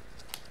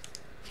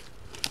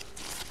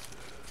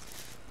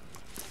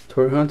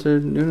 Torrey Hunter,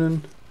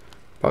 Noonan,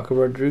 Paco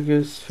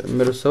Rodriguez from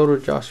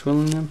Minnesota, Josh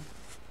Willingham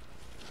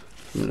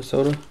from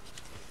Minnesota.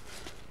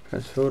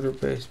 Transfielder,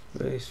 base,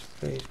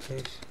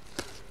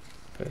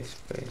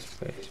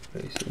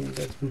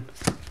 Indexman.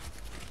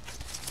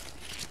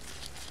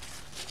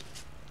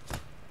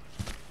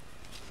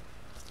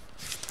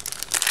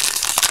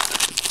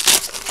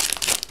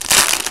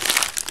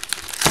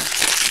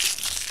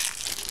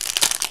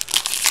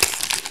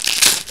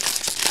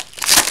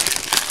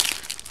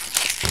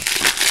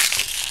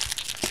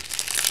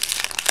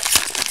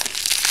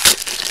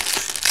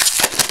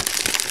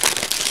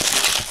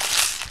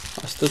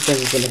 I still think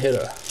he's gonna hit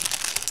a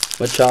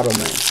Machado,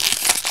 man.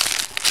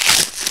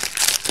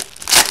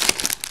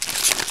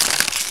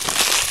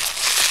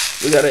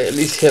 We gotta at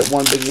least hit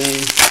one big name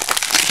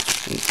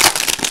in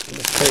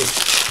the face.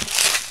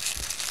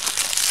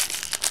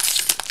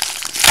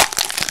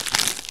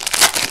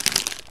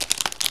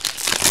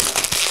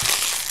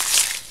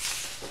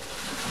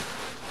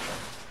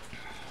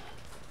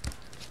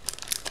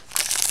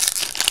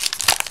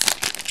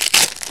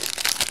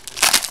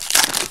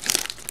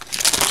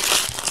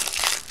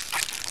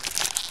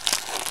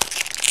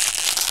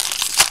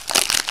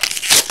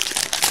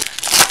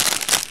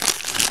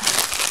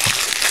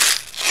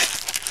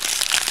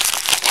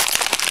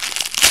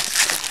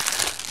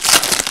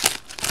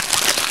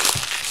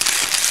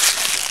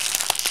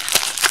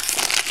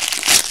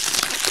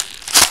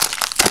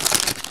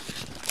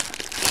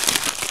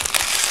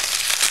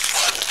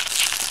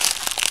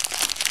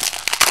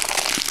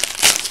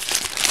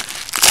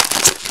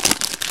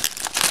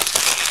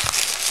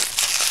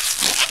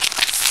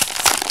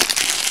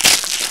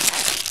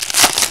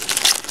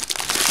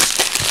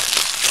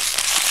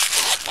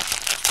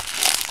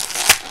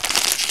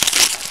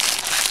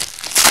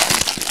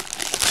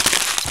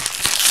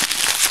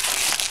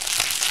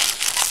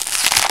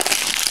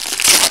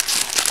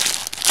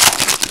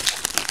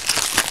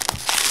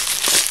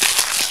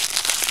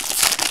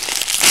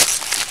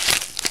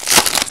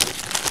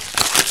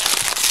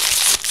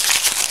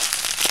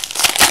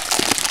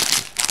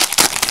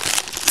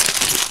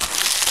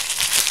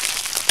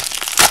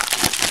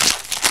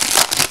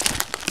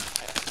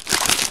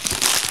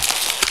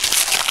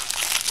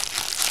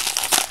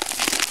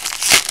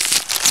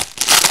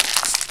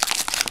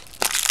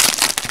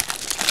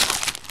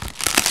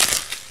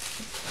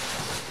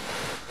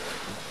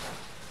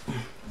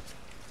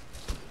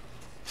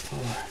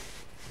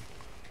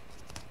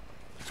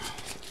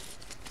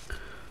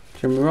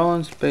 Jimmy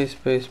Rollins, base.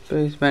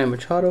 Manny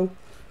Machado.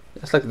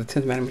 That's like the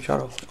 10th Manny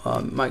Machado.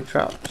 Mike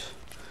Trout.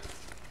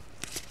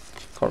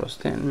 Carlos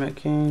Stanton, Matt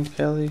Cain,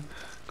 Kelly,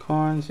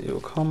 Carnes,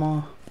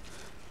 Iwakama,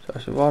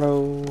 Josh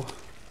Votto.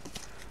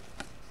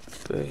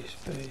 Base.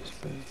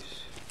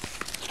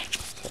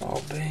 It's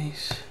all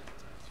base.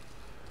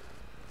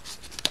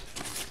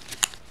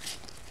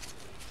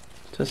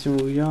 Tessie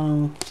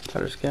Mugiano,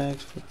 Tyler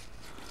Skaggs.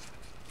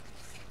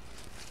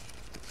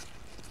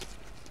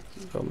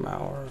 Go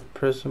Mauer,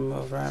 Prizm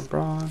of Ryan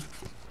Braun,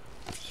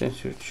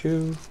 Sensu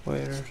Chu,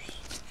 Waiters,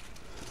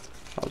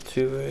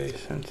 Altuve,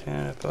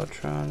 Santana,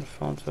 Beltran,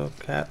 Fonto,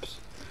 Caps,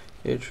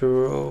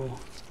 Ichiro,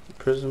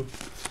 Prizm,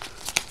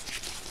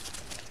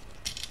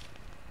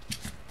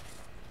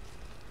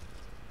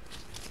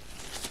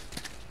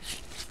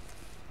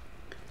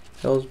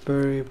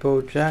 Ellsbury,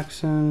 Bo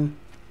Jackson,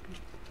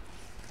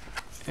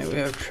 and we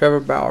have Trevor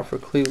Bauer for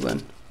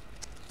Cleveland.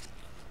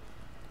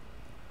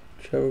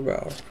 Trevor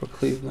Bauer for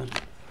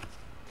Cleveland.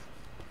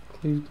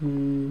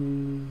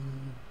 Cleveland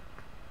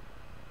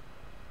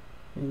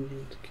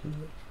Indians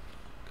killer.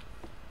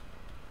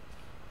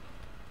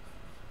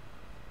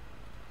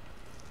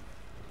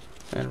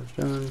 Adam's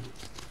done.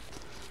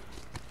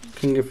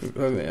 King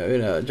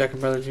of Jack and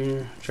Brother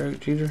Jr.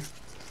 Jeter.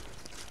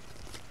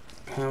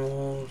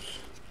 Hamels.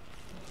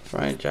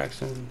 Ryan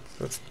Jackson,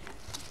 rookie.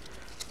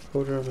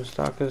 Holder of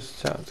Mustakas,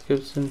 South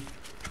Gibson.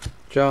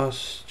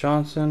 Josh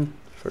Johnson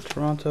for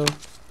Toronto.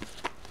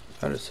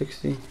 Out of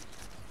 60.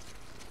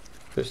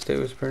 Chris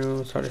Davis, Bernie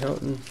Williams, Hardy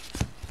Helton.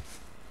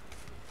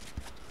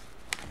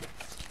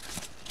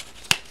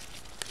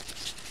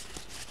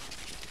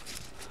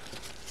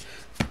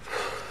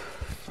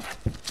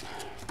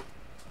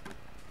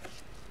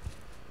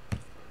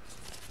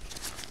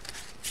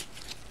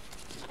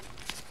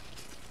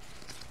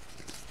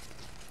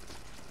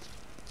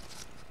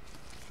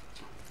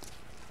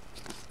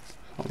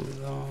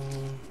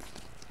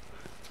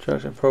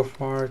 Justin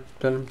Profar,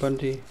 Dylan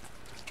Bundy,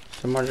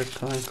 Samarja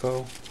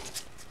Kalenko,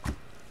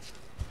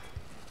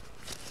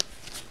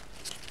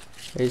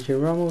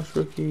 AJ Ramos,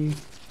 rookie,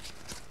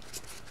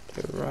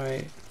 to the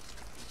right.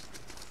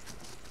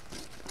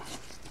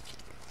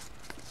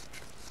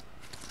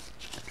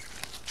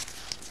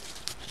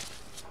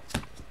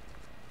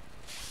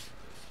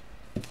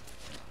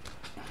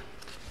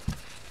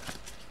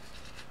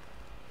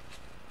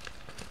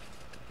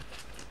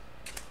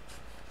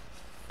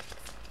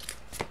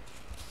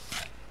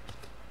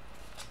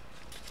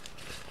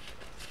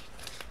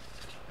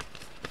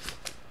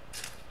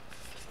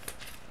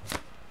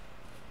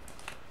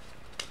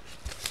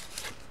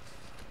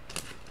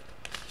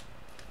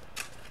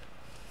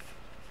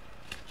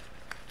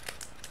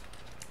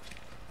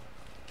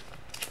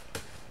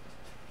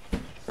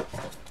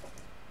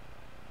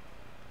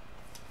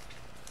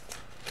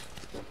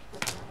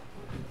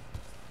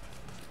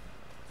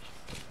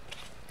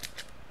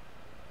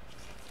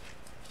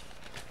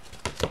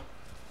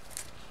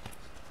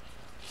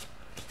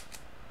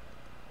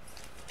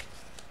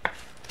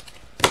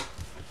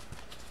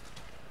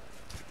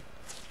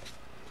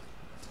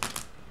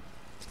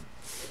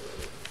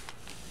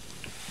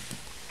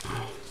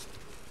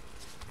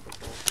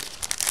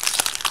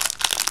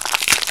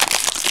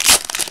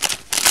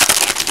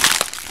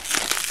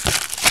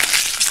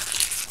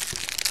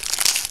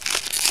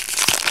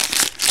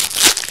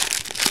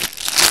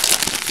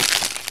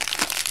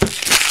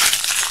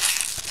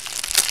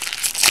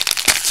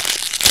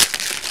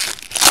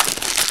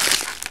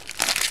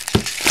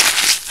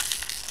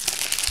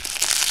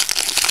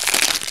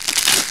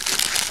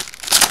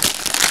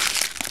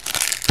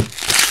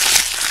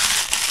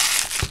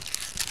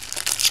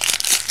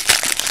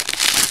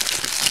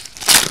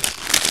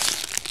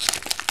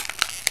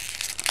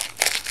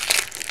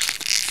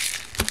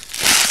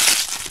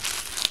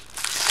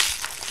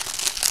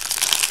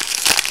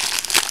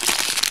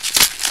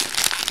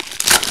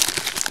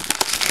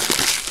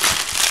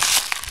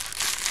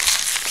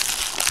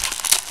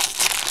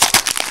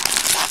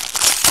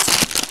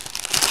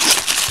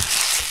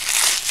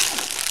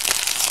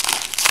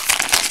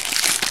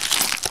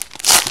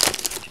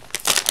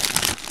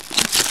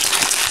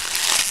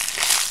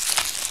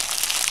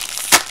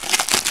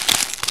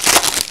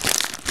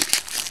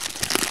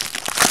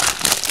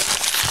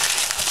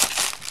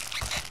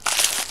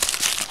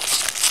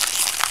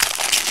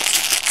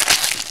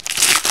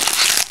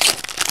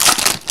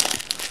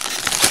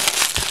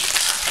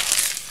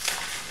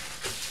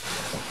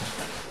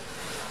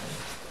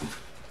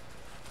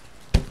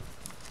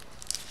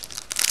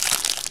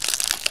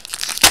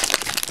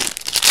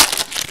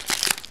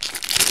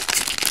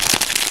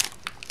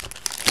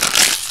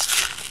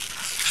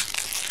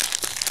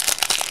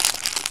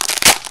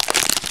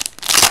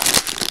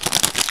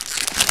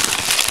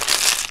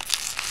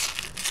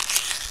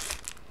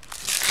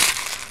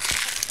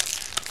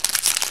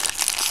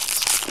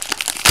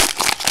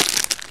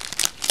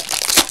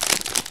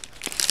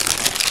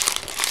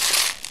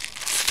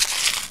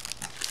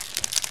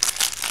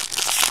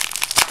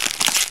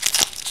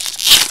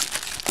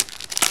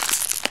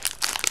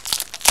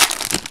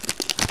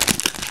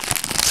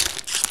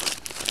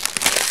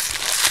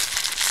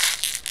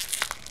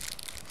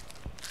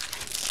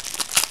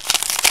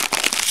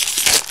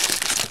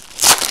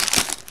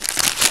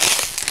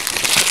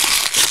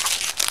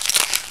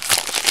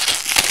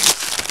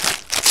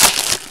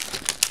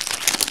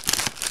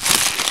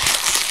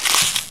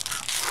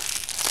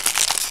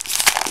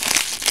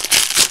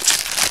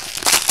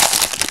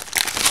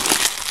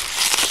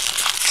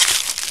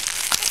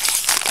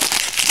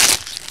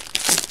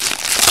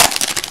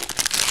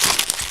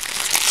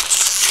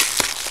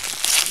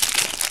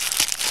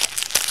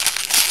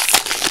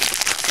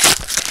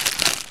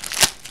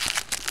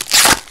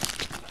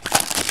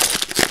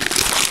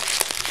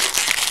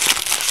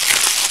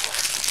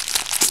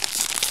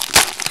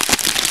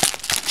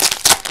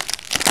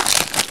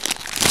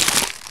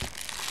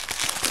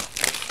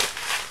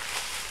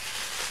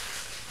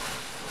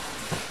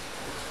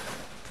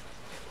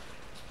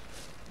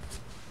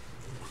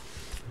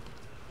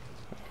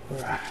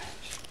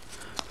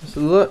 Best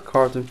of luck.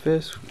 Carlton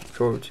Fisk,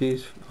 Joe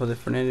Ortiz, Jose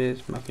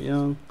Fernandez, Michael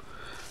Young.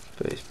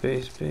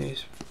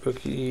 Base.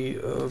 Rookie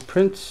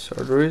Prince,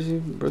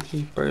 Ardorizzi,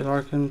 rookie Barry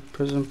Larkin,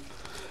 Prizm.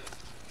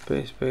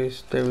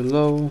 Base, David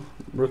Lowe,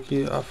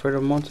 rookie Alfredo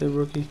Monte,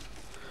 rookie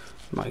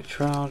Mike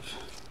Trout,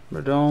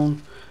 Rodon,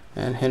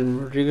 and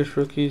Henry Rodriguez,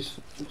 rookies.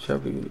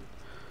 Shelby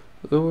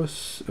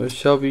Lewis,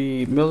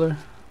 Shelby Miller,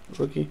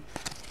 rookie.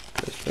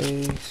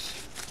 Base.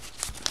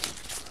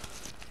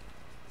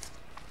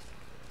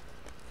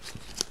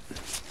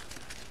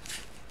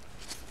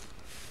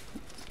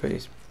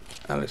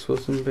 Alex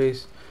Wilson,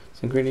 base.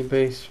 Sanguini,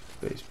 base.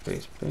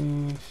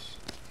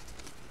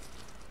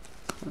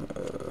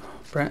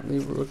 Brantley,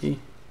 rookie.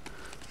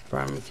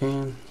 Brian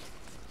McCann.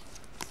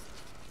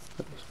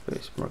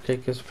 Base.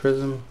 Marquez,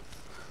 Prizm.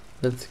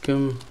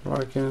 Lincecum,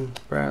 Larkin,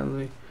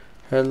 Bradley,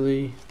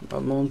 Headley,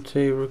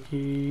 Almonte,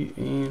 rookie,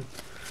 and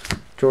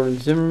Jordan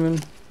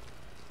Zimmerman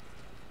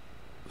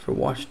for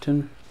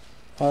Washington.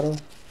 Auto.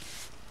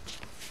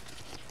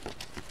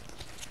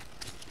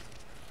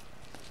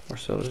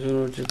 Marcelo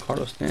Zuna,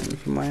 Giancarlo Stanton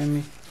for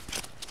Miami.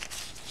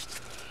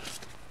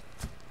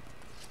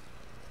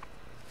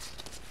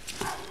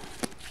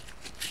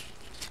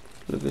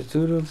 Lucas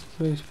Duda,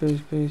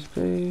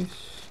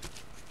 base.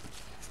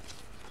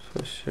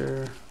 For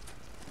sure.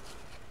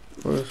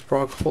 Where's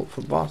Brock Holt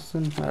for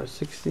Boston out of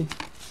 60.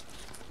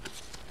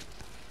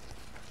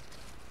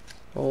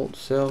 Holt,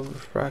 Silver,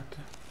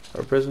 Refractor,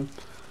 or Prizm.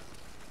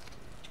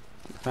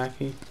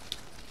 Mackey.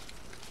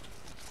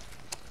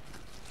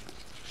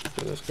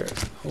 So this guy,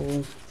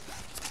 Holt.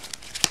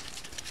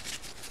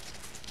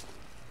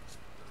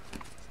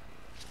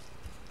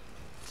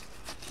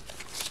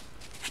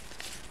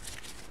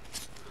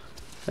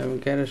 Evan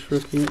Gattis,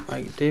 rookie.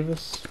 Mike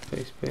Davis,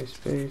 base.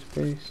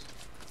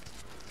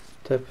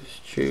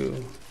 Tempest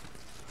Chew.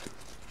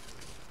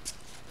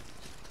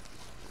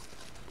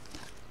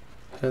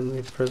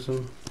 Headley,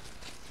 Prizm.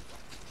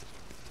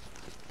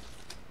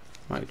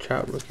 Mike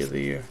Trout, rookie of the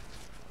year.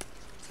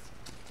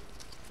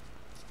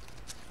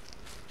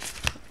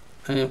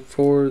 And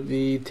for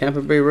the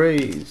Tampa Bay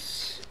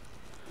Rays,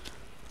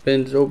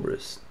 Ben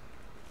Zobrist.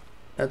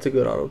 That's a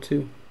good auto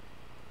too.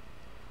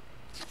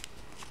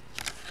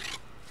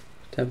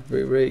 Tampa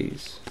Bay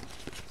Rays.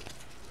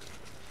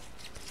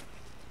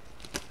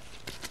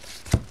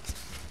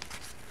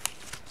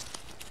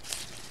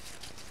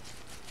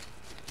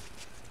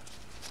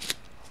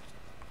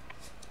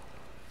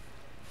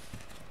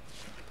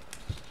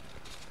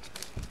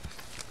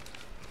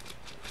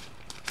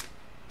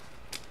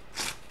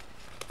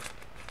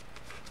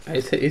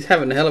 He's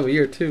having a hell of a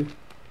year too.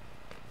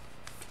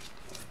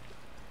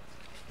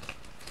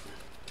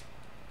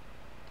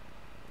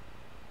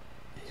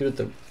 He's with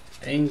the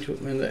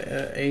Angels and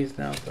the A's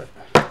now, but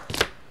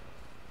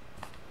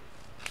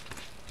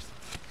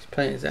he's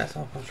playing his ass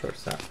off on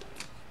shortstop.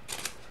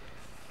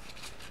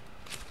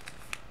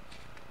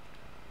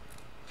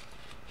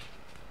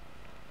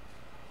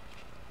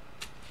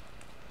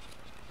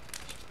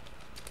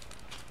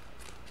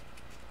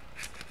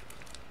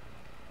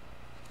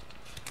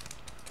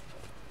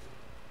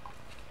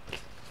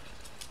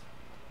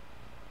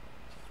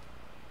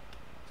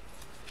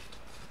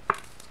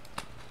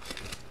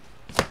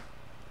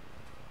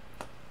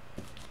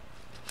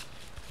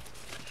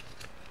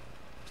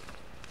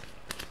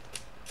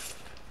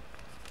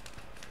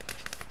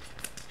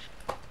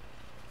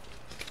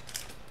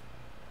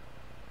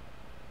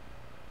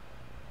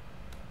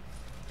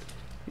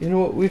 You know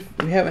what? We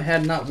haven't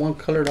had not one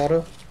colored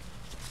auto.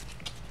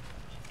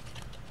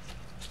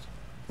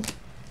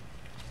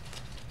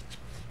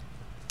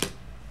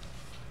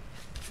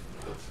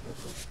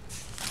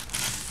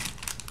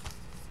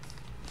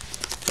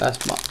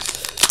 Last box.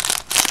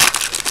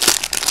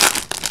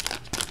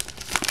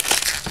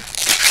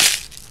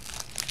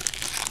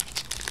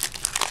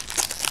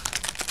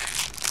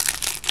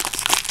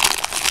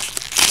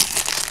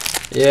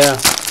 Yeah,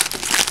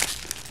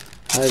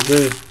 I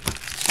agree.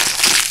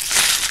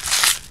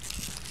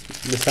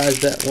 Besides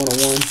that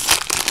 101.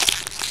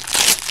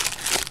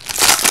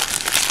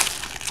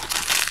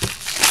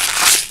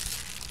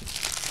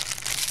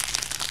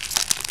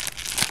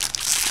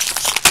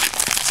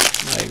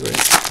 I agree.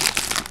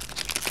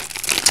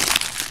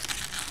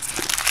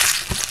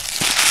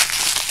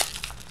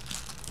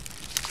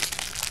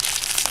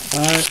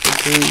 I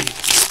agree.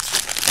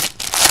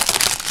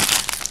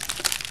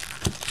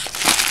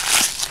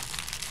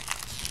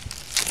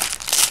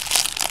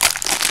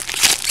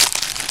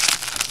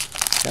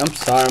 I'm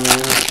sorry, man.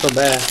 It's so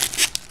bad.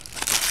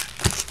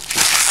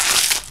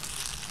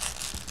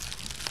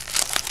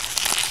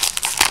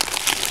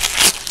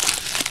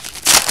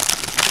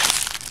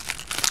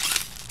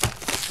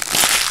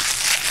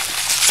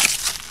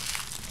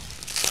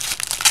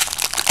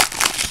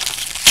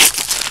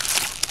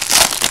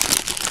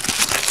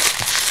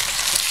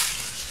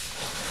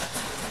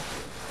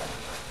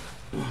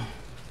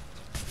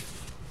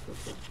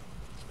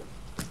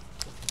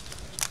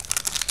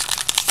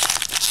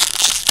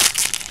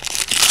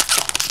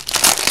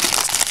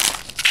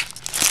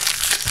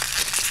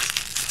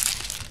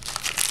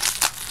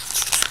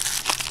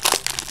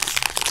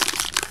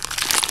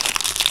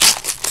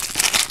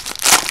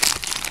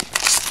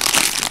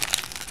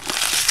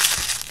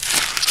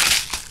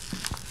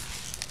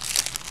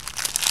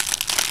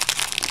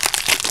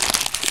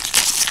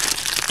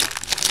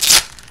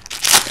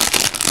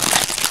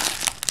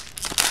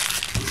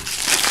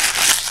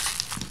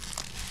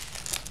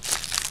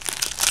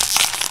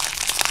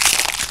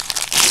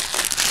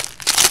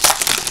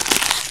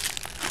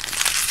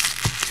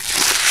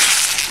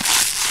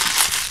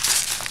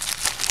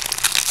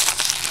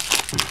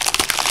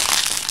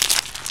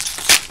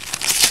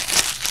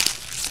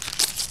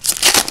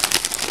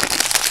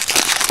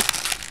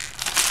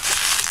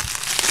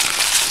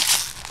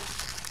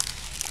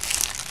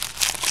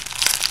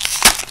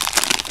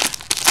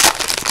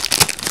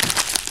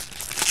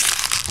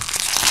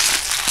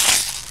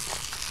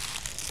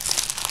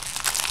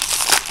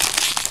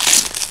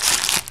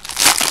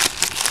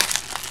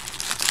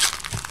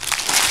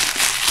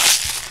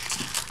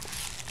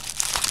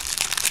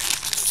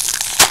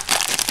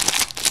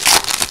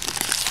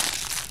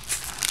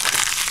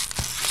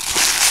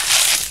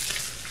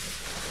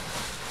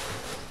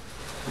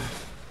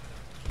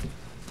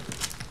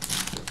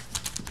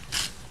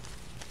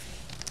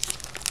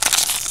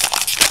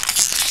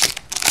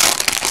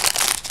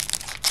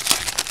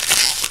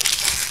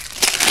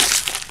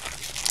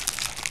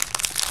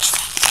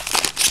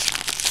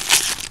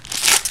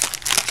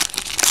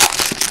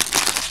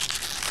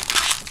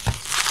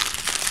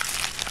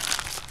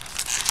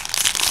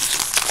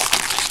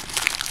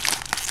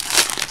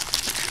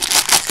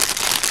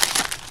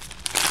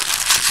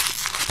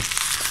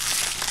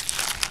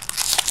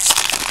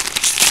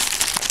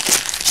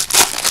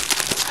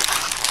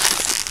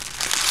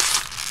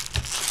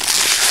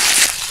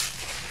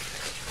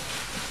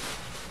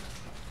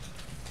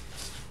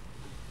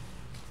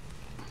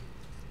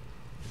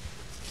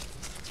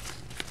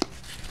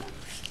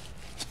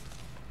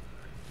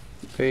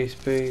 Base.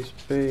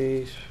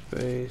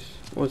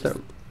 What was that?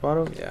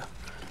 Auto? Yeah.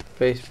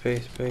 Base.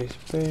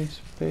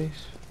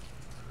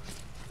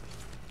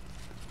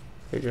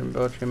 Adrian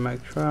Beltre,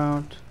 Mike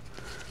Trout.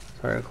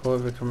 Sorry, Chloe,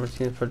 Victor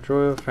Martinez,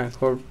 Pedroia, Frank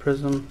Corbin,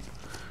 Prism,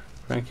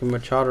 Frankie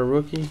Machado,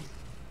 rookie.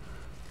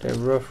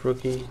 Dave Ruff,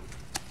 rookie.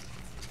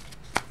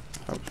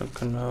 Robinson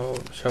Cano,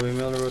 Shelby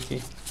Miller,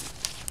 rookie.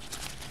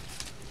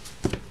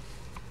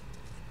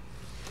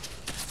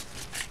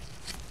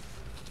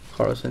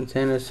 Carlos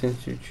Santana,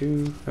 Sinsu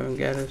Chu, Evan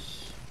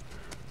Gaddis,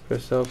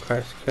 Purcell,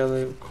 Christ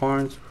Kelly,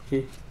 Carnes,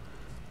 rookie.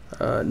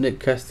 Nick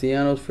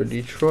Castellanos for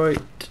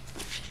Detroit.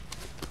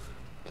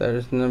 That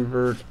is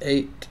number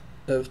 8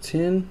 of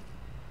 10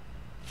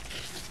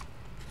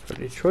 for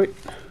Detroit.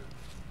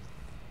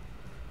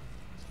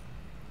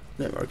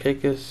 Nick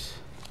Markakis,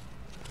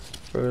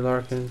 Roy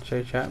Larkin,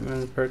 Jay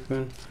Chapman,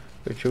 Berkman,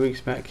 Richard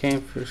Weeks, Matt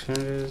Cain, Felix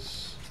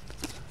Hernandez,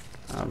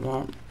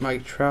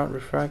 Mike Trout,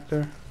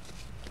 Refractor,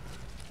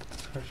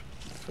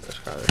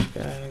 Skyler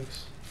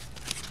Skaggs.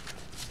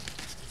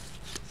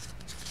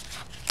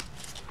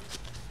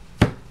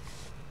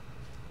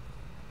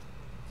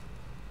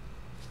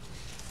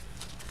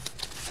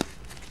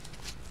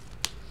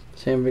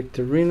 Sam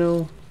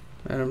Victorino,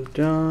 Adam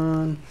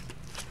John,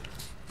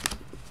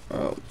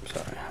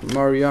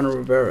 Mariano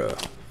Rivera.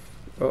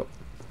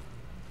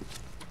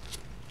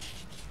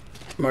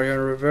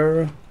 Mariano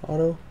Rivera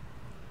auto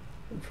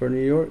for New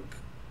York.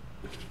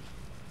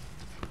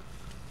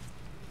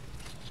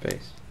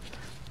 Base.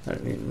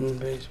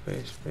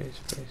 Base.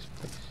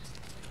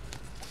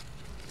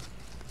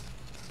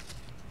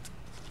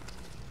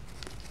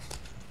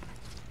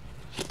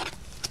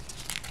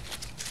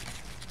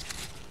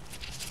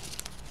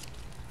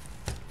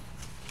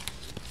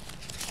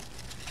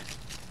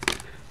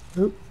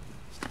 Oop.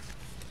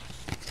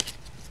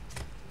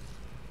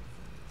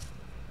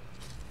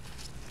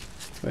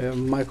 We have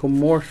Michael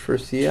Morse for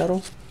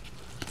Seattle.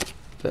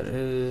 That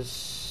is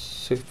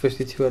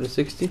 652 out of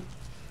 60.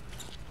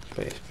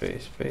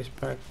 Base.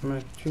 Pac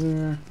Mac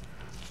Jr.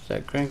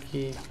 Zach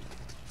Greinke.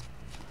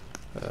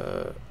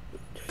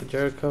 Jay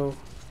Jericho.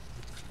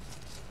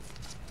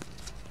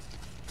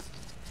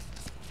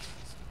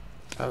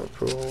 Albert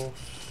Pujols.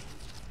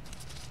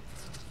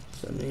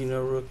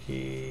 Zanino,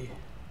 rookie.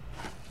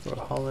 For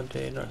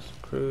Holiday, Nelson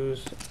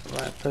Cruz,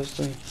 Ryan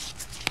Presley.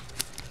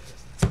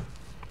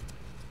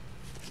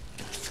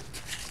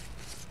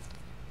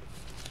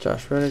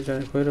 Josh Reddick,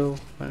 Johnny Cueto,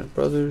 Minor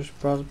Brothers,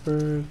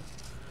 Brosberg,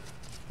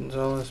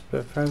 Gonzalez,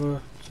 Befagua,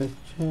 St.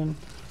 Chen,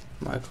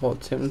 Michael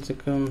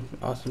Timothycum,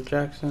 Austin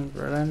Jackson,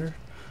 Verlander,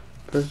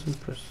 Prism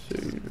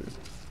Pursuit.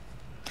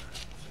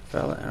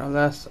 And our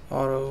last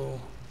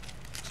auto,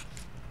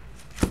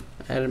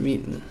 Adam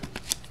Eaton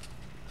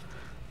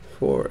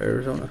for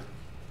Arizona.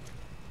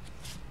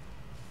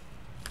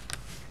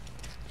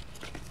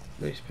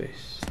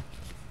 Base.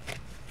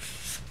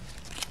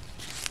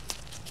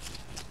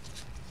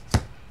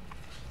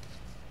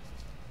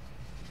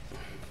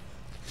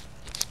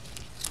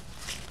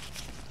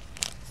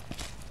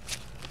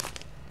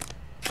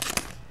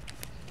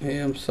 Hey,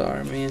 I'm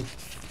sorry, man.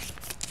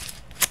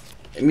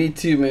 Me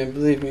too, man.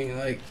 Believe me,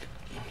 like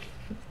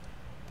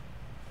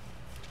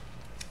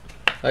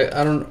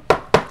I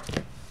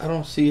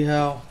don't see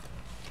how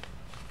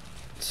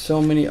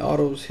so many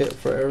autos hit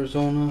for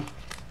Arizona.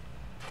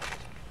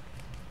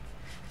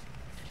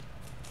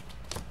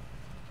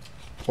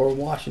 Or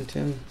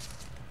Washington.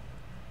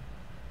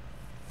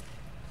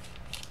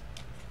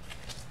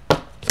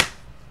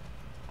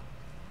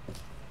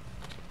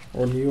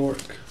 Or New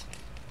York.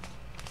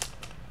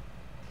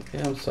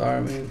 Yeah, I'm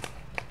sorry, man.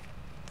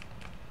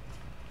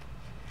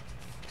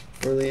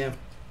 Really am.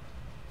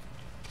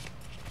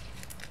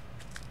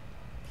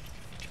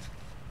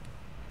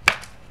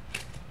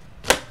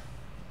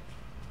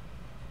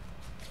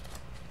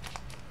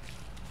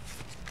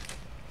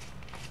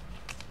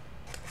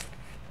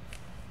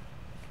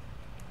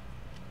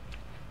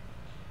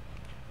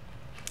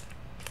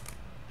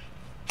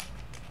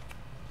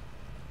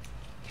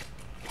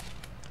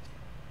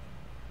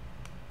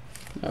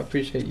 I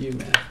appreciate you,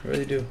 man. I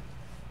really do.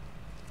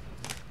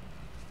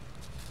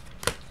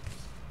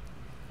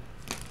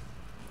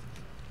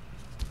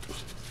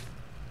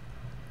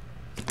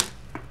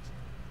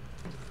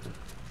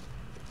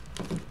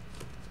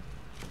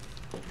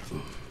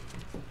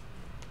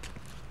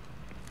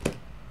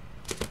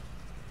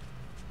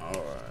 All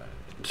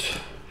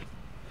right.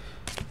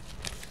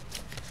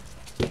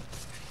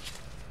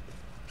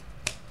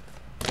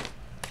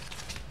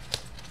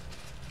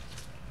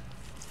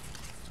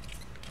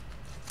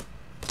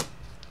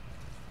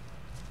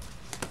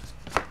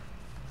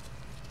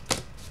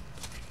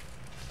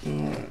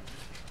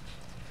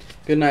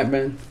 Good night,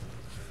 man.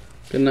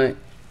 Good night.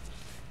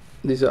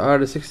 These are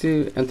out of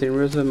 60. Anthony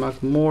Rizzo,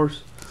 Michael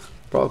Morse,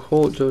 Brock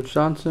Holt, Joe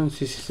Johnson,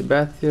 CC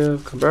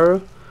Sabathia,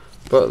 Cabrera,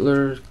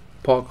 Butler,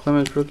 Paul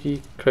Clemens,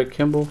 rookie, Craig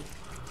Kimball,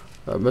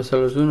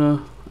 Marcelo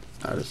Zuna,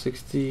 out of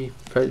 60.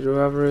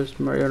 Pedro Alvarez,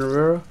 Mariano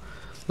Rivera.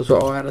 Those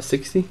are all out of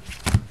 60.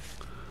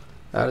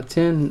 Out of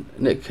 10,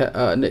 Nick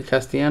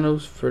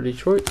Castellanos for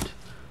Detroit.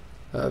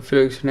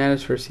 Felix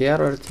Hernandez for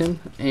Seattle out of 10.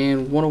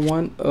 And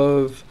 101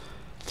 of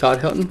Todd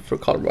Helton for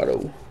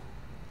Colorado.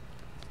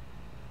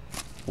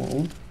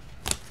 101.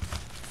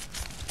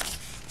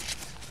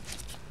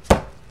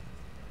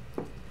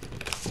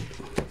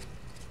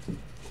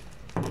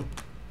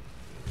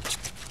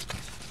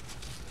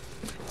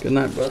 Good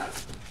night, brother.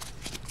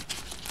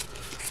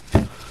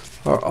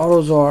 Our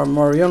autos are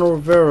Mariano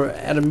Rivera,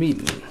 Adam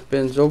Eaton,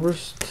 Ben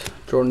Zobrist,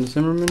 Jordan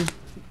Zimmerman,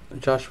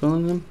 Josh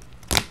Willingham,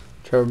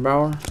 Trevor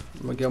Bauer,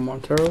 Miguel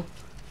Montero,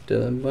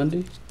 Dylan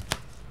Bundy,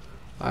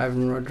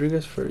 Ivan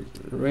Rodriguez for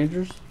the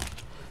Rangers,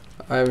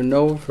 Ivan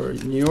Noah for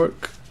New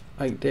York,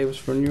 Ike Davis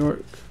for New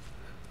York,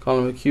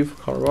 Colin McHugh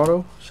for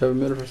Colorado, Chevy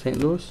Miller for St.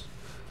 Louis,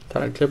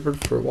 Tyler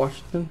Clippard for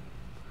Washington,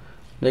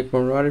 Nick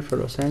Monroe for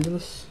Los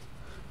Angeles,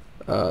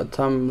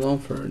 Tom Malone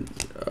for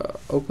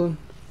Oakland,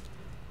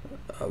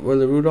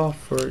 Willie Rudolph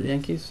for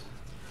Yankees,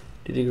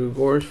 Didi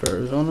Gregorius for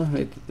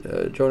Arizona,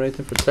 Joe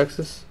Nathan for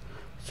Texas,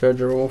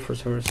 Sergio Romo for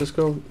San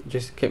Francisco,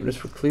 Jason Kipnis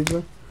for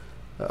Cleveland,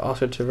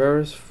 Oscar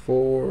Taveras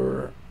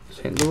for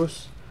St.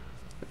 Louis,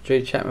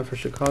 Jay Chapman for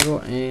Chicago,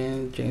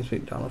 and James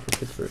McDonald for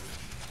Pittsburgh.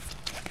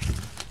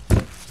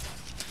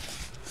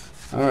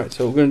 Alright,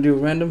 so we're going to do a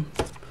random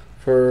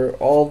for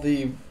all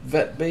the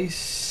vet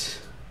base,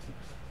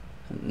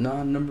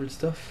 non-numbered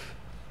stuff.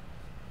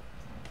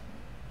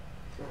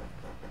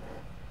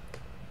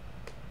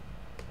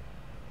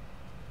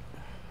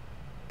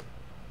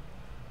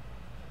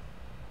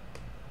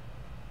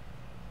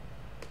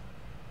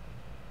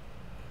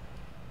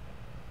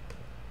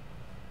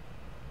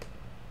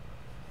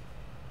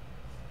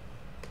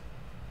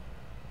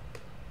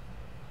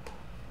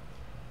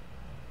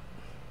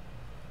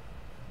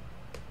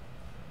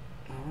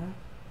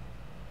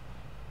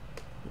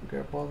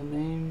 Grab all the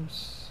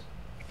names.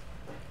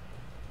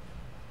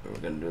 We're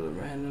gonna do the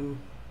random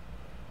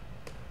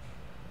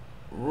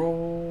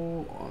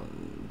roll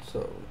on.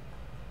 So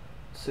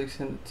 6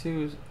 and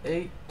 2 is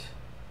 8.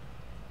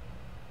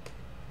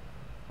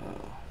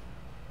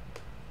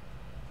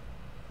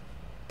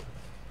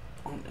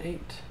 On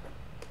 8,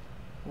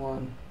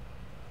 1,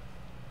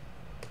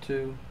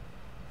 2,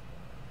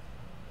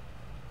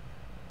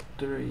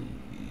 3,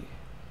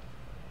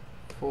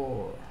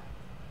 4,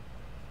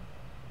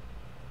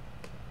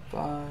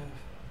 5,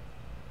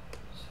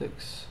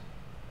 6,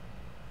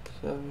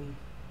 7,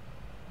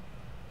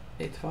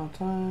 8th final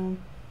time.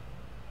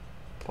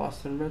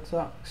 Boston Red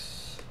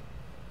Sox.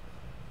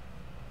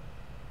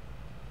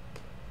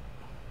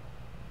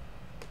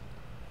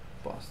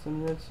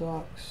 Boston Red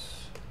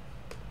Sox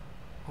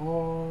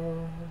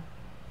or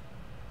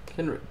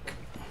Kendrick.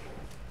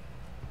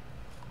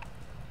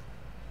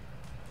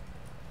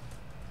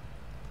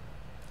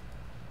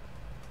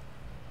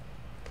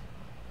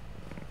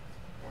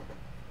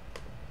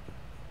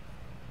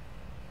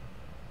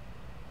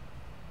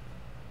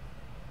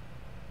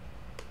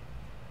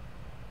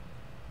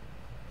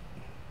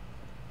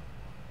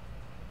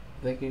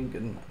 Thank you and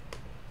good night.